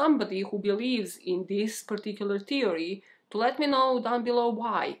want somebody who believes in this particular theory to let me know down below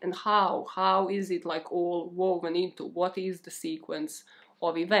why and how. How is it like all woven into? What is the sequence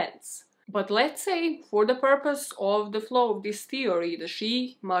of events? But let's say, for the purpose of the flow of this theory, that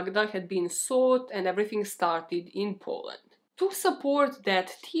she, Magda, had been sought and everything started in Poland. To support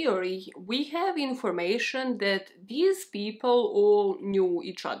that theory, we have information that these people all knew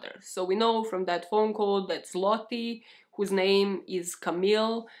each other. So we know from that phone call that Zloty, whose name is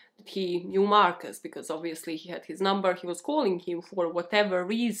Camille, that he knew Marcus because obviously he had his number, he was calling him for whatever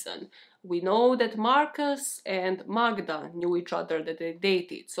reason. We know that Marcus and Magda knew each other, that they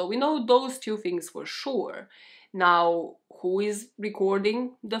dated. So we know those two things for sure. Now, who is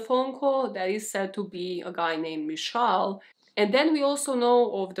recording the phone call? That is said to be a guy named Michal. And then we also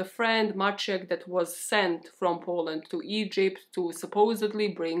know of the friend Maciek that was sent from Poland to Egypt to supposedly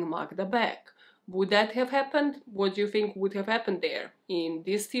bring Magda back. Would that have happened? What do you think would have happened there? In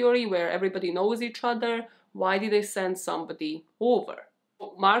this theory where everybody knows each other, why did they send somebody over?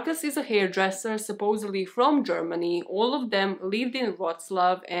 Marcus is a hairdresser, supposedly from Germany. All of them lived in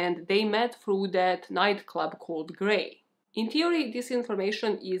Wrocław and they met through that nightclub called Grey. In theory, this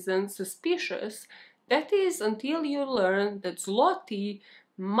information isn't suspicious. That is until you learn that Zloty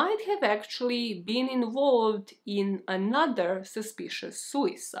might have actually been involved in another suspicious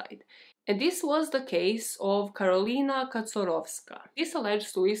suicide. And this was the case of Karolina Kaczorowska. This alleged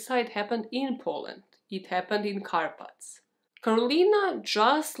suicide happened in Poland. It happened in Carpats. Karolina,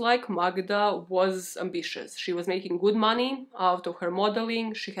 just like Magda, was ambitious. She was making good money out of her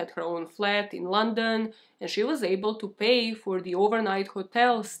modeling, she had her own flat in London, and she was able to pay for the overnight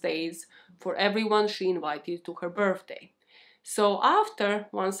hotel stays for everyone she invited to her birthday. So after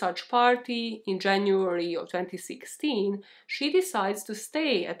one such party in January of 2016, she decides to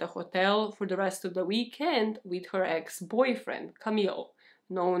stay at the hotel for the rest of the weekend with her ex-boyfriend, Camille,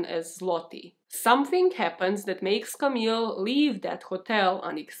 known as Zloty. Something happens that makes Camille leave that hotel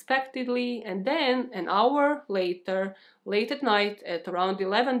unexpectedly, and then an hour later, late at night at around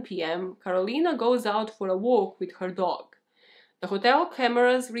 11 p.m., Karolina goes out for a walk with her dog. The hotel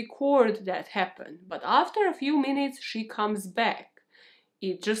cameras record that happen, but after a few minutes she comes back.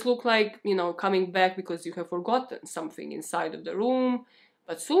 It just looked like, coming back because you have forgotten something inside of the room,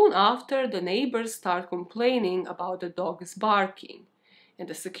 but soon after the neighbors start complaining about the dog's barking. And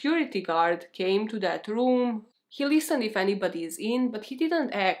the security guard came to that room. He listened if anybody is in, but he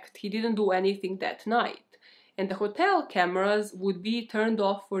didn't act, he didn't do anything that night. And the hotel cameras would be turned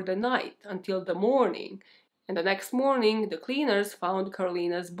off for the night until the morning. And the next morning, the cleaners found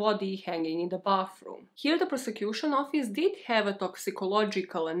Karolina's body hanging in the bathroom. Here the prosecution office did have a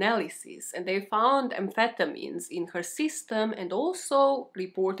toxicological analysis, and they found amphetamines in her system and also,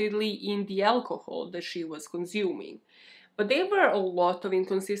 reportedly, in the alcohol that she was consuming. But there were a lot of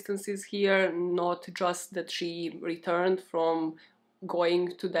inconsistencies here, not just that she returned from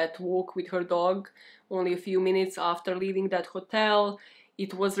going to that walk with her dog only a few minutes after leaving that hotel.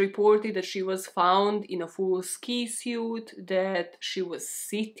 It was reported that she was found in a full ski suit, that she was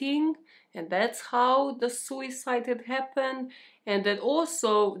sitting, and that's how the suicide had happened, and that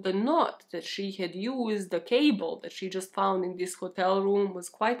also the knot that she had used, the cable that she just found in this hotel room, was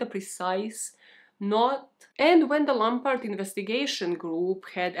quite a precise knot. And when the Lampard investigation group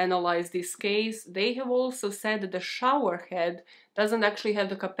had analyzed this case, they have also said that the shower head doesn't actually have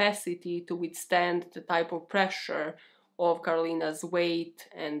the capacity to withstand the type of pressure of Karolina's weight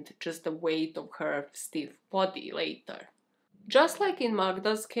and just the weight of her stiff body later. Just like in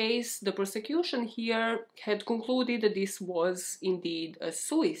Magda's case, the prosecution here had concluded that this was indeed a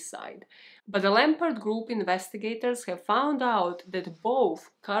suicide. But the Lampard Group investigators have found out that both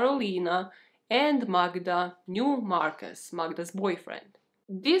Karolina and Magda knew Marcus, Magda's boyfriend.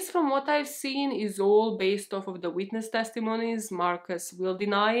 This, from what I've seen, is all based off of the witness testimonies. Marcus will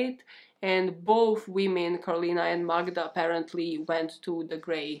deny it, and both women, Karolina and Magda, apparently went to the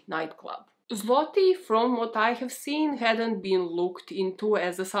Grey nightclub. Zloty, from what I have seen, hadn't been looked into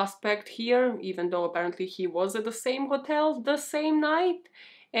as a suspect here, even though apparently he was at the same hotel the same night.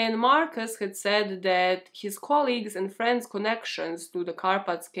 And Marcus had said that his colleagues' and friends' connections to the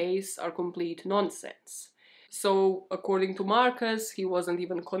Carpats case are complete nonsense. So, according to Marcus, he wasn't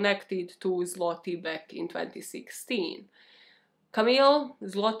even connected to Zloty back in 2016. Camille,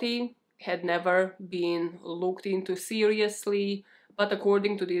 Zloty, had never been looked into seriously, but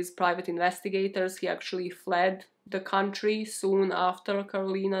according to these private investigators, he actually fled the country soon after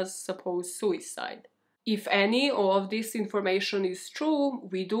Karolina's supposed suicide. If any of this information is true,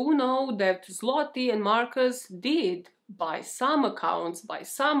 we do know that Zloty and Marcus did, by some accounts, by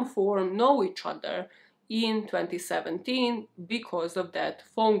some form, know each other in 2017 because of that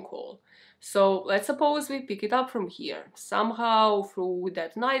phone call. So let's suppose we pick it up from here. Somehow through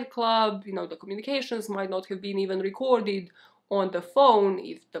that nightclub, the communications might not have been even recorded on the phone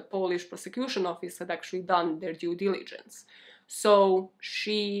if the Polish prosecution office had actually done their due diligence. So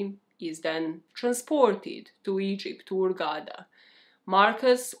she is then transported to Egypt, to Hurghada.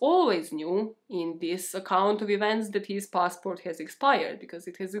 Marcus always knew in this account of events that his passport has expired, because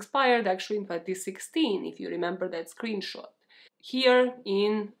it has expired actually in 2016, if you remember that screenshot. Here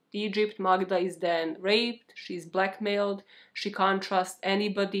in Egypt, Magda is then raped, she's blackmailed, she can't trust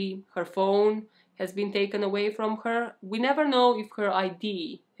anybody, her phone has been taken away from her. We never know if her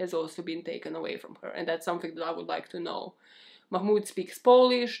ID has also been taken away from her, and that's something that I would like to know. Mahmoud speaks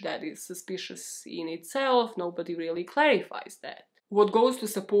Polish, that is suspicious in itself, nobody really clarifies that. What goes to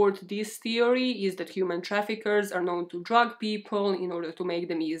support this theory is that human traffickers are known to drug people in order to make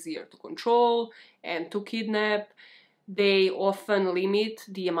them easier to control and to kidnap. They often limit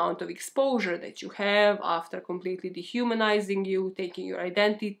the amount of exposure that you have after completely dehumanizing you, taking your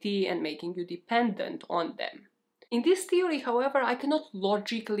identity and making you dependent on them. In this theory, however, I cannot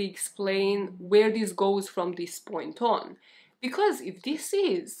logically explain where this goes from this point on. Because if this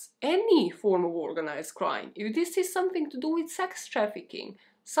is any form of organized crime, if this is something to do with sex trafficking,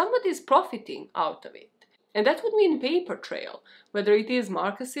 somebody is profiting out of it. And that would mean paper trail, whether it is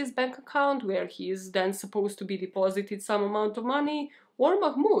Marcus's bank account, where he is then supposed to be deposited some amount of money, or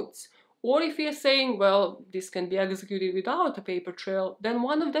Mahmoud's. Or if he is saying, well, this can be executed without a paper trail, then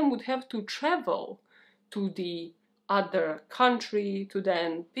one of them would have to travel to the other country to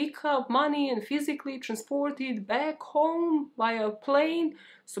then pick up money and physically transport it back home via plane.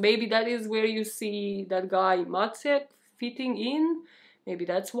 So maybe that is where you see that guy Maciek fitting in. Maybe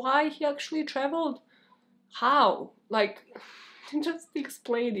that's why he actually traveled. How? Like, just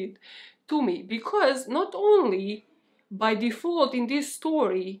explain it to me. Because not only by default in this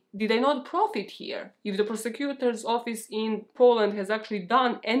story did I not profit here, if the prosecutor's office in Poland has actually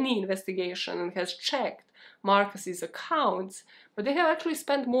done any investigation and has checked Marcus's accounts, but they have actually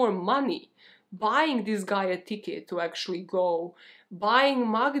spent more money buying this guy a ticket to actually go, buying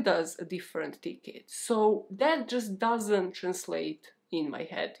Magda's a different ticket. So that just doesn't translate in my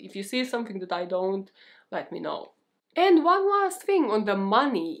head. If you see something that I don't, let me know. And one last thing on the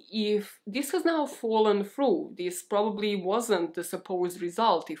money, if this has now fallen through, this probably wasn't the supposed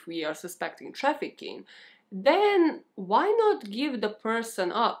result if we are suspecting trafficking, then why not give the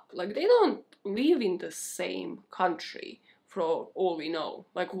person up? Like, they don't live in the same country for all we know.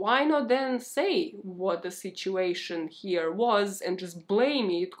 Like, why not then say what the situation here was and just blame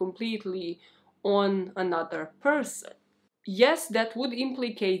it completely on another person? Yes, that would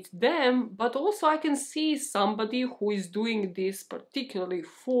implicate them, but also I can see somebody who is doing this particularly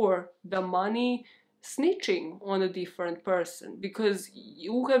for the money snitching on a different person, because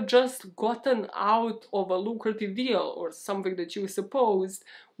you have just gotten out of a lucrative deal or something that you supposed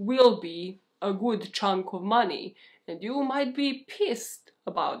will be a good chunk of money, and you might be pissed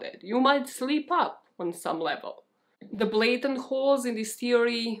about it. You might slip up on some level. The blatant holes in this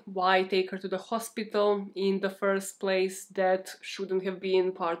theory, why take her to the hospital in the first place, that shouldn't have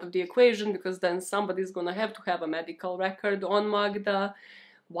been part of the equation, because then somebody's gonna have to have a medical record on Magda.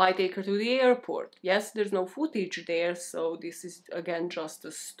 Why take her to the airport? Yes, there's no footage there, so this is again just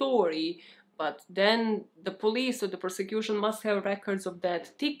a story, but then the police or the prosecution must have records of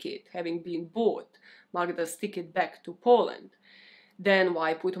that ticket having been bought, Magda's ticket back to Poland. Then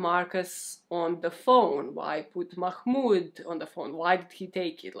why put Marcus on the phone? Why put Mahmoud on the phone? Why did he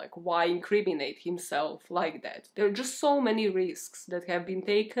take it? Like, why incriminate himself like that? There are just so many risks that have been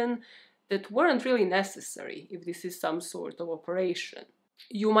taken that weren't really necessary if this is some sort of operation.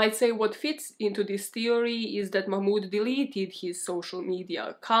 You might say what fits into this theory is that Mahmoud deleted his social media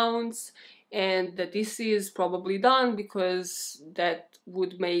accounts, and that this is probably done because that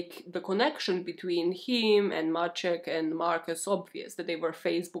would make the connection between him and Maciek and Marcus obvious, that they were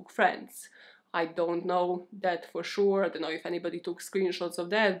Facebook friends. I don't know that for sure. I don't know if anybody took screenshots of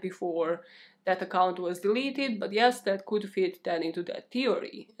that before that account was deleted, but yes, that could fit then into that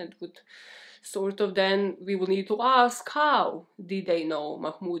theory, and would sort of then we will need to ask, how did they know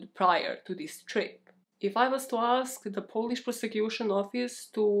Mahmoud prior to this trip? If I was to ask the Polish prosecution office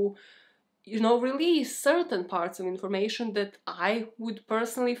to release certain parts of information that I would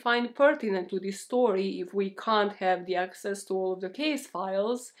personally find pertinent to this story if we can't have the access to all of the case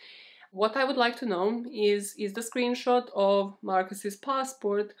files, what I would like to know is the screenshot of Marcus's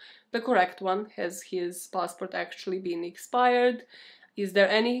passport the correct one? Has his passport actually been expired? Is there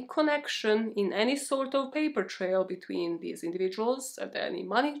any connection in any sort of paper trail between these individuals? Are there any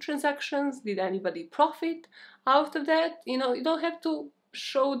money transactions? Did anybody profit out of that? You don't have to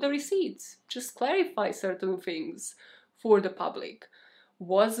show the receipts. Just clarify certain things for the public.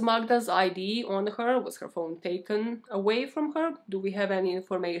 Was Magda's ID on her? Was her phone taken away from her? Do we have any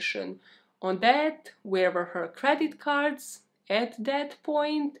information on that? Where were her credit cards? at that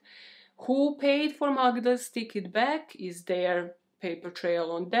point? Who paid for Magda's ticket back? Is there paper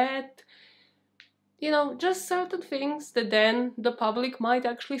trail on that? You know, just certain things that then the public might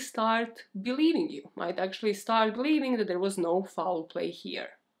actually start believing you, might actually start believing that there was no foul play here.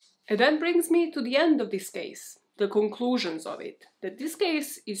 And that brings me to the end of this case, the conclusions of it, that this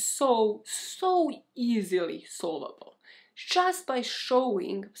case is so easily solvable, just by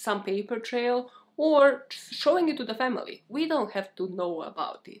showing some paper trail or showing it to the family. We don't have to know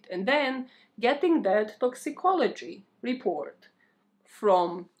about it. And then getting that toxicology report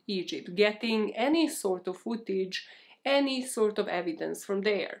from Egypt, getting any sort of footage, any sort of evidence from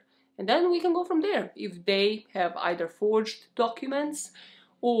there. And then we can go from there. If they have either forged documents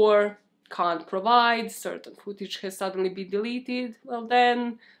or can't provide, certain footage has suddenly been deleted, well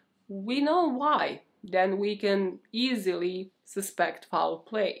then we know why. Then we can easily suspect foul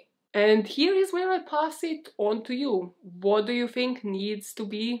play. And here is where I pass it on to you. What do you think needs to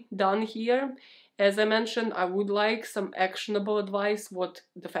be done here? As I mentioned, I would like some actionable advice, what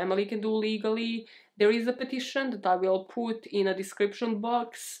the family can do legally. There is a petition that I will put in a description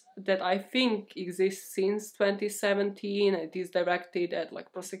box that I think exists since 2017. It is directed at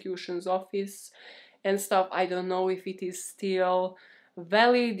like prosecution's office and stuff. I don't know if it is still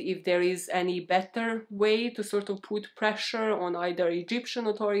valid, if there is any better way to sort of put pressure on either Egyptian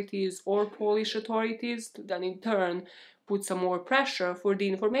authorities or Polish authorities to then in turn put some more pressure for the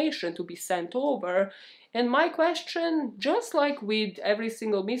information to be sent over. And my question, just like with every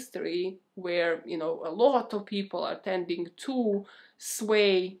single mystery where, you know, a lot of people are tending to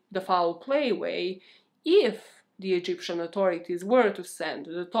sway the foul play way, if the Egyptian authorities were to send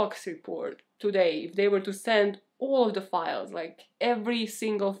the Tox report today, if they were to send all of the files, like every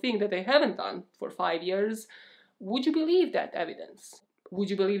single thing that they haven't done for 5 years, would you believe that evidence? Would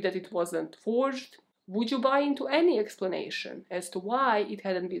you believe that it wasn't forged? Would you buy into any explanation as to why it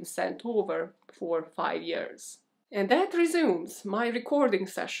hadn't been sent over for 5 years? And that resumes my recording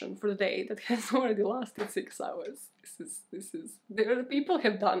session for the day that has already lasted 6 hours. People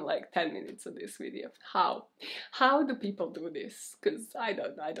have done like 10 minutes of this video. How? How do people do this? Because I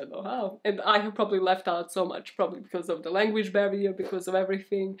don't know how. And I have probably left out so much, probably because of the language barrier, because of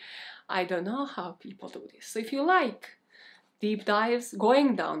everything. I don't know how people do this. So if you like deep dives,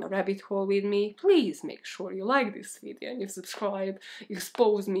 going down a rabbit hole with me, please make sure you like this video and you subscribe,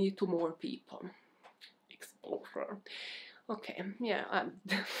 expose me to more people. Exposure. Okay, yeah, I'm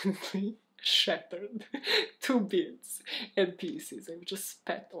definitely shattered to bits and pieces. I just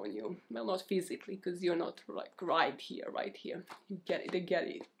spat on you. Well, not physically, because you're not like right here. You get it, they get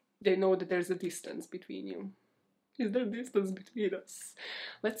it. They know that there's a distance between you. Is there distance between us?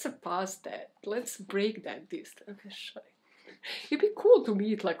 Let's surpass that. Let's break that distance. Okay, shy. It'd be cool to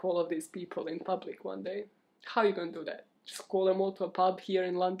meet like all of these people in public one day. How are you gonna do that? Just call them all to a pub here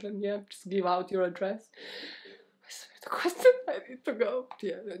in London, yeah? Just give out your address. The question, I need to go.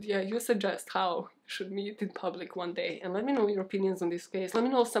 Yeah, you suggest how you should meet in public one day. And let me know your opinions on this case. Let me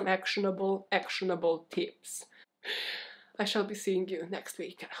know some actionable tips. I shall be seeing you next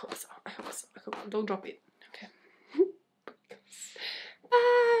week. I hope so. Don't drop it. Okay.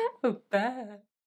 Bye. Bye.